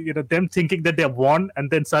 Like, you know, them thinking that they won,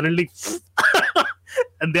 and then suddenly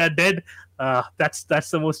and they are dead. That's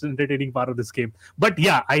the most entertaining part of this game. But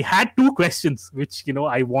yeah, I had two questions which, you know,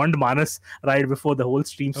 I warned Manas right before the whole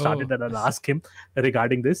stream started that I'll ask him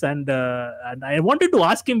regarding this, and I wanted to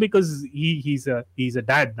ask him because he's a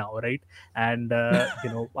dad now, right? And you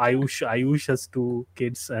know, Ayush has two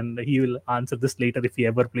kids, and he will answer this later if he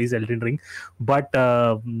ever plays Elden Ring. But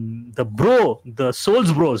the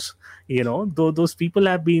Souls Bros, you know, those people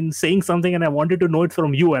have been saying something, and I wanted to know it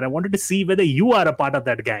from you, and I wanted to see whether you are a part of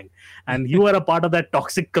that gang, and you are a part of that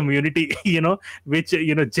toxic community, you know, which,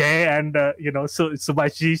 you know, Jay and you know, so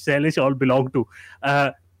Subhashi, Shailesh all belong to.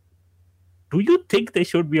 Do you think there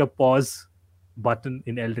should be a pause button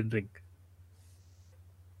in Elden Ring?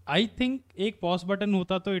 I think एक pause button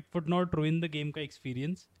होता तो it would not ruin the game का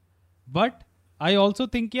experience. But I also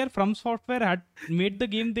think यार From Software had made the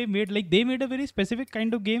game they made a very specific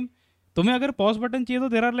kind of game. तुम्हें अगर pause button चाहिए तो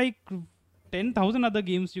there are like 10,000 other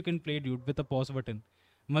games you can play, dude, with a pause button.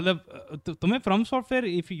 मतलब तुम्हें From Software,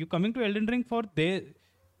 if you coming to Elden Ring for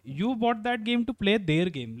you bought that game to play their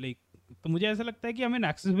game, like, तो मुझे ऐसा लगता है कि I mean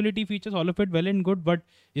accessibility features, all of it well and good, but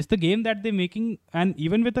it's the game that they making, and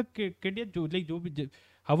even with a kid, जो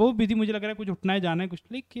अब वो busy मुझे लग रहा है कुछ उठना है जाना है कुछ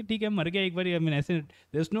लाइक ठीक है मर गया एक बार आई मीन ऐसे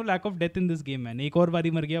there is no lack of death in this game man एक और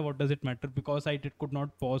बारी मर गया what does it matter because I did could not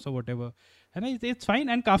pause और व्हाटएवर है ना इट्स फाइन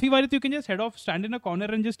एंड काफी बारी तो you can just head of stand in a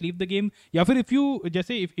corner and just leave the game या फिर इफ यू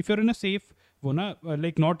जैसे if you are in a safe वो ना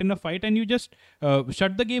like not in a fight and you just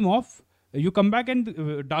shut the game off you come back and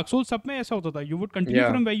Dark Souls सब में ऐसा होता था you would continue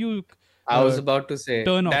Yeah. from where you I was about to say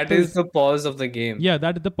turn off. that is the pause of the game. yeah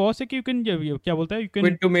that the pause है कि you can क्या बोलता है you can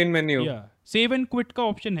Quit to main menu. yeah save and quit का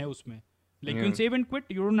option है उसमें like you can save and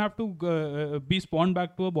quit you don't have to be spawned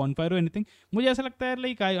back to a bonfire or anything मुझे ऐसा लगता है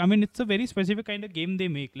like I mean it's a very specific kind of game they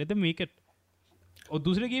make let them make it और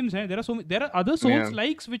दूसरे games हैं there are other Souls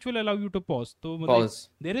likes which will allow you to pause तो Pause.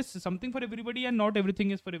 there is something for everybody and not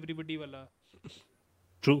everything is for everybody वाला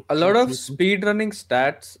True. A lot of speedrunning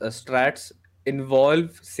strats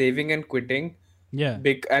involve saving and quitting,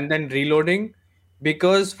 yeah and then reloading.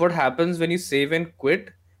 Because what happens when you save and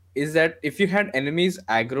quit is that if you had enemies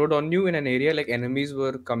aggroed on you in an area, like enemies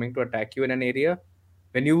were coming to attack you in an area,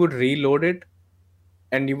 when you would reload it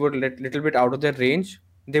and you would let little bit out of their range,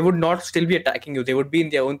 they would not still be attacking you. They would be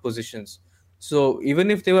in their own positions. So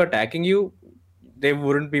even if they were attacking you, they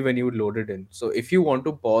wouldn't be when you load it in. So if you want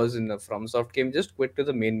to pause in a FromSoft game, just quit to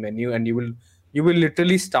the main menu and you will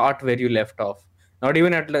literally start where you left off. Not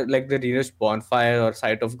even at like the nearest bonfire or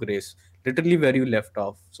site of grace. Literally where you left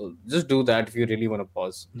off. So just do that if you really want to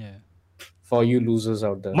pause. yeah For you losers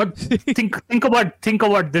out there. But think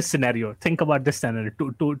about this scenario. Think about this scenario.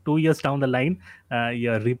 Two years down the line,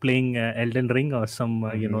 you're replaying Elden Ring or some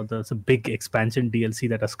there's a big expansion DLC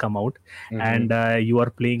that has come out, and you are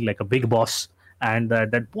playing like a big boss, and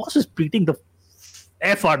that boss is beating the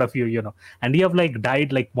F out of you, and you have like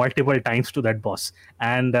died like multiple times to that boss,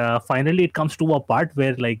 and finally it comes to a part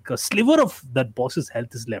where like a sliver of that boss's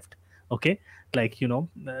health is left. Okay, like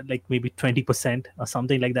like maybe 20% or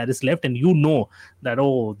something like that is left, and that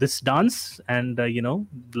this dance and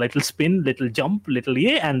little spin, little jump, little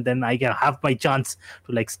and then I can have my chance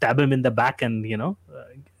to like stab him in the back and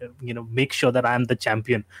make sure that I am the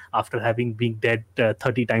champion after having been dead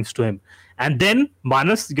 30 times to him. And then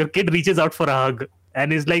Manas, your kid, reaches out for a hug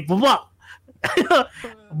and is like, Baba,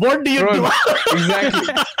 what do you do?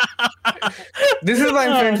 Exactly. This is why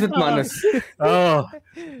I'm friends with Manas. Oh,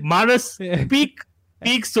 Manas,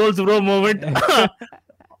 peak Souls Bro moment.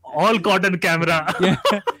 All caught on camera.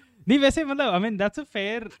 नहीं वैसे मतलब I mean that's a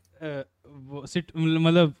fair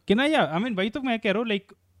मतलब कि ना I mean वही तो मैं कह रहा हूँ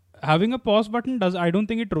like having a pause button I don't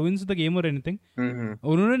think it ruins the game or anything.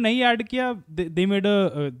 उन्होंने नहीं ऐड किया they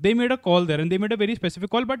made a call there and they made a very specific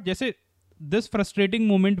call but जैसे this frustrating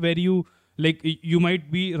moment where you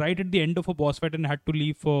might be right at the end of a boss fight and had to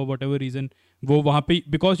leave for whatever reason वो वहाँ पे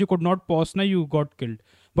because you could not pause ना you got killed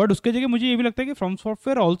but उसके जगह मुझे ये भी लगता है कि From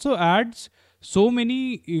Software also adds so many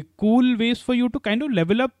cool ways for you to kind of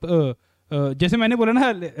level up जैसे मैंने बोला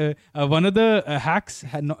ना one of the hacks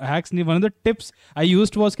नहीं one of the tips I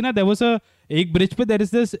used was कि ना there was एक bridge पे there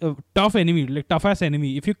is this tough enemy like tough ass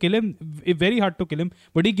enemy if you kill him very hard to kill him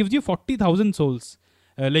but he gives you 40,000 souls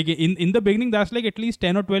like in the beginning that's like at least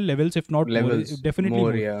 10 or 12 levels if not levels, more, definitely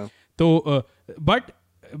more. Yeah. So but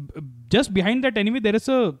just behind that enemy there is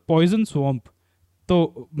a poison swamp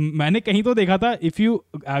तो मैंने कहीं तो देखा था if you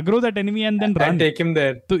aggro that enemy and then run and take him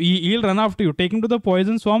there तो he'll run after you take him to the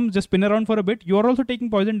poison swamp just spin around for a bit you are also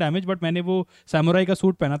taking poison damage but मैंने वो samurai का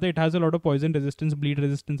suit पहना था it has a lot of poison resistance bleed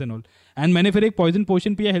resistance and all and मैंने फिर एक poison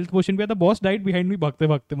potion पिया health potion पिया था boss died behind me भागते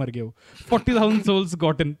भागते मर गया वो 40,000 souls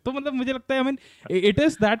gotten तो मतलब मुझे लगता है I mean it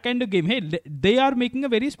is that kind of game hey they are making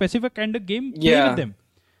a very specific kind of game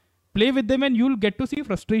play with them and you'll get to see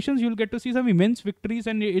frustrations you'll get to see some immense victories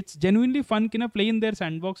and it's genuinely fun kind of play in their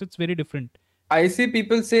sandbox it's very different I see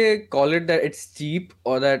people call it that it's cheap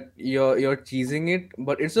or that you're cheesing it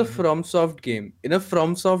but it's a FromSoft game in a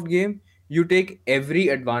FromSoft game you take every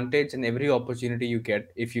advantage and every opportunity you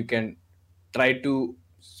get if you can try to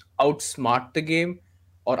outsmart the game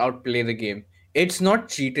or outplay the game it's not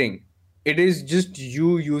cheating it is just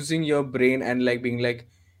you using your brain and like being like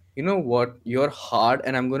you know what you're hard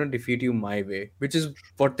and I'm going to defeat you my way which is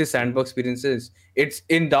what this sandbox experience is it's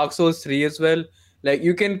in Dark Souls 3 as well like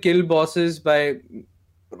you can kill bosses by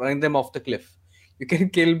running them off the cliff you can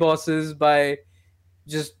kill bosses by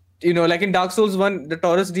just like in Dark Souls 1 the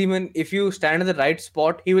Taurus demon if you stand in the right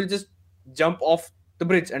spot he will just jump off the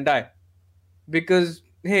bridge and die because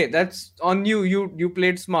hey that's on you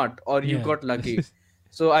played smart or you got lucky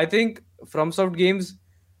so I think FromSoft games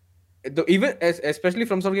even especially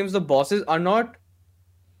from some games the bosses are not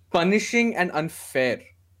punishing and unfair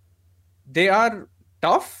they are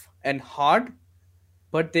tough and hard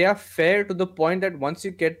but they are fair to the point that once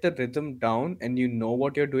you get the rhythm down and you know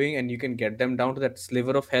what you're doing and you can get them down to that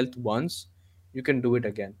sliver of health once, you can do it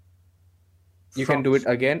again. You can do it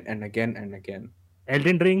again and again and again.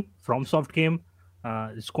 Elden Ring, FromSoft game,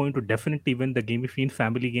 is going to definitely win the Game Fiend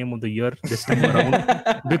Family Game of the Year this time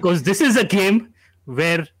around, because this is a game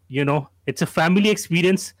where it's a family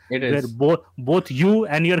experience where both you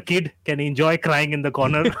and your kid can enjoy crying in the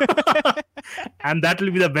corner, and that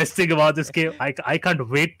will be the best thing about this game. I can't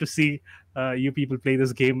wait to see you people play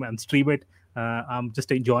this game and stream it. I'm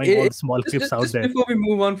just enjoying all the small clips out there. Before we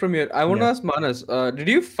move on from here, I want to ask Manas, did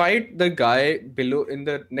you fight the guy below in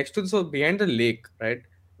the next to behind the lake, right,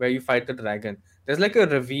 where you fight the dragon? There's like a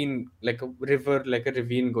ravine, like a river, like a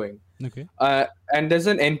ravine going. Okay. And there's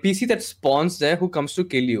an NPC that spawns there who comes to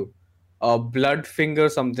kill you.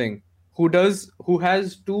 Bloodfinger something. Who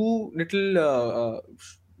has two little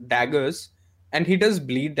daggers, and he does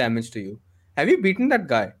bleed damage to you. Have you beaten that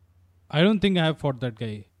guy? I don't think I have fought that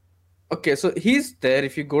guy. Okay, so he's there.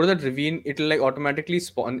 If you go to that ravine, it'll like automatically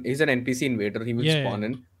spawn. He's an NPC invader. He will spawn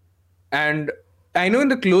in. And I know in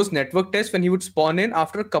the closed network test, when he would spawn in,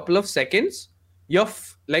 after a couple of seconds,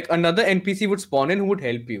 like another NPC would spawn in who would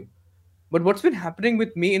help you. But what's been happening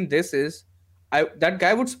with me in this is, that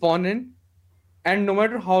guy would spawn in, and no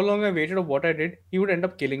matter how long I waited or what I did, he would end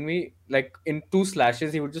up killing me. Like in 2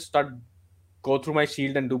 slashes, he would just go through my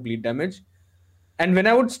shield and do bleed damage. And when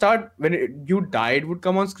I would you died would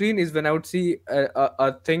come on screen is when I would see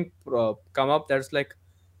a thing come up that's like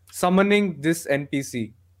summoning this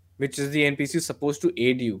NPC, which is the NPC supposed to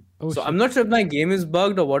aid you. So I'm not sure if my game is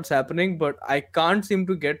bugged or what's happening, but I can't seem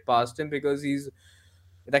to get past him because he's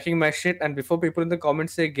wrecking my shit. And before people in the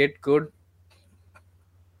comments say get good,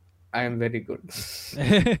 I am very good.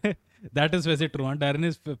 That is very true. Darren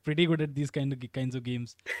is pretty good at these kinds of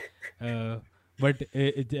games. But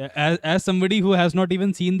as somebody who has not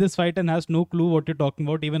even seen this fight and has no clue what you're talking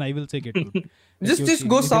about, even I will say get good. just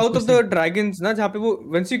go south of the dragons. Where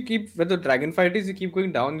the dragon fight is, you keep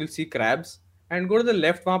going down, you'll see crabs. And go to the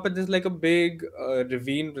left, there's like a big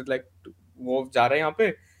ravine with like वो जा रहा है यहाँ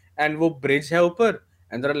पे, and वो bridge है ऊपर,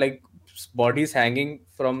 and there are like bodies hanging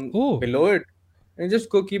from below it. And just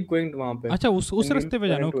keep going वहाँ पे. अच्छा उस रास्ते पे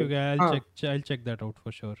जाना. Okay, I'll check that out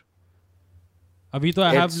for sure. अभी तो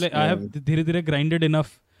I have धीरे-धीरे grinded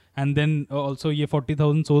enough, and then also ये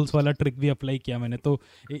 40,000 souls वाला trick भी apply किया मैंने. तो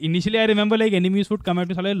initially I remember like enemies would come at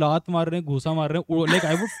me, साले लात मार रहे हैं, घूसा मार रहे हैं, like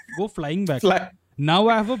I would go flying back. Now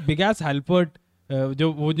I have a big ass halberd,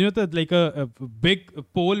 like a big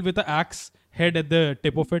pole with an axe head at the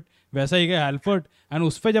tip of it, वैसा ही है halberd, and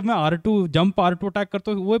उस पे जब मैं R2 attack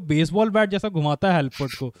करता हूँ, वो baseball bat जैसा घुमाता है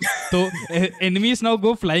halberd को. तो enemies now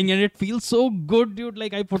go flying and it feels so good, dude.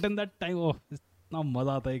 Like I put in that time. Oh,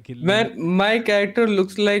 मजा आता है किल. Man, my character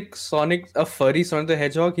looks like Sonic, a furry Sonic the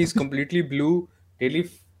Hedgehog. He's completely blue, really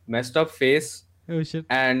messed up face. Oh shit.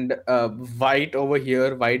 And white over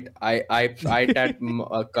here, white eye tat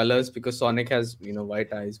colors because Sonic has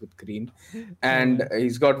white eyes with green, and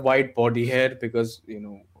he's got white body hair because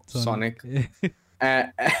Sonic.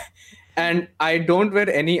 And I don't wear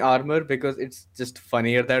any armor because it's just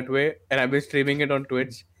funnier that way, and I've been streaming it on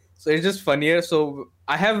Twitch. So it's just funnier. So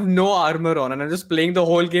I have no armor on, and I'm just playing the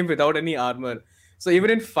whole game without any armor. So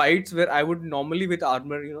even in fights where I would normally with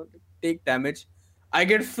armor, take damage, I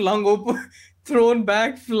get flung open, thrown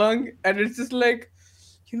back, flung, and it's just like,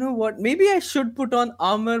 you know what? Maybe I should put on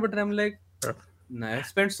armor, but I'm like, nah, I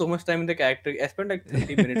spent so much time in the character. I spent like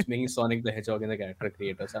 30 minutes making Sonic the Hedgehog in the character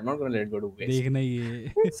creator, so I'm not going to let it go to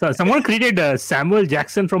waste. So someone created Samuel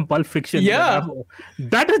Jackson from Pulp Fiction. Yeah.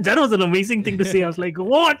 That was an amazing thing to say. I was like,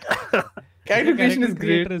 what? Character creation is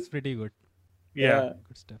great. It's pretty good. Yeah.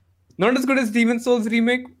 Good stuff. Not as good as Demon's Souls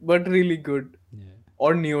remake, but really good. Yeah.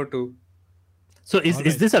 Or Neo 2. So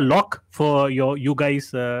is this a lock for you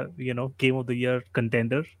guys, Game of the Year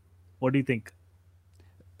contender? What do you think?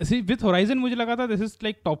 See, with Horizon, मुझे लगा था this is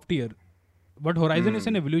like top tier, but Horizon is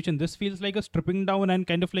an evolution. This feels like a stripping down and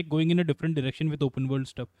kind of like going in a different direction with open world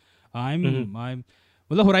stuff.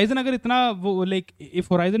 मतलब Horizon अगर इतना like if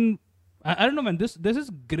Horizon, I don't know man, this is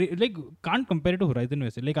great. Like can't compare it to Horizon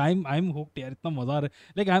वैसे. Like I'm hooked यार, इतना मजा आ रहा है.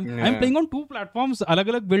 Like I'm playing on 2 platforms,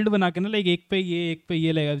 अलग-अलग build बना के ना, like एक पे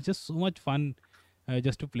ये like it's just so much fun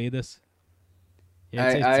just to play this. Yeah,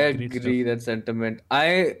 I agree that sentiment.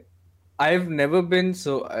 I've never been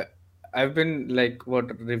I've been like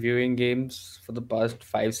reviewing games for the past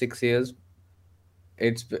 5-6 years.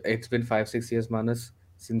 It's been 5-6 years, Manas,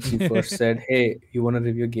 since you first said, "Hey, you want to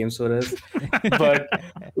review games for us?"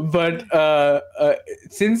 but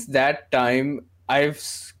since that time, I've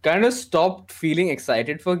kind of stopped feeling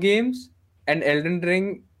excited for games. And Elden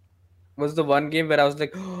Ring was the one game where I was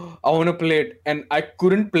like, oh, I want to play it, and I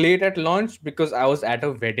couldn't play it at launch because I was at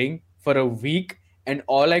a wedding for a week, and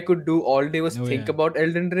all I could do all day was think about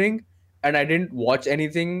Elden Ring, and I didn't watch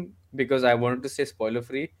anything because I wanted to stay spoiler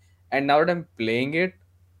free. And now that I'm playing it,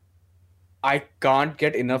 I can't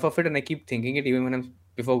get enough of it, and I keep thinking it even when I'm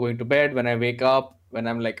before going to bed, when I wake up, when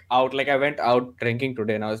I'm like out. Like I went out drinking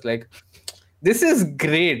today, and I was like, "This is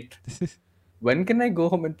great. When can I go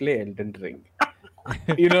home and play Elden Ring?"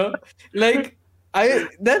 You know, like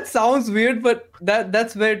that sounds weird, but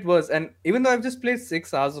that's where it was. And even though I've just played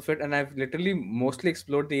 6 hours of it, and I've literally mostly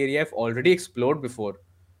explored the area I've already explored before.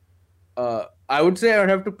 I would say I would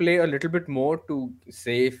have to play a little bit more to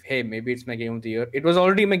say if, hey, maybe it's my game of the year. It was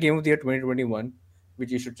already my game of the year 2021, which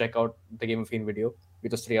you should check out the Game of Fiend video,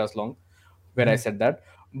 which was 3 hours long, where I said that.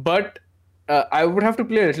 But I would have to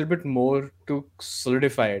play a little bit more to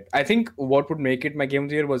solidify it. I think what would make it my game of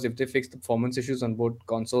the year was if they fixed the performance issues on both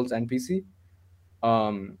consoles and PC,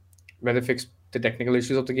 where they fixed the technical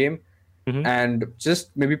issues of the game. And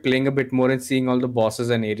just maybe playing a bit more and seeing all the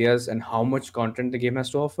bosses and areas and how much content the game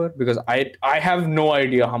has to offer, because I have no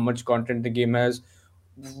idea how much content the game has,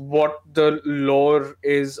 what the lore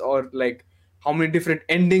is, or like how many different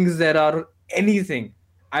endings there are, anything.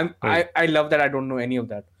 I love that I don't know any of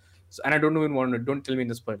that. So, and I don't even want to. Don't tell me in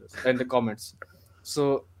the spoilers in the comments.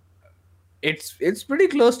 So it's pretty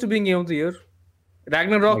close to being game of the year.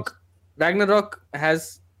 Ragnarok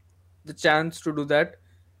has the chance to do that.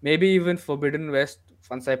 Maybe even Forbidden West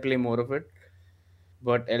once I play more of it.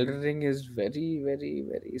 But Elden Ring is very, very,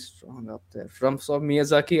 very strong up there. From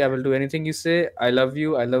Miyazaki, I will do anything you say. I love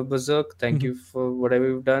you. I love Berserk. Thank you for whatever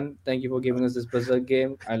you've done. Thank you for giving us this Berserk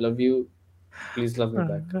game. I love you. Please love me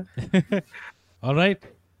back. All right.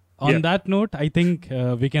 On that note, I think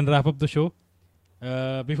we can wrap up the show.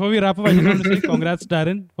 Before we wrap up, I just want to say congrats,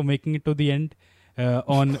 Darren, for making it to the end.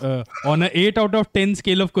 On an 8 out of 10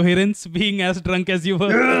 scale of coherence, being as drunk as you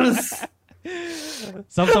were. Yes!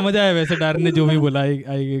 सब समझ आया वैसे Darren ने जो भी बोला.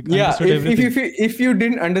 I understood everything. If you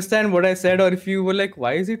didn't understand what I said, or if you were like,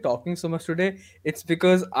 why is he talking so much today? It's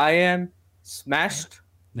because I am smashed.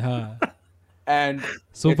 And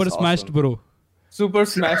super smashed, awesome. Bro. Super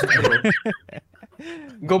smashed, bro.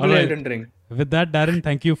 Go play Elden Ring. With that, Darren,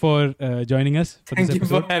 thank you for joining us for this episode.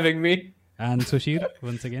 Thank you for having me. And Sushir,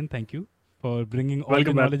 once again, thank you for bringing all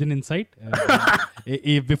the knowledge and insight.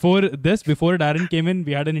 Before Darren came in,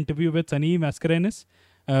 we had an interview with Sunny Mascarenas.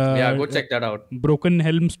 Go check that out. Broken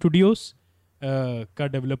Helm Studios ka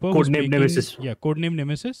developer. Codename Nemesis. Yeah, Codename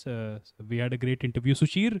Nemesis. We had a great interview.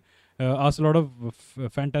 Sushir asked a lot of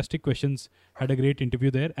fantastic questions. Had a great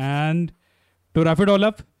interview there. And to wrap it all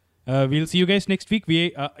up, we'll see you guys next week.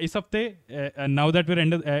 We is hafte, now that we're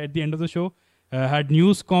at the end of the show, had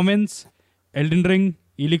news, comments, Elden Ring,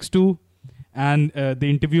 Elix 2, and the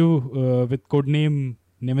interview with Codename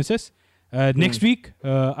Nemesis. Next week,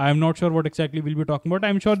 I'm not sure what exactly we'll be talking about.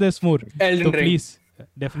 I'm sure there's more. Elden Ring. Please,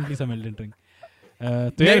 definitely some Elden Ring.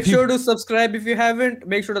 Make sure to subscribe if you haven't.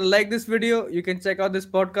 Make sure to like this video. You can check out this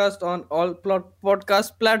podcast on all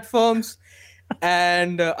podcast platforms.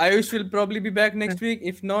 And Ayush will probably be back next week.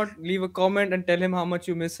 If not, leave a comment and tell him how much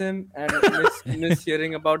you miss him and miss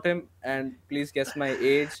hearing about him. And please guess my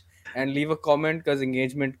age and leave a comment because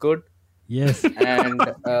engagement good. Yes. And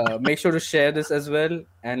make sure to share this as well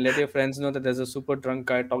and let your friends know that there's a super drunk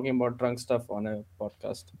guy talking about drunk stuff on a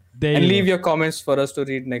podcast. And leave your comments for us to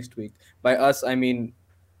read next week. By us, I mean...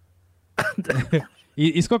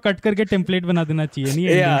 इसको cut करके template बना देना चाहिए नहीं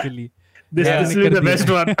ending के लिए. This will be the best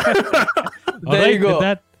one. All right, with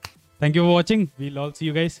that, thank you for watching. We'll all see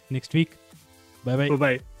you guys next week. Bye bye. Bye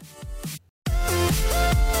bye.